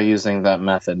by using that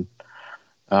method.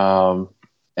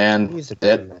 And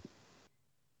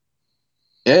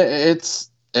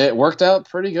it worked out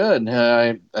pretty good.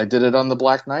 I did it on the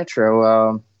Black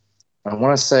Nitro. I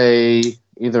want to say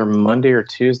either Monday or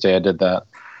Tuesday I did that.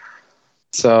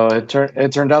 So it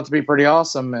turned out to be pretty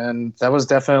awesome, and that was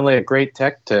definitely a great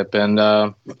tech tip. And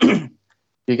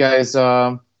you guys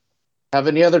have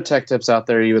any other tech tips out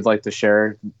there you would like to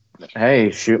share?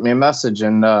 Hey, shoot me a message,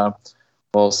 and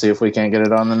We'll see if we can't get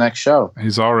it on the next show.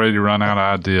 He's already run out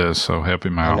of ideas, so help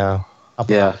him I out. know. I'll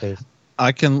put Yeah. it, please.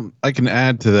 I can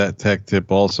add to that tech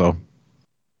tip also.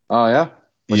 Oh yeah.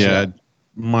 What's Yeah, that?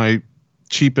 my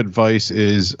cheap advice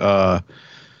is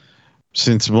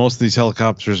since most of these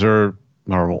helicopters are,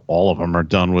 or all of them are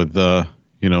done with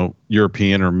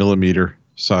European or millimeter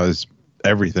size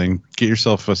everything, get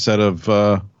yourself a set of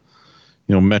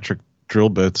metric drill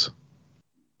bits.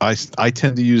 I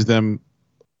tend to use them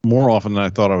more often than I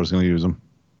thought I was going to use them,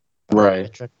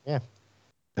 Right. Yeah.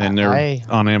 and they're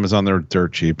on Amazon. They're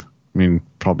dirt cheap. I mean,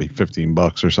 probably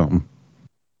 $15 or something.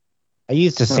 I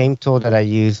use the same tool that I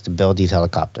use to build these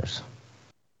helicopters.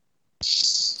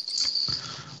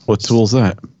 What tool's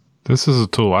that? This is a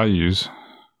tool I use.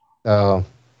 So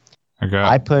I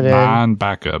got I put in- 9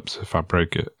 backups if I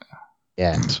break it.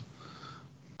 yeah,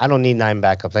 I don't need 9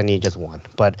 backups. I need just 1.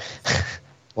 But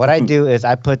what I do is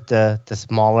I put the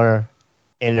smaller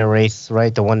inner race,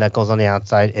 right, the one that goes on the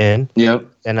outside in. Yep.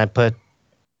 Then I put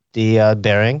the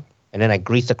bearing, and then I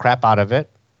grease the crap out of it.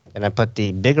 And I put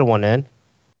the bigger one in,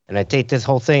 and I take this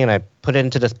whole thing and I put it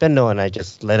into the spindle, and I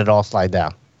just let it all slide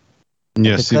down.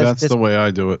 Yeah, Because see, that's this- the way I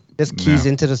do it. This keys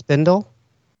into the spindle,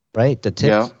 right? The tips,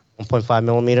 Yeah. 1.5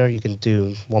 millimeter. You can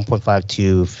do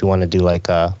 1.52 if you want to do like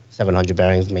 700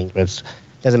 bearings, main grips.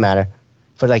 Doesn't matter.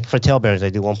 For tail bearings, I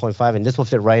do 1.5, and this will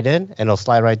fit right in, and it'll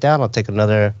slide right down. I'll take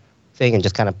another thing and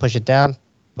just kind of push it down,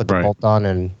 put the Right. bolt on,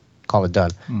 and call it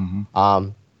done. Mm-hmm.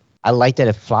 I like that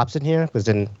it flops in here because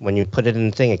then when you put it in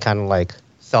the thing, it kind of like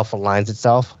self-aligns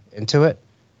itself into it.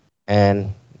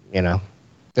 And,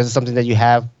 this is something that you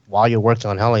have while you're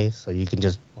working on helis, so you can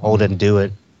just hold it and do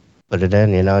it, put it in,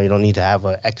 you don't need to have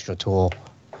an extra tool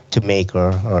to make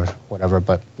or whatever,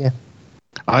 but yeah.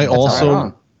 I That's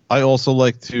right also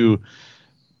like to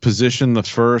position the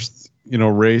first,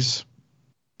 race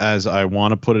as I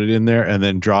want to put it in there, and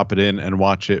then drop it in and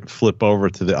watch it flip over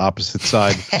to the opposite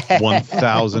side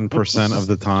 1,000% of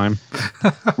the time.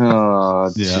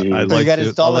 Oh, Yeah, geez. I So like you got to to-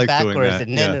 install I it like doing backwards, that,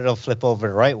 and then yeah. it'll flip over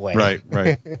the right way.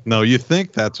 Right. No, you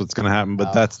think that's what's going to happen,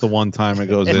 but that's the one time it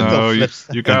goes in. It No, you flips.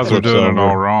 guys are Flips doing it over.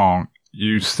 all wrong.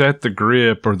 You set the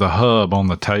grip or the hub on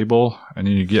the table, and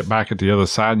then you get back at the other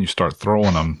side and you start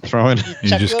throwing them. Throwing. You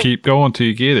Check just them. keep going till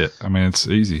you get it. I mean, it's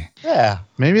easy. Yeah.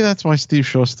 Maybe that's why Steve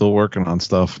Shaw's still working on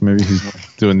stuff. Maybe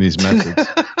he's doing these methods.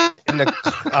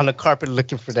 On the carpet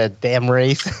looking for that damn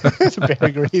race.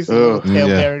 Bearing races, Oh, tail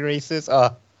yeah. bearing races.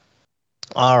 All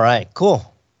right,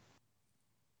 cool.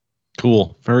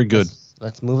 Cool. Very good.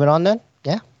 Let's move it on then.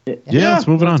 Yeah. Yeah, let's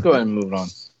move it on. Let's go ahead and move it on.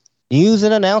 News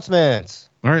and announcements.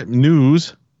 All right,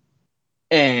 news.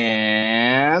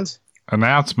 And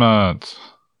Announcements.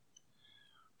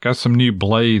 Got some new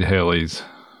Blade helis.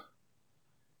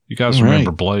 You guys All right.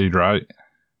 remember Blade, right?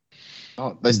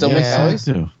 they still make Yeah. helis?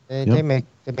 do. They Yep.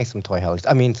 make some toy helis.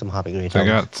 I mean, some hobby grade. They helis.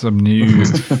 got some new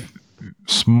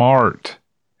smart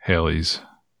helis.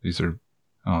 These are,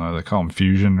 I don't know, they call them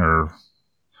Fusion, or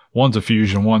one's a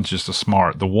Fusion, one's just a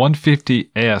Smart. The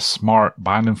 150S Smart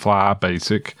Bind and Fly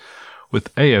Basic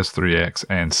with AS3X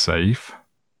and Safe.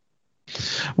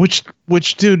 Which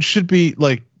dude should be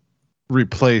like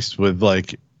replaced with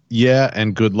like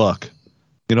and good luck.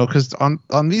 Because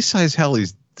on these size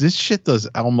helis, this shit does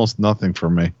almost nothing for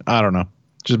me. I don't know.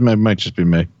 Might just be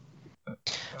me.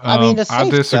 I mean, the I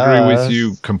Safe disagree does. with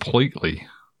you completely.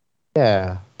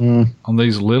 Yeah. On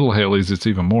these little helis, it's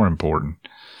even more important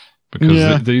because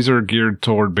Yeah. these are geared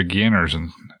toward beginners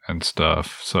and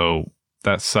stuff. So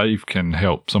that Safe can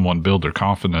help someone build their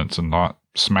confidence and not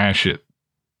smash it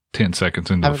 10 seconds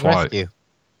into Have the a flight. rescue.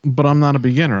 But I'm not a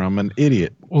beginner. I'm an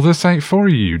idiot. Well, this ain't for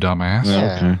you, you dumbass.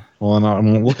 Yeah. Okay. Well, then I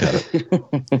won't look at it.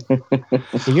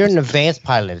 So you're an advanced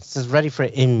pilot. This is ready for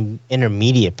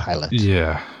intermediate pilot.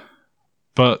 Yeah.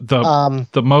 But Um.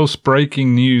 the most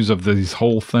breaking news of these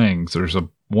whole things, there's a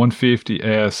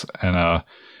 150S and a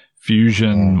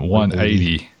Fusion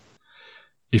 180.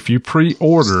 If you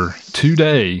pre-order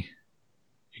today,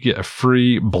 you get a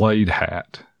free Blade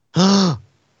hat.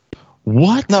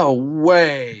 What? No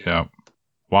way. Yeah.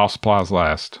 While supplies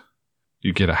last,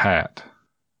 you get a hat.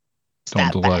 Don't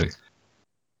Stat delay. back.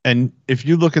 And if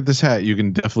you look at this hat, you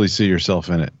can definitely see yourself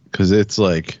in it because it's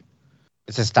like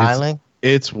It's a styling.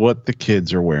 it's what the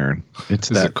kids are wearing. It's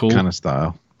Is that it cool? kind of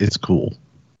style. It's cool.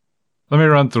 Let me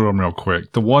run through them real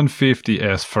quick. The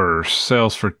 150S first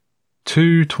sells for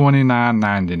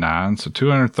 $229.99, so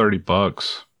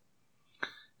 $230.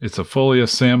 It's a fully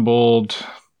assembled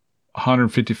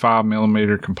 155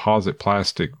 millimeter composite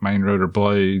plastic main rotor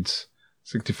blades,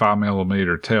 65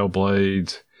 millimeter tail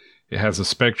blades. It has a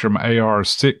Spectrum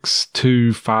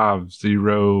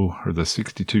AR6250 or the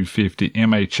 6250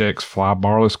 MHX fly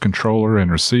barless controller and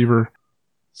receiver.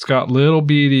 It's got little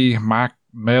bitty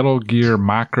Metal Gear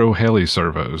micro heli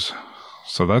servos.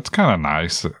 So that's kind of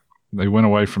nice. They went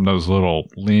away from those little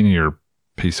linear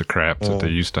piece of crap that they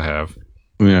used to have.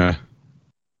 Yeah.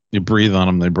 You breathe on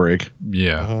them, they break.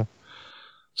 Yeah.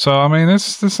 So, I mean,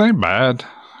 this ain't bad.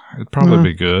 It'd probably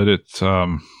be good. It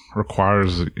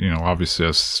requires, obviously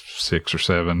a 6 or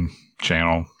 7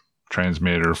 channel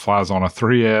transmitter. Flies on a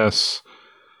 3S,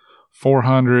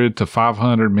 400 to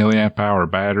 500 milliamp hour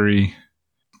battery.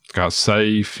 It's got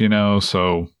safe,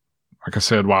 so like I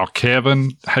said, while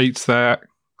Kevin hates that,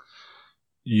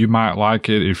 you might like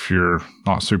it if you're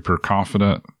not super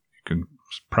confident. You can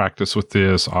practice with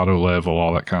this, auto level,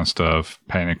 all that kind of stuff,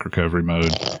 panic recovery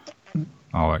mode,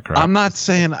 all that crap. I'm not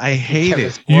saying I hate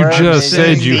it. You just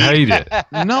said you hate it.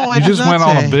 No, I You just went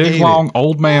on a big, long it.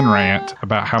 old man rant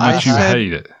about how much you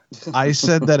hate it. I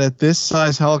said that at this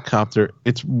size helicopter,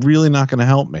 it's really not going to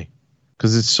help me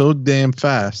because it's so damn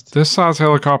fast. This size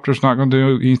helicopter's not going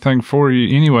to do anything for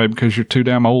you anyway because you're too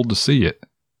damn old to see it.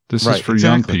 This is for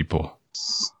young people.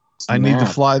 I need to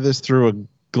fly this through a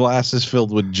glasses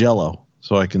filled with Jello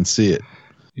so I can see it.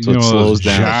 So it slows those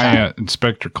down. Giant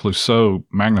Inspector Clouseau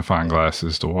magnifying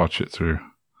glasses to watch it through.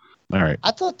 All right.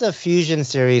 I thought the Fusion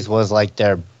series was like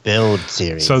their build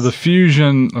series. So the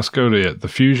Fusion, let's go to it. The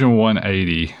Fusion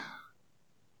 180.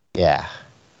 Yeah.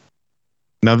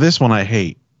 Now this one I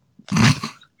hate.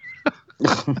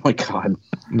 Oh my god.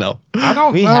 No. I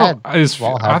don't We know. had- I the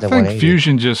think 180.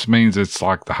 Fusion just means it's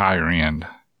like the higher end.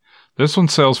 This one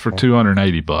sells for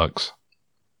 $280.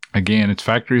 Again, it's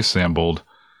factory assembled.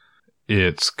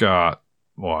 It's got,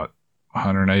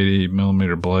 180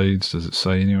 millimeter blades? Does it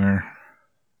say anywhere?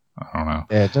 I don't know.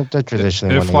 Yeah, they're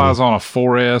traditionally. It flies on a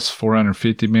 4S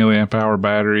 450 milliamp hour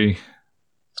battery.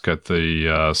 It's got the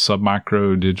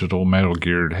submicro digital metal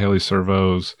geared heli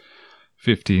servos,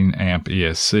 15 amp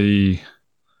ESC.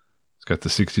 It's got the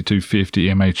 6250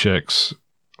 MHX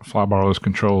flybarless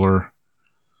controller.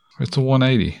 It's a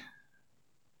 180.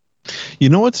 You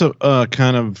know what's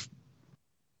kind of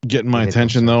getting my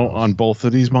attention though on both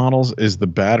of these models is the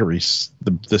batteries.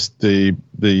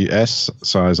 The S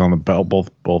size on the belt,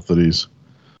 both of these.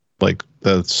 Like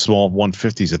the small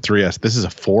 150s, a 3S. This is a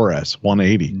 4S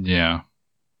 180. Yeah.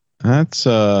 That's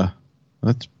gonna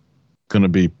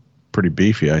be pretty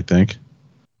beefy, I think.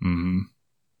 Mm-hmm.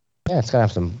 Yeah, it's gonna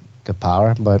have some good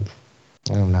power, but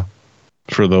I don't know.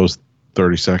 For those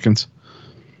 30 seconds.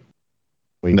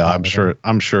 No,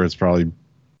 I'm sure it's probably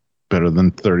better than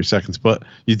 30 seconds, but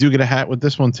you do get a hat with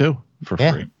this one too for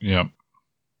free. Yep.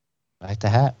 I like the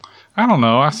hat. I don't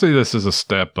know. I see this as a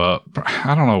step up.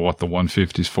 I don't know what the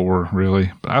 150's for,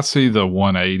 really. But I see the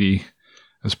 180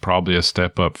 as probably a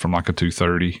step up from like a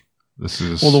 230. This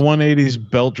is... Well, the 180's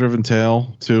belt-driven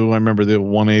tail, too. I remember the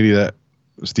 180 that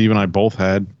Steve and I both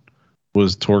had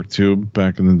was torque tube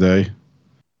back in the day.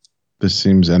 This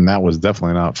seems... And that was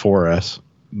definitely not 4S.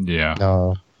 Yeah.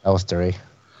 No, that was 3.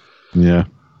 Yeah.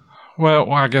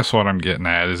 Well, I guess what I'm getting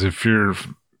at is if you're...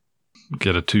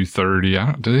 get a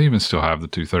 230. Do they even still have the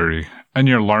 230? And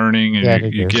you're learning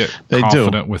and you get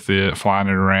confident with it, flying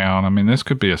it around. I mean, this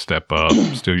could be a step up.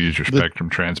 Still use your Spectrum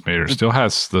transmitter. It still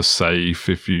has the safe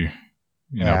if you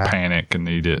panic and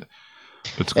need it.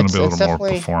 But it's going to be a little more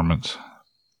performance.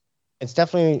 It's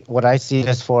definitely what I see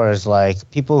this for is like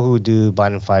people who do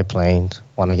bind and fly planes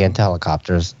want to get into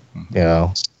helicopters. Mm-hmm. You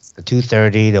know, the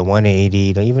 230, the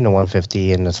 180, even the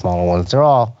 150 and the smaller ones. They're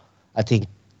all, I think,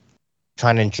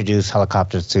 trying to introduce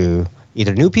helicopters to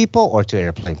either new people or to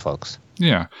airplane folks.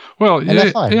 Yeah. Well,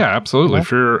 yeah, absolutely. Yeah.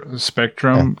 If you're a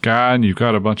Spectrum guy and you've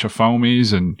got a bunch of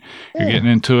foamies and you're getting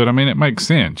into it, I mean, it makes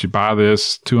sense. You buy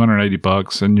this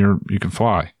 $280 and you can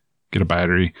fly. Get a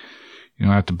battery. You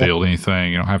don't have to build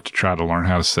anything. You don't have to try to learn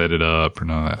how to set it up or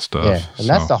none of that stuff. Yeah, and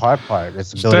that's the hard part.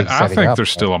 It's building, I think there's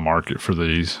still a market for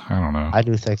these. I don't know. I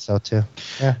do think so too.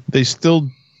 Yeah. They still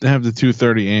have the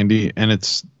 230, Andy, and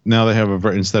it's now they have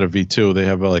instead of V2, they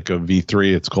have like a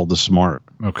V3. It's called the Smart.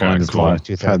 Okay, cool.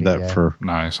 I've had that for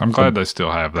nice. I'm glad they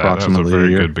still have that. That's a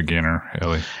very good beginner,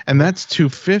 heli. And that's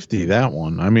 250. That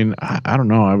one. I mean, I don't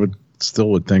know. I would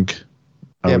think.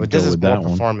 Yeah, but this is more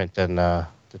performant than the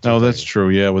 230. Oh, that's true.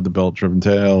 Yeah, with the belt-driven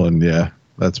tail, and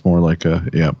that's more like a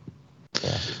yeah.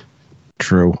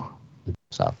 True.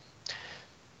 So,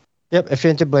 yep. If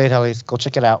you're into blade helis, go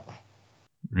check it out.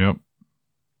 Yep.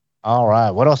 All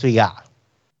right. What else we got?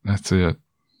 That's it.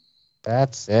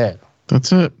 That's it.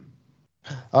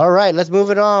 All right. Let's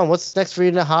move it on. What's next for you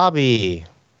in the hobby?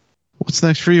 What's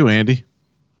next for you, Andy?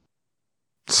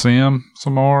 Sim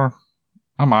some more.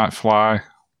 I might fly.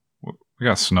 We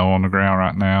got snow on the ground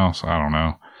right now, so I don't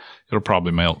know. It'll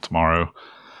probably melt tomorrow.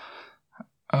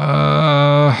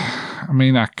 I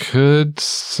mean, I could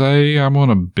say I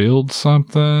want to build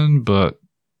something, but,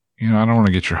 I don't want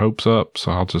to get your hopes up.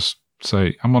 So I'll just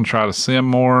say I'm going to try to sim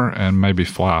more and maybe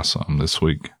fly some this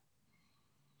week.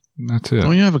 And that's it.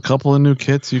 Don't you have a couple of new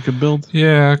kits you could build?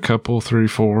 Yeah, a couple, 3,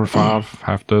 4, 5,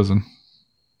 half dozen.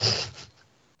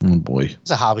 Oh, boy.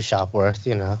 It's a hobby shop worth,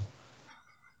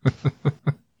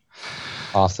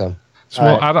 Awesome. So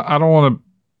I don't want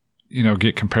to,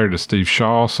 get compared to Steve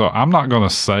Shaw. So I'm not going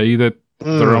to say that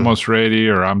they're almost ready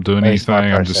or I'm doing anything.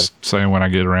 I'm just saying when I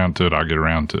get around to it, I'll get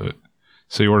around to it.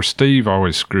 See, where Steve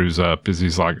always screws up is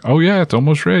he's like, oh, yeah, it's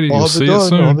almost ready. You'll see it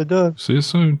soon. See it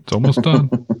soon. It's almost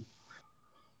done.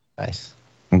 Nice.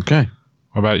 Okay.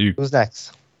 What about you? Who's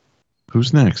next?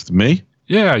 Who's next? Me?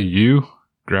 Yeah, you.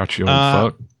 Grouchy old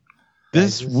fuck.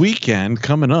 This weekend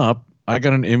coming up, I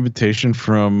got an invitation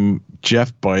from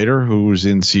Jeff Biter, who's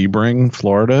in Sebring,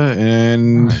 Florida,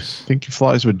 and Nice. I think he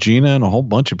flies with Gina and a whole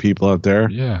bunch of people out there.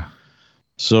 Yeah.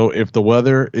 So if the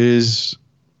weather is,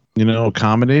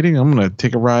 accommodating, I'm going to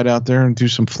take a ride out there and do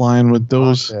some flying with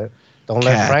those Don't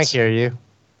let Frank hear you.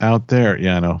 out there.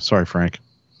 Yeah, I know. Sorry, Frank.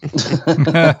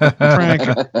 Frank,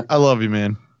 I love you,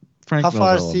 man. Frank, How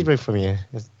far is knows I love Sebring from you?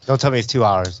 Don't tell me it's 2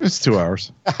 hours. you. It's 2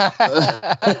 hours.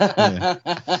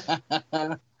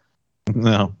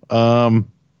 No.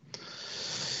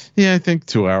 Yeah, I think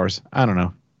 2 hours. I don't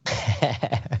know.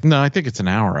 No, I think it's an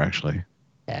hour, actually.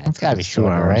 Yeah, it's gotta be It's 2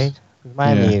 shorter, hours. right?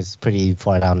 Miami Yeah. is pretty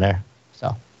far down there.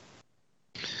 So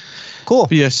cool.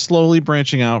 But yeah, slowly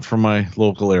branching out from my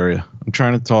local area. I'm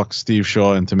trying to talk Steve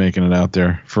Shaw into making it out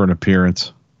there for an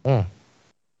appearance. Mm.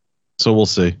 So we'll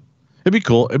see. It'd be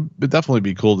cool. It'd definitely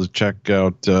be cool to check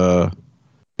out, a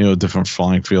different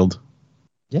flying field.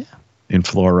 Yeah. In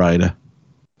Florida.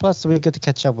 Plus, we get to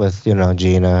catch up with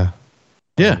Gina.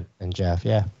 Yeah. And Jeff.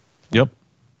 Yeah. Yep.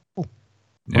 Yeah,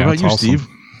 What about it's you, awesome. Steve?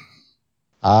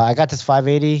 I got this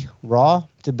 580 raw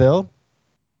to build.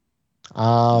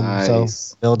 So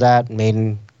Nice. build that,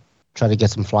 maiden, try to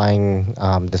get some flying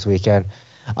this weekend.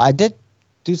 I did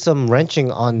do some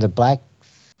wrenching on the Black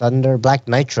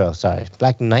Nitro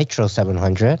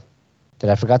 700 that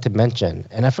I forgot to mention.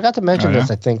 And I forgot to mention Oh, yeah?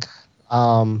 this, I think,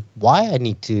 why I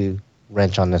need to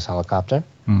wrench on this helicopter.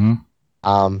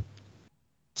 Mm-hmm.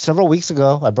 Several weeks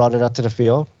ago, I brought it out to the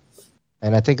field,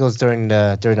 and I think it was during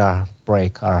our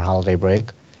break, our holiday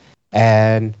break,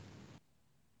 and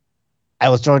I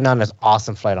was throwing down this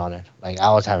awesome flight on it. Like,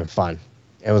 I was having fun.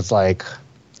 It was like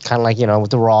kind of like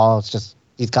with the raw. It's just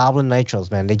these Goblin Nitros,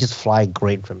 man. They just fly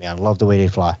great for me. I love the way they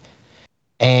fly,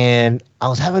 and I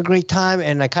was having a great time.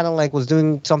 And I kind of was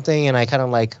doing something, and I kind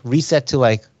of reset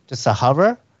to just a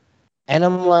hover, and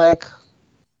I'm like,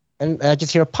 and I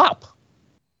just hear a pop,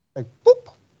 like boop.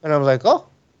 And I was like, oh,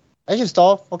 I just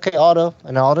stalled. Okay, auto.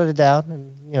 And I autoed it down.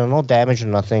 And, no damage or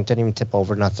nothing. Didn't even tip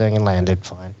over nothing and landed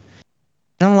fine.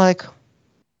 And I'm like,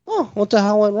 oh, what the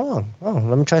hell went wrong? Oh,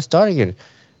 let me try starting it.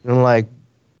 And I'm like,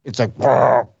 it's like,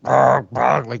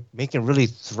 like making really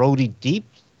throaty, deep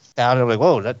sound. I'm like,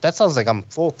 whoa, that sounds like I'm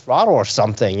full throttle or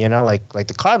something, like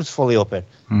the carb's fully open.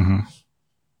 Mm-hmm.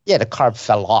 Yeah, the carb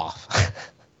fell off.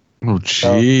 Oh,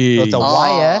 So gee. it's a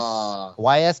Ah.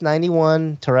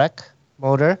 YS91 Turek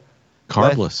motor.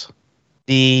 Carbless.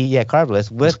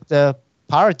 Carbless with the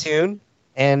power tune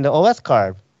and the OS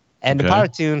carb. And the Okay. power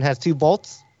tune has 2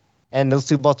 bolts, and those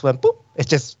 2 bolts went boop. It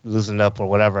just loosened up or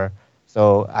whatever.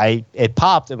 So it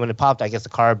popped, and when it popped, I guess the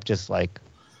carb just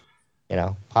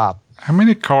popped. How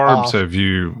many carbs Off. have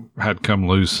you had come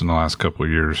loose in the last couple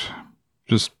of years?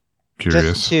 Just curious.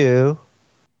 Just 2,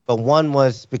 but one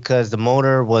was because the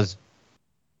motor was,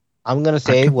 I'm gonna I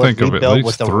say, can was think of at rebuilt least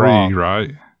with the 3, raw. right?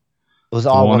 It was The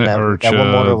all one one at that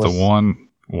one motor Urcha, was the one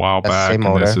a while that's the back, same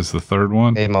and this motor. is the third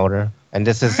one. a motor, and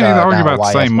this is I ain't arguing now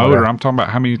about the YS same motor. I'm talking about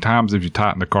how many times have you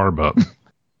tightened the carb up?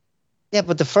 Yeah,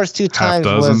 but the first 2 Half times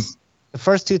dozen?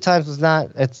 was not.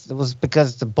 It was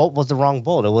because the bolt was the wrong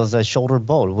bolt. It was a shoulder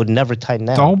bolt. It would never tighten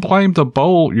out. Don't blame the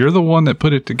bolt. You're the one that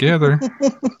put it together.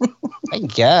 I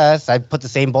guess I put the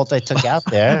same bolt I took out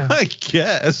there. I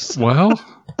guess. Well,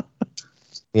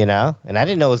 And I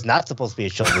didn't know it was not supposed to be a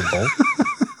shoulder bolt.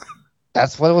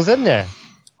 That's what was in there.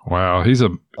 wow, I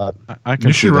can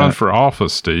you see should run that. for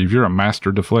office, Steve. You're a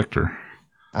master deflector.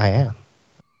 I am.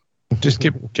 Just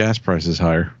get gas prices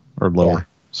higher or lower. Yeah.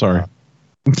 Sorry.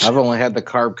 I've only had the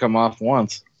carb come off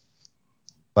once.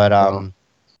 But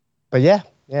yeah.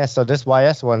 So this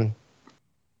YS one,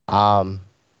 I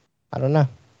don't know.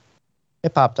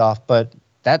 It popped off, but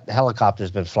that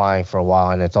helicopter's been flying for a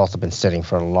while, and it's also been sitting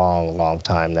for a long, long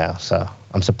time now. So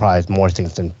I'm surprised more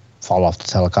things didn't fall off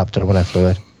this helicopter when I flew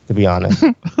it, to be honest.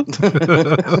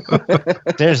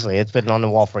 Seriously, it's been on the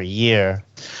wall for a year.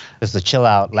 Because the chill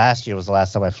out last year was the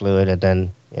last time I flew it, and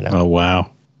then Oh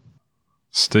wow.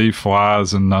 Steve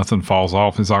flies and nothing falls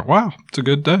off. He's like, wow, it's a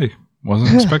good day.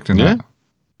 Wasn't expecting Yeah.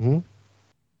 that.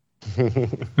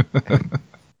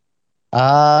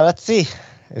 Let's see.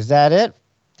 Is that it?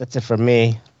 That's it for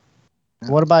me.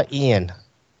 What about Ian?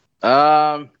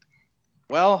 Well,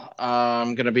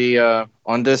 I'm gonna be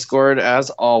on Discord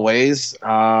as always.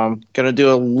 Gonna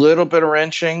do a little bit of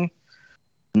wrenching,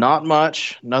 not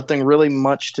much, nothing really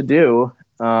much to do.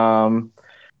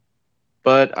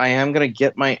 But I am gonna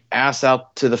get my ass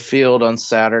out to the field on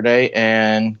Saturday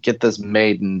and get this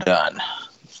maiden done.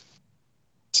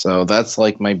 So that's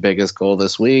like my biggest goal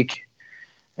this week,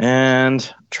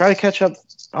 and try to catch up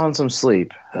on some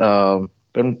sleep.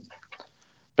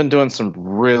 Been doing some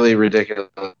really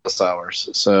ridiculous hours,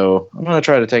 so I'm gonna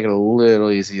try to take it a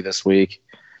little easy this week.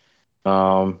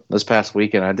 This past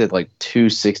weekend I did like 2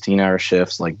 16-hour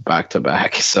shifts like back to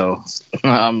back, so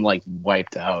I'm like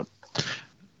wiped out.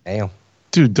 Damn.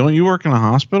 Dude, don't you work in a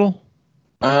hospital?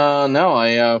 No,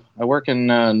 I work in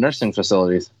nursing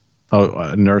facilities. Oh,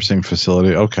 a nursing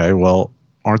facility. Okay, well,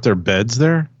 aren't there beds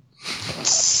there?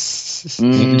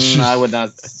 I would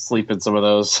not sleep in some of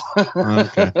those.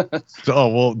 Okay. Oh,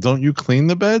 well, don't you clean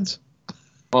the beds?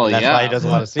 Well, That's yeah. why he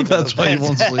doesn't want to sleep. That's why you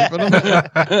won't sleep in them?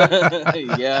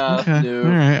 Yeah, Okay. dude.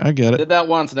 All right, I get it. Did that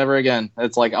once, never again.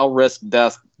 It's like I'll risk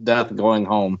death going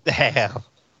home, Damn.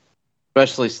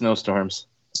 especially snowstorms.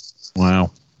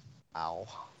 Wow. Ow.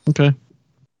 Okay.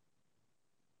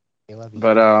 I love you.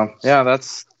 But yeah,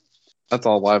 that's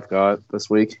all I've got this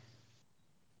week.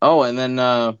 Oh, and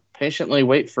then patiently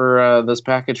wait for this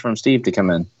package from Steve to come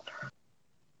in.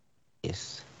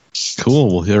 Yes.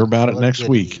 Cool. We'll hear about it next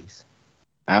week. Goodies.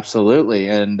 Absolutely,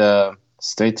 and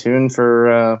stay tuned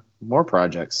for more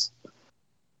projects.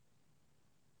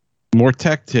 More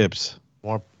tech tips.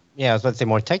 Yeah, I was about to say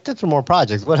more tech tips or more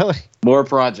projects. What? More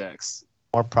projects.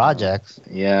 More projects.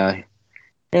 Yeah.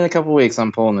 In a couple weeks,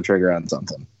 I'm pulling the trigger on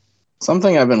something.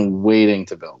 Something I've been waiting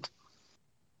to build.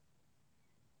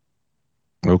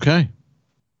 Okay.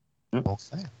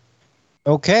 Okay.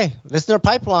 Okay. Listener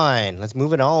pipeline. Let's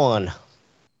move it on.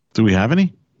 Do we have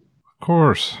any? Of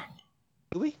course.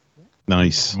 Do we?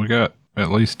 Nice. We got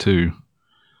at least 2.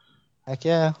 Heck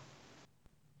yeah.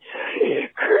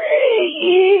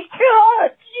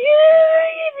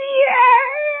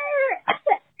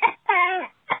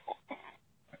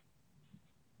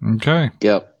 Okay.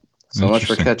 Yep. So much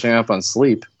for Interesting. catching up on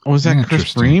sleep. Was that Chris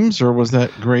Interesting. Breams or was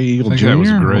that Gray I Eagle think Jr.? that was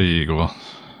Gray Eagle.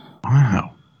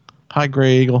 Wow. Hi,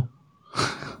 Gray Eagle.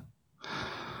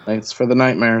 Thanks for the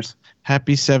nightmares.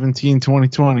 Happy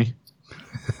 17/2020.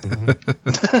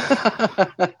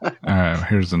 All right,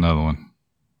 here's another one.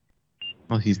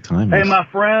 Well, he's timeless. Hey, my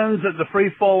friends at the Free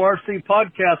Fall RC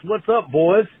podcast, what's up,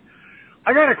 boys?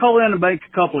 I got to call in and make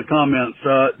a couple of comments.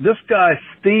 This guy,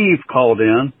 Steve, called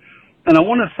in, and I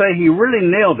want to say he really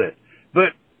nailed it.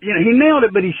 But, you know, he nailed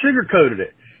it, but he sugarcoated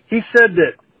it. He said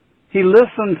that he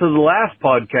listened to the last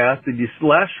podcast, the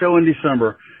last show in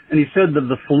December, and he said that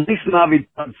the Feliz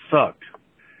Navidad sucked.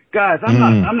 Guys,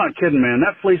 I'm not kidding, man.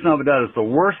 That Feliz Navidad is the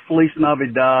worst Feliz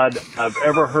Navidad I've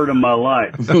ever heard in my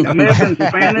life. It may have been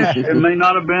Spanish. It may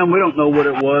not have been. We don't know what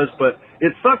it was, but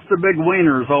it sucks the big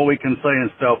wiener is all we can say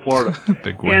in South Florida.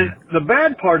 Big And winner. the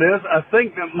bad part is I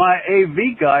think that my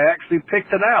AV guy actually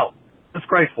picked it out.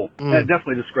 Disgraceful. Yeah,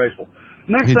 definitely disgraceful.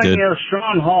 Next He thing did. is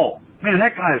Sean Hall. Man,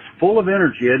 that guy is full of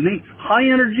energy, isn't he? High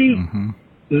energy,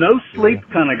 no sleep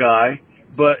kind of guy.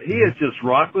 But he is just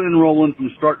rocking and rolling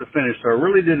from start to finish. So I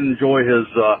really did enjoy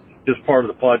his part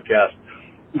of the podcast.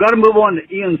 We've got to move on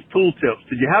to Ian's tool tips.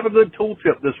 Did you have a good tool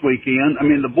tip this week, Ian? I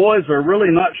mean, the boys are really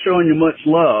not showing you much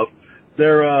love.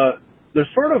 They're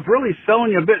sort of really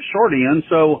selling you a bit short, Ian.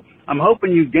 So I'm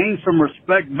hoping you gain some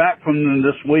respect back from them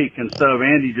this week instead of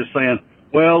Andy just saying,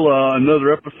 well,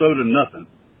 another episode and nothing.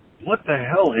 What the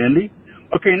hell, Andy?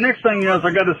 Okay, next thing is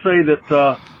I got to say that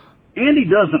Andy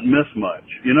doesn't miss much,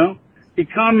 you know? He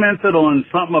commented on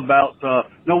something about,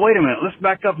 no, wait a minute, let's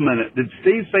back up a minute. Did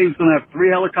Steve say he was going to have 3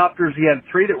 helicopters? He had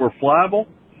 3 that were flyable?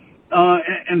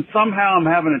 And somehow I'm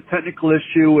having a technical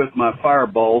issue with my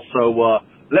Fireball, so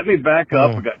let me back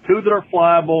up. I got 2 that are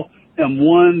flyable and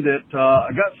 1 that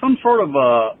I got some sort of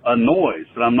a noise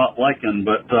that I'm not liking,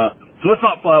 but so it's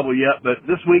not flyable yet, but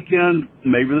this weekend,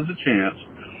 maybe there's a chance.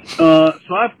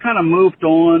 So I've kind of moved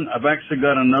on. I've actually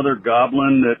got another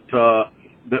Goblin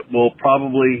that will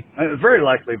probably, very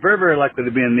likely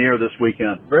to be in the air this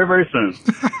weekend, very, very soon.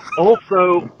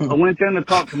 Also, I went in to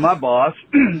talk to my boss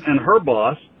and her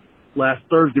boss last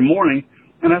Thursday morning,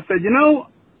 and I said, you know,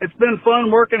 it's been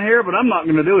fun working here, but I'm not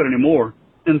going to do it anymore.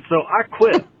 And so I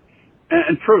quit.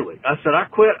 And truly, I said, I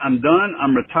quit. I'm done.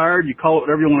 I'm retired. You call it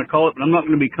whatever you want to call it, but I'm not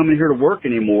going to be coming here to work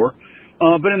anymore.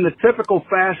 But in the typical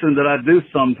fashion that I do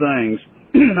some things,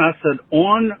 I said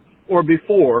on or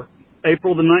before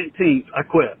April the 19th, I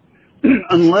quit.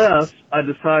 Unless I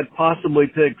decide possibly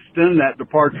to extend that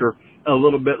departure a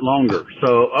little bit longer.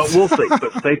 So we'll see,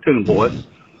 but stay tuned, boys.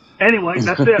 Anyway,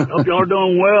 that's it. Hope y'all are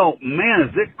doing well. Man,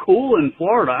 is it cool in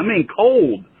Florida? I mean,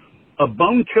 cold. A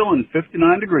bone-chilling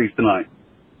 59 degrees tonight.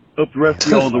 Hope the rest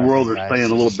of y'all in the world are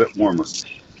staying a little bit warmer.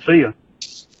 See ya.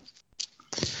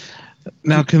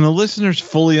 Now, can the listeners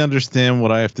fully understand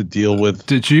what I have to deal with?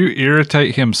 Did you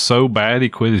irritate him so bad he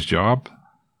quit his job?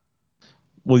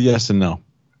 Well, yes and no.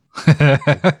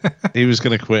 He was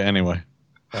going to quit anyway.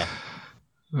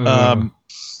 But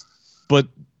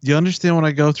you understand what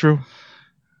I go through?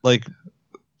 Like,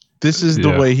 this is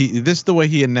the way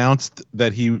he announced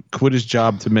that he quit his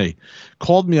job to me.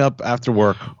 Called me up after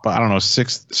work, but I don't know,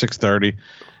 6:30.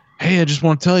 Hey, I just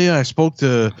want to tell you, I spoke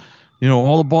to,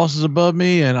 all the bosses above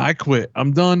me, and I quit.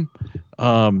 I'm done.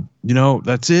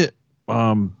 That's it.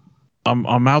 I'm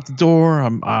out the door.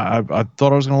 I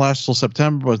thought I was gonna last till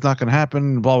September, but it's not gonna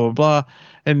happen. Blah blah blah.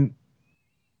 And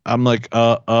I'm like,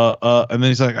 and then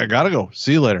he's like, I gotta go.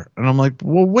 See you later. And I'm like,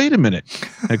 well, wait a minute.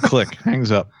 And click,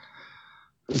 hangs up.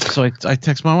 So I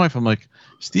text my wife. I'm like,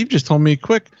 Steve just told me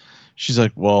quick. She's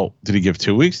like, well, did he give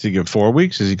 2 weeks? Did he give 4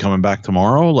 weeks? Is he coming back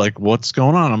tomorrow? Like, what's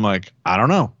going on? I'm like, I don't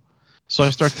know. So I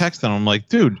start texting. I'm like,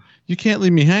 dude, you can't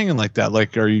leave me hanging like that.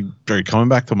 Like, are you coming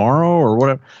back tomorrow or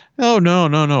whatever? No.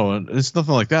 It's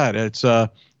nothing like that. It's on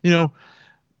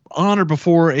or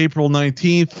before April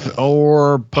 19th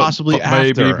or possibly but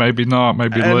after. Maybe not.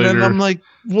 Maybe later. And I'm like,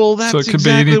 well, that's so it could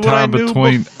exactly be any time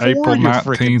between April your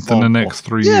 19th and the next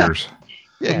 3 years.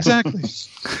 Yeah, exactly.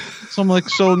 So I'm like,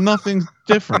 so nothing's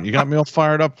different. You got me all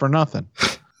fired up for nothing.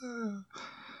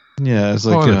 Yeah, it's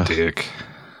like what a dick.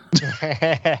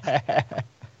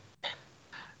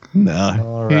 No,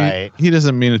 all right. He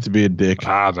doesn't mean it to be a dick.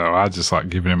 I know. I just like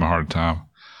giving him a hard time.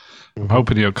 I'm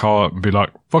hoping he'll call up and be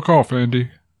like, "Fuck off, Andy."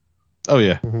 Oh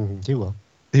yeah, He will.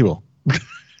 He will.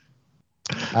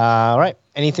 All right.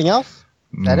 Anything else?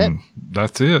 Is that it?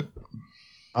 That's it.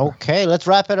 Okay, let's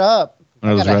wrap it up.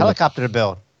 I got a helicopter to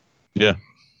build. Yeah.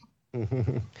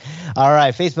 All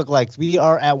right, Facebook likes. We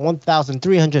are at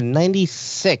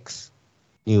 1,396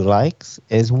 new likes.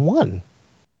 Is one.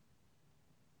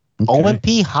 Okay.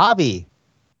 OMP Hobby.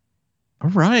 All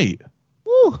right.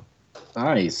 Woo.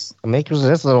 Nice. The makers of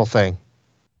this little thing.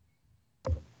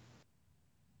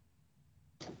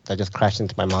 That just crashed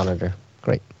into my monitor.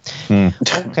 Great.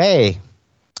 Okay.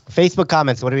 Facebook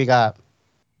comments. What do we got?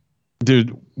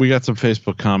 Dude, we got some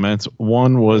Facebook comments.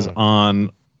 One was on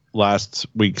last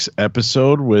week's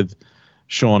episode with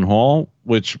Sean Hall,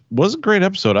 which was a great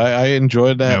episode. I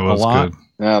enjoyed that a lot. Good.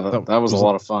 Yeah, that was a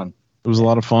lot of fun. It was a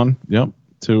lot of fun. Yep.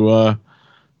 To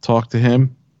talk to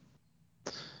him.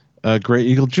 Great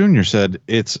Eagle Jr. said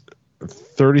it's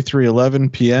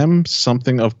 33:11 p.m.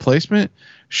 Something of placement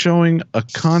showing a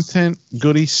content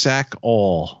goodie sack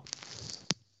all.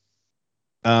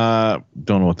 Don't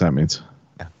know what that means.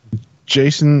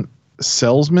 Jason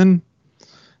Selsman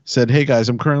said, "Hey guys,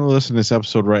 I'm currently listening to this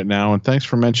episode right now, and thanks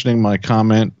for mentioning my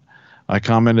comment. I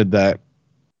commented that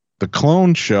the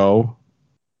Clone Show.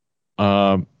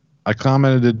 I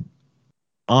commented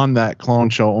on that Clone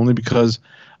Show only because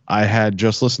I had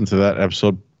just listened to that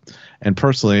episode, and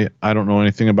personally, I don't know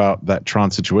anything about that Tron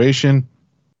situation.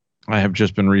 I have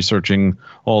just been researching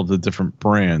all the different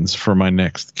brands for my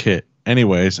next kit.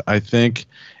 Anyways, I think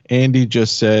Andy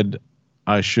just said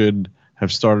I should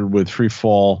have started with Free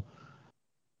Fall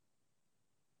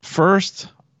first.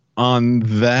 On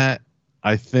that,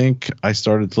 I think I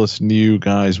started to listen to you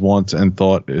guys once and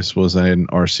thought this was an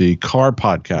RC car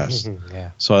podcast. Yeah.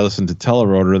 So I listened to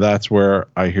Telerotor. That's where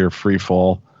I hear Free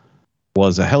Fall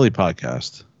was a heli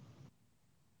podcast.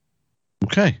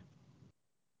 Okay.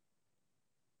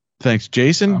 Thanks,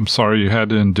 Jason. I'm sorry you had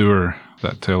to endure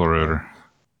that Telerotor.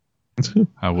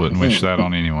 I wouldn't wish that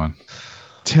on anyone.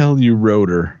 Tell you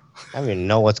Rotor. I don't even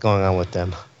know what's going on with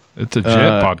them. It's a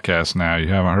jet podcast now. You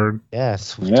haven't heard?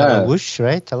 Yes. Yeah. Telewhoosh,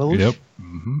 right? Telewhoosh? Yep.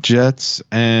 Jets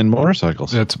and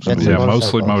motorcycles. It's Jets and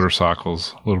mostly motorcycles.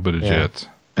 motorcycles, a little bit of jets.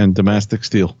 And domestic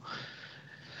steel.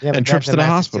 Yeah, And trips to the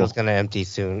hospital. It's going to empty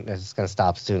soon. It's going to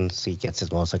stop soon so he gets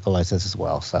his motorcycle license as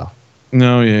well. So.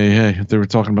 No, yeah. They were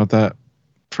talking about that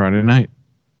Friday night.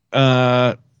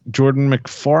 Jordan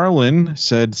McFarlane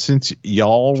said, since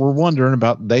y'all were wondering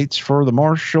about dates for the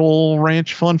Marshall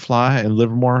Ranch Fun Fly in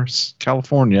Livermore,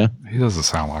 California. He doesn't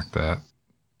sound like that.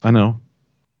 I know.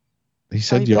 He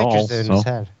said y'all. In his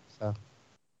head, so.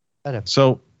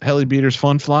 So Heli Beaters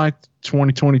Fun Fly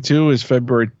 2022 is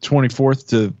February 24th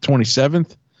to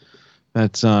 27th.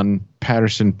 That's on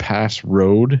Patterson Pass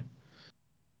Road,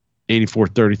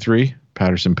 8433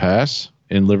 Patterson Pass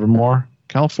in Livermore,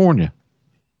 California.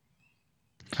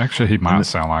 Actually, he might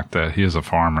sound like that. He is a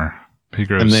farmer. He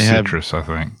grows citrus, I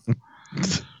think.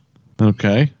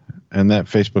 Okay. And that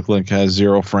Facebook link has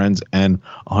 0 friends and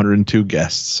 102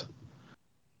 guests.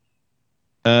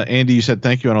 Andy, you said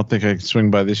thank you. I don't think I can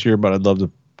swing by this year, but I'd love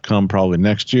to come probably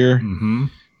next year. Mm-hmm.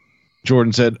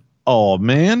 Jordan said, oh,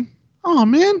 man.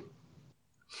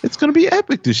 It's going to be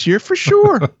epic this year for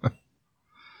sure.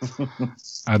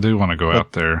 I do want to go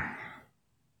out there.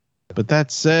 But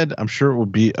that said, I'm sure it will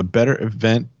be a better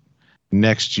event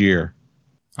next year.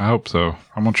 I hope so.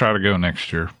 I'm going to try to go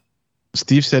next year.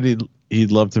 Steve said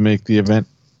he'd love to make the event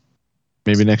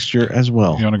maybe next year as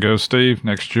well. You want to go, Steve,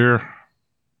 next year?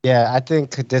 Yeah, I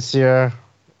think this year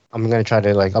I'm going to try to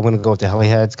I'm going to go with the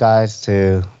Heliheads guys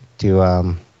to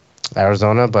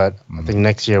Arizona, but I think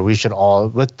next year we should all,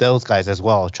 with those guys as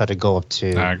well, try to go up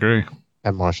to I agree.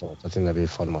 At Marshall. I think that'd be a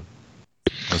fun one.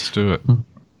 Let's do it.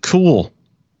 Cool.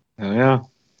 Yeah.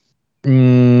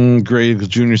 Gray Eagle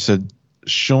Jr. said,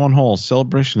 Sean Hall,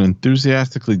 celebration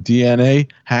enthusiastically DNA,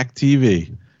 Hack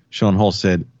TV. Sean Hall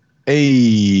said,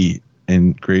 hey.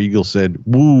 And Gray Eagle said,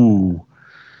 woo.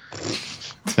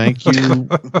 Thank you,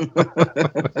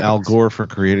 Al Gore, for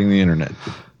creating the internet.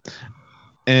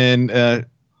 And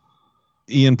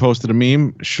Ian posted a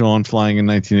meme, Sean flying in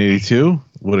 1982,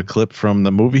 with a clip from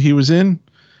the movie he was in.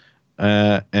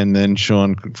 And then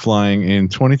Sean flying in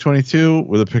 2022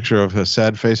 with a picture of a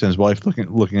sad face and his wife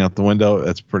looking out the window.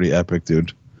 That's pretty epic,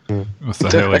 dude. With the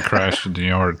heli crashed in the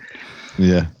yard.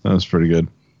 Yeah, that was pretty good.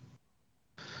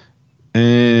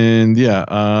 And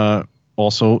yeah,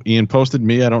 also Ian posted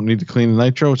me. I don't need to clean the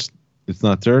nitro. It's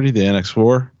not dirty. The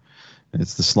NX4.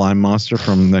 It's the slime monster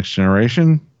from Next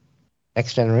Generation.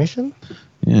 Next Generation?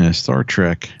 Yeah, Star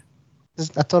Trek.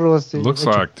 I thought it was. Looks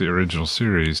like the original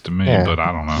series to me, but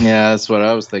I don't know. Yeah, that's what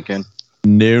I was thinking.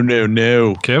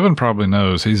 No. Kevin probably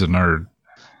knows. He's a nerd.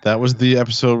 That was the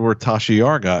episode where Tasha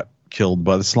Yar got killed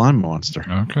by the slime monster.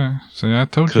 Okay. See, I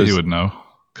told you would know.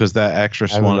 Because that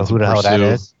actress I don't know wanted who to the hell pursue. that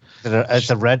is. It's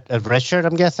a red shirt,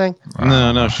 I'm guessing?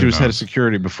 No, she was head of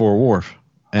security before Worf.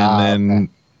 And then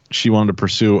she wanted to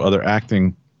pursue other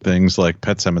acting things like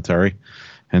Pet Sematary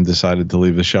and decided to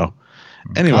leave the show.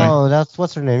 Anyway. Oh, that's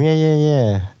what's her name?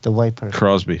 Yeah. The white person.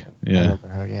 Crosby. Yeah. I remember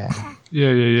her, yeah.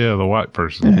 Yeah. The white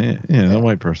person. Yeah, the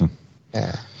white person.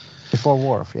 Yeah. Before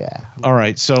Worf, yeah. All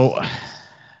right. So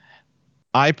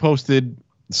I posted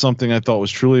something I thought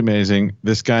was truly amazing.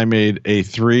 This guy made a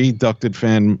 3 ducted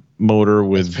fan motor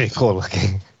with It's pretty cool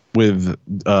looking. With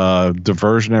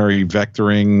diversionary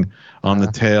vectoring on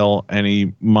the tail, and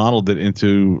he modeled it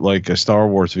into like a Star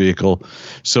Wars vehicle.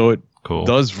 So it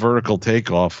does vertical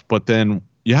takeoff, but then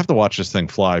you have to watch this thing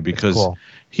fly because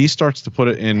he starts to put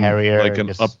it in like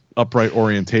an upright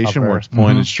orientation where it's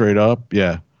pointed straight up.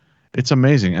 Yeah, it's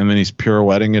amazing. And then he's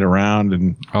pirouetting it around,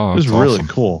 and it was really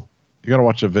cool. You got to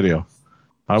watch the video.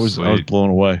 I was blown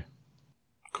away.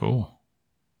 Cool.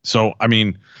 So I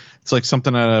mean, it's like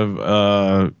something out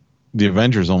of the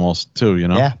Avengers almost too, you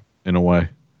know? Yeah. In a way.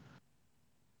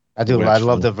 I do. I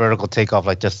love the vertical takeoff,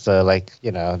 like just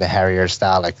the Harrier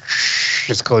style, like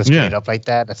just going straight up like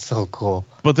that. That's so cool.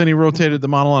 But then he rotated the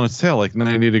model on its tail like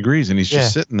 90 degrees, and he's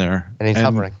just sitting there. And he's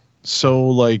hovering.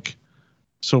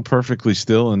 So perfectly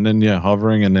still, and then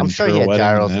hovering, and then I'm sure he had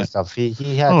gyros and stuff. He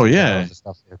had gyros and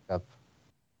stuff.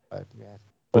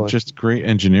 But just great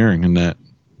engineering in that.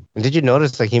 And did you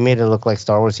notice he made it look like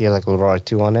Star Wars? He had like a little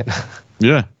R2 on it.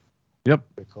 Yeah. Yep.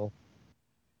 Very cool.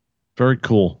 Very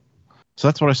cool. So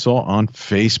that's what I saw on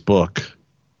Facebook.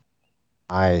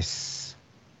 Nice.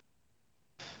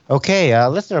 Okay,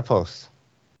 listener posts.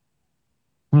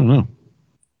 I don't know.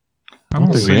 I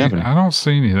don't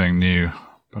see anything new.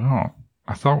 But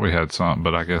I thought we had something,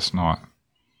 but I guess not.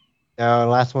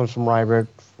 Last one's from Rybert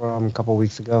from a couple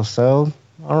weeks ago. So,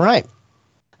 all right.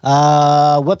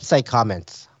 Website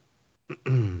comments.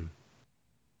 I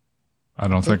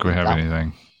don't think we have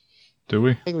anything. Do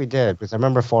we? I think we did because I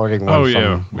remember forwarding one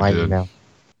from my email.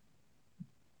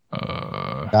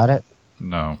 Got it?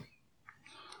 No.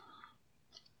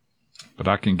 But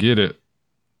I can get it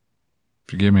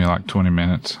if you give me like 20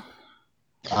 minutes.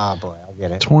 Ah, boy, I'll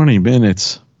get it. 20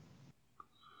 minutes.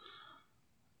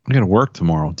 I got to work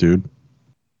tomorrow, dude.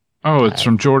 Oh, it's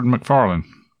from Jordan McFarlane.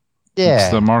 Yeah.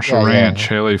 It's the Marshall Ranch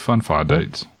Haley Fun Fly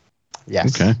dates.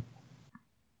 Yes. Okay.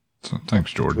 So,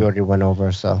 thanks, Jordan. We already went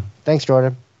over, so thanks,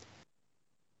 Jordan.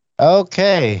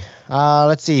 Okay.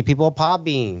 Let's see. People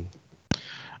Podbean.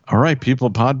 All right, people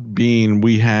Podbean.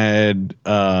 We had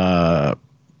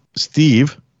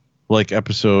Steve, like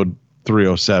episode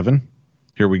 307.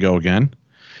 Here we go again.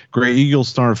 Gray Eagle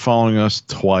started following us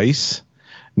twice.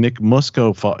 Nick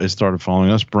Musco started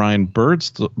following us. Brian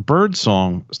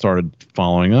Birdsong started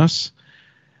following us.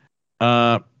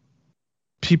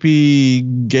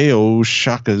 Pipi Geo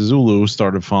Shaka Zulu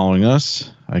started following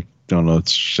us. I don't know.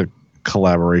 It's just a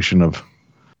collaboration of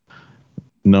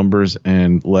numbers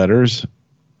and letters.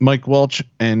 Mike Welch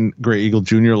and Gray Eagle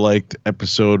Jr. liked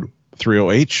episode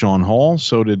 308. Sean Hall.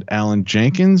 So did Alan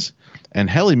Jenkins. And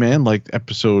Hellyman liked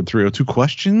episode 302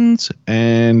 questions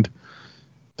and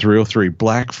 303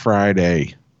 Black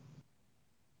Friday.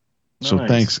 So Nice.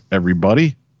 thanks,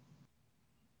 everybody.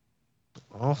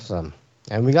 Awesome.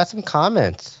 And we got some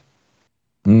comments.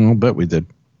 I'll bet we did.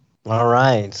 All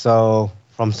right. So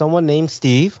from someone named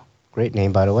Steve, great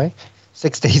name, by the way,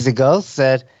 6 days ago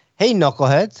said, "Hey,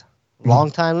 knuckleheads,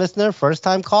 long-time listener,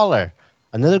 first-time caller.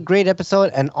 Another great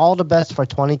episode and all the best for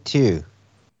 22.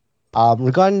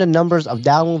 Regarding the numbers of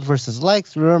downloads versus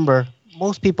likes, remember,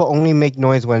 most people only make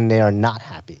noise when they are not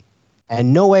happy.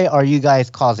 And no way are you guys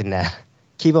causing that.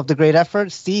 Keep up the great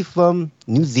effort. Steve from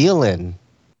New Zealand."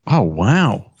 Oh,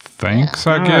 wow. Thanks,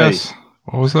 I Nice. guess.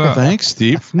 What was that? Thanks,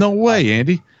 Steve. No way,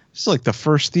 Andy. This is like the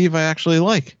first Steve I actually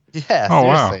like. Yeah, Oh,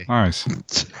 wow. seriously. Nice.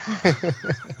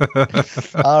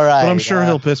 All right. But I'm sure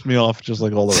he'll piss me off just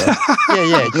like all the rest.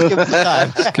 Yeah, just give it some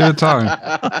time. Give it time.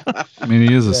 I mean,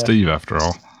 he is a Steve after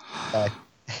all.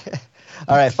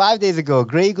 All right, 5 days ago,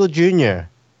 Gray Eagle Jr.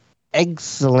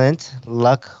 Excellent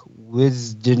luck,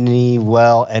 wisdom,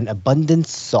 well, and abundant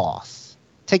sauce.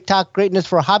 TikTok greatness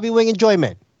for hobby wing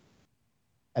enjoyment.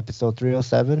 Episode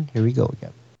 307. Here we go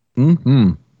again.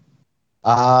 Mm-hmm.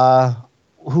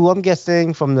 Who I'm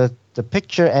guessing from the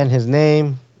picture and his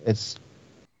name, it's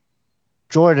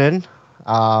Jordan.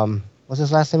 What's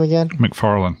his last name again?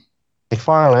 McFarlane.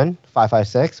 McFarlane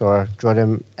 556 or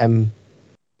Jordan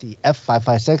MDF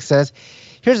 556 says,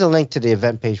 "Here's a link to the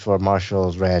event page for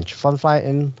Marshall's Ranch Fun Flight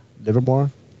in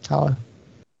Livermore, Tyler."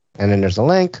 And then there's a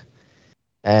link.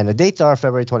 And the dates are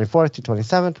February 24th to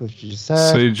 27th, which you just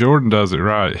said. See, Jordan does it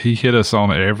right. He hit us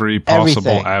on every possible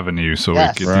Everything. avenue so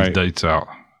Yes. we get Right. these dates out.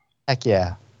 Heck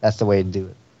yeah. That's the way to do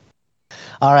it.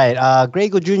 All right. Gray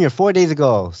Eagle Jr. 4 days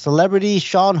ago. Celebrity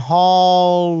Sean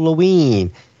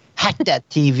Halloween. Hack that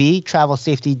TV. Travel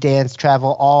safety dance.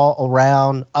 Travel all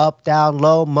around. Up, down,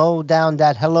 low. Mow down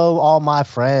that. Hello, all my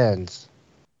friends.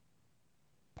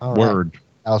 All right. Word.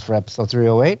 That was for episode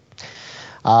 308.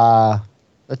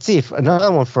 Let's see.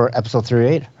 Another one for episode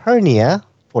 308. Hernia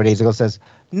 4 days ago says,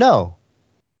 "No.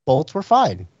 Bolts were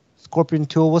fine. Scorpion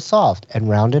tool was soft and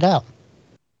rounded out."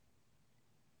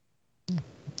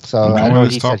 So You I know know what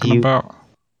he he's said talking about?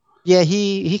 Yeah,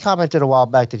 he commented a while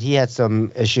back that he had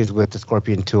some issues with the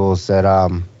Scorpion tools. That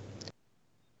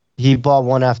he bought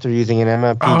one after using an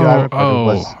MMP driver,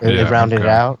 but it rounded it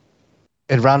out.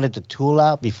 It rounded the tool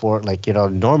out before, like,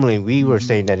 normally we were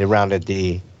saying that it rounded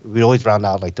we always round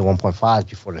out like the 1.5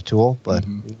 before the tool, but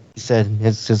he said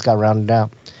his got rounded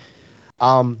out.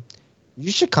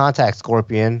 You should contact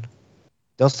Scorpion.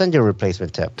 They'll send you a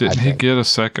replacement tip. Didn't he get a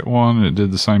second one that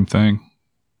did the same thing?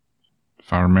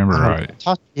 If I remember right.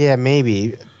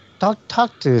 Maybe.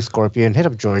 Talk to Scorpion. Hit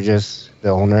up Georges, the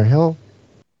owner. He'll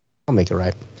make it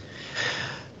right.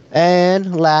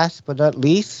 And last but not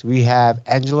least, we have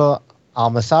Angelo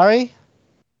Almasari.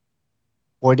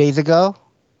 4 days ago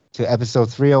to episode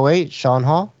 308, Sean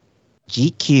Hall,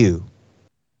 GQ.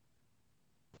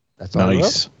 That's all.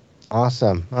 Nice.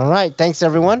 Awesome. All right. Thanks,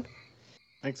 everyone.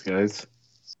 Thanks, guys.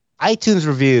 iTunes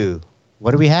review.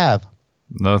 What do we have?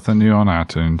 Nothing new on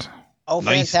iTunes. Oh,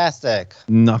 Nice. fantastic.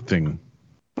 Nothing.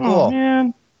 Cool.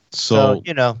 Man. So,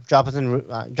 drop us an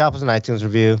iTunes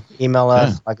review, email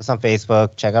us, like us on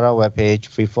Facebook, check out our webpage,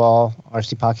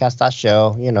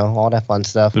 freefallrcpodcast.show, all that fun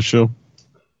stuff. the show.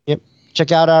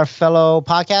 Check out our fellow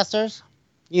podcasters.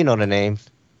 You know the names.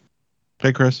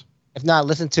 Hey, Chris. If not,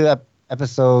 listen to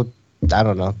episode, I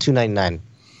don't know, 299,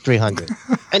 300.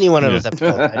 Any one of those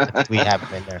episodes, we have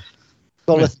them in there.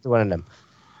 Go listen to one of them.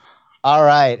 All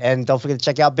right. And don't forget to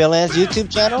check out Bill Ann's YouTube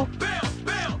channel.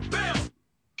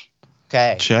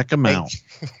 Okay. Check them out.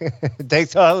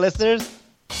 Thanks to our listeners.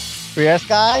 Free our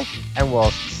sky. And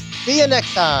we'll see you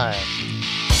next time.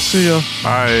 See ya.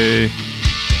 Bye.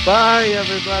 Bye,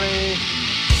 everybody.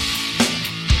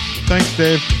 Thanks,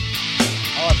 Dave.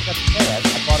 Oh, I forgot to say that. I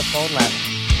bought a phone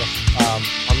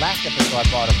on last episode, I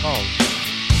bought a phone.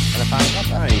 And I found out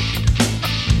that. Nice.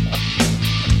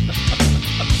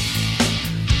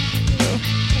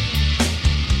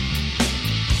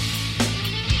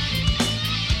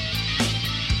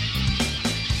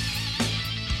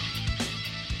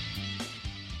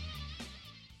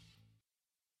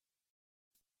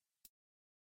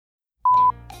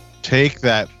 Take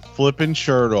that flippin'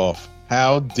 shirt off.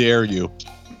 How dare you?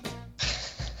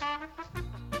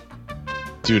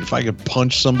 Dude, if I could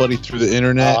punch somebody through the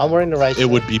internet, I'm wearing the right it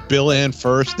would be Bill Ann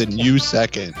first and you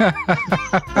second.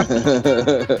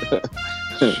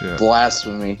 Shit.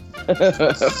 Blasphemy.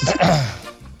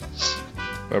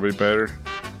 That'd be better.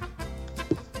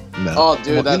 No. Oh,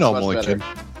 dude, that's I'm much only better. kidding.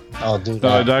 Oh, dude.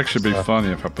 No, it'd actually be funny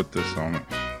if I put this on it.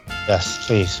 Yes,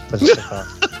 please. Put this on.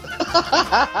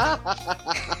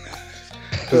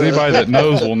 Because anybody that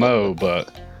knows will know,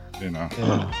 but, you know.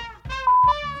 Yeah.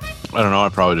 I don't know. I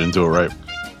probably didn't do it right.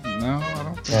 No, I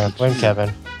don't think Yeah, it's blame you.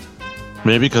 Kevin.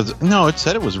 Maybe because no, it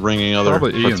said it was ringing other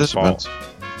Probably Ian's participants.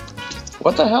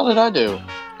 What the hell did I do?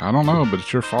 I don't know, but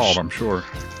it's your fault, I'm sure.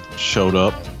 Showed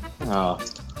up.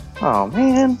 Oh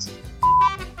man.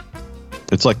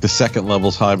 It's like the second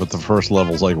level's high, but the first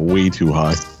level's like way too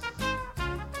high.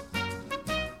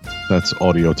 That's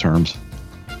audio terms.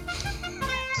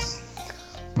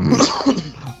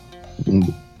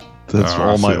 That's Oh, I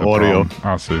all see my the audio. problem.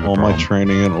 I see the All problem. my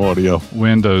training in audio.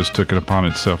 Windows took it upon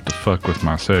itself to fuck with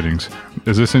my settings.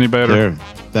 Is this any better? There.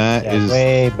 That Yeah, is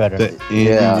way better. the Andy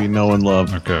Yeah. we know and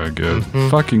love. Okay, good. Mhm.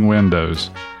 Fucking Windows.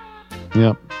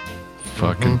 Yep.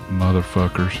 Fucking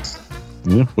motherfuckers.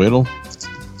 Yeah. Wait till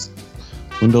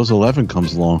Windows 11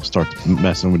 comes along. Start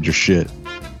messing with your shit.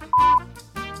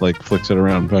 Like flicks it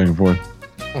around back and forth.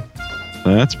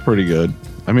 That's pretty good.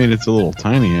 I mean, it's a little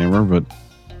tiny hammer, but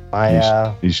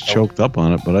he's choked up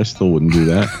on it. But I still wouldn't do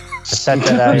that. the set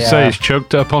that I, You say he's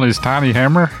choked up on his tiny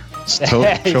hammer? He's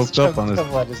he's choked up on his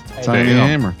tiny tiny Damn.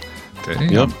 hammer. Damn.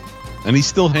 Yep. And he's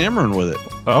still hammering with it.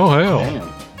 Oh, hell. Damn.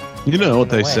 You know what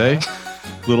they say.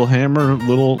 Little hammer,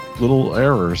 little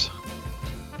errors.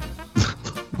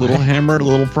 Little hammer,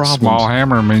 little problems. Small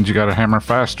hammer means you got to hammer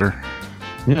faster.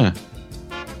 Yeah.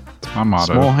 My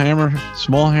motto.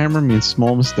 Small hammer means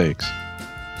small mistakes.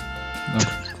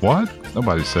 What?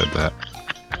 Nobody said that.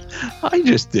 I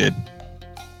just did.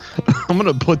 I'm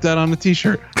gonna put that on the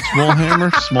t-shirt. Small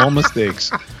hammer, small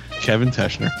mistakes. Kevin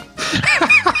Teschner.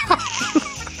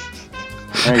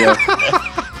 There you go.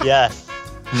 Yes.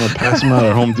 I'm gonna pass them out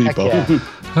at Home Depot. Heck yeah.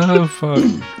 Oh, fuck.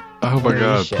 Oh, my Holy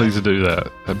God. shit. Please do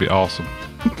that. That'd be awesome.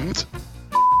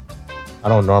 I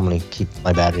don't normally keep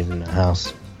my batteries in the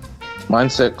house.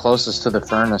 Mine's sit closest to the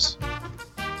furnace.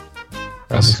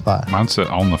 That's the spot. Mine's set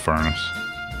on the furnace.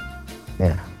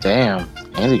 Yeah. Damn.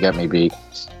 Andy got me beat.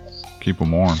 Keep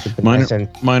them warm. Keep it Mine nice and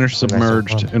are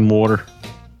submerged in water,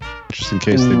 just in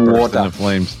case they burst Water. into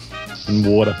flames. In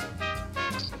water.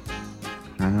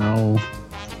 Ow.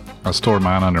 I store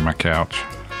mine under my couch.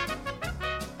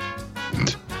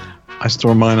 I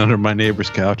store mine under my neighbor's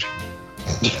couch.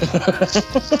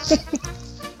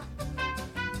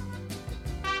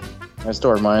 I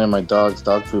stored mine in my dog's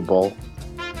dog food bowl.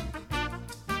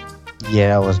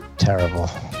 yeah, that was terrible.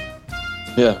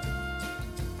 Yeah.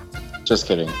 Just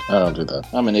kidding. I don't do that.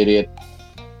 I'm an idiot.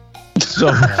 So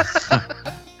I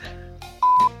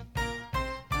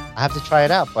have to try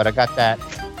it out, but I got that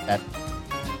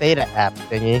beta app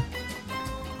thingy.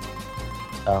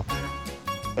 So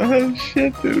oh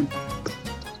shit, dude.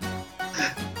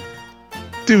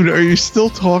 Dude, are you still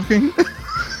talking?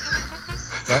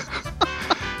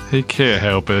 He can't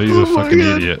help it. He's Oh a my fucking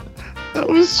God. idiot. That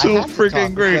was I so have to freaking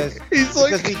talk great. because- He's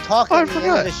like, because we talk I at the end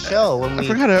forgot. of the show when I we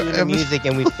forgot do I- the I was- music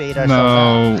and we fade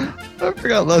ourselves out. No. I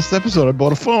forgot last episode I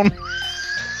bought a phone.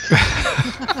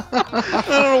 I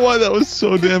don't know why that was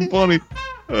so damn funny.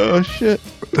 Oh shit.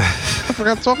 I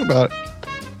forgot to talk about it.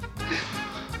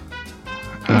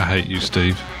 I hate you,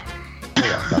 Steve.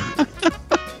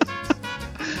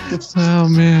 Oh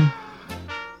man.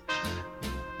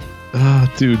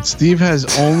 Dude, Steve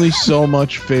has only so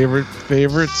much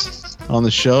favorites on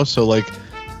the show, so like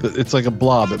it's like a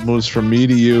blob. It moves from me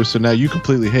to you, so now you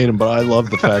completely hate him, but I love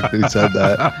the fact that he said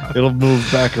that. It'll move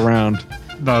back around.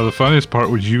 No, the funniest part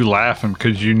was you laughing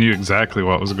because you knew exactly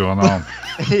what was going on.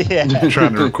 Yeah.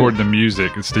 Trying to record the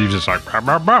music, and Steve's just like, "Bah,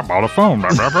 bah, bah, bought a phone. Bah,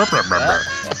 bah, bah, bah, bah,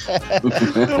 bah."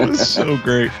 That was so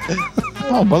great.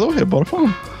 Oh, by the way, I bought a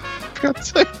phone. Forgot to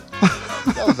say.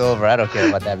 That was over. I don't care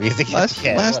about that music. Last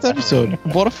Yeah, last whatever. episode, I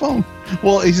bought a phone.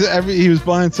 Well, he was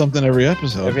buying something every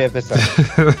episode Every episode.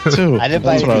 too. I didn't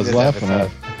buy That's what I anything was this laughing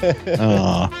episode.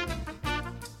 at.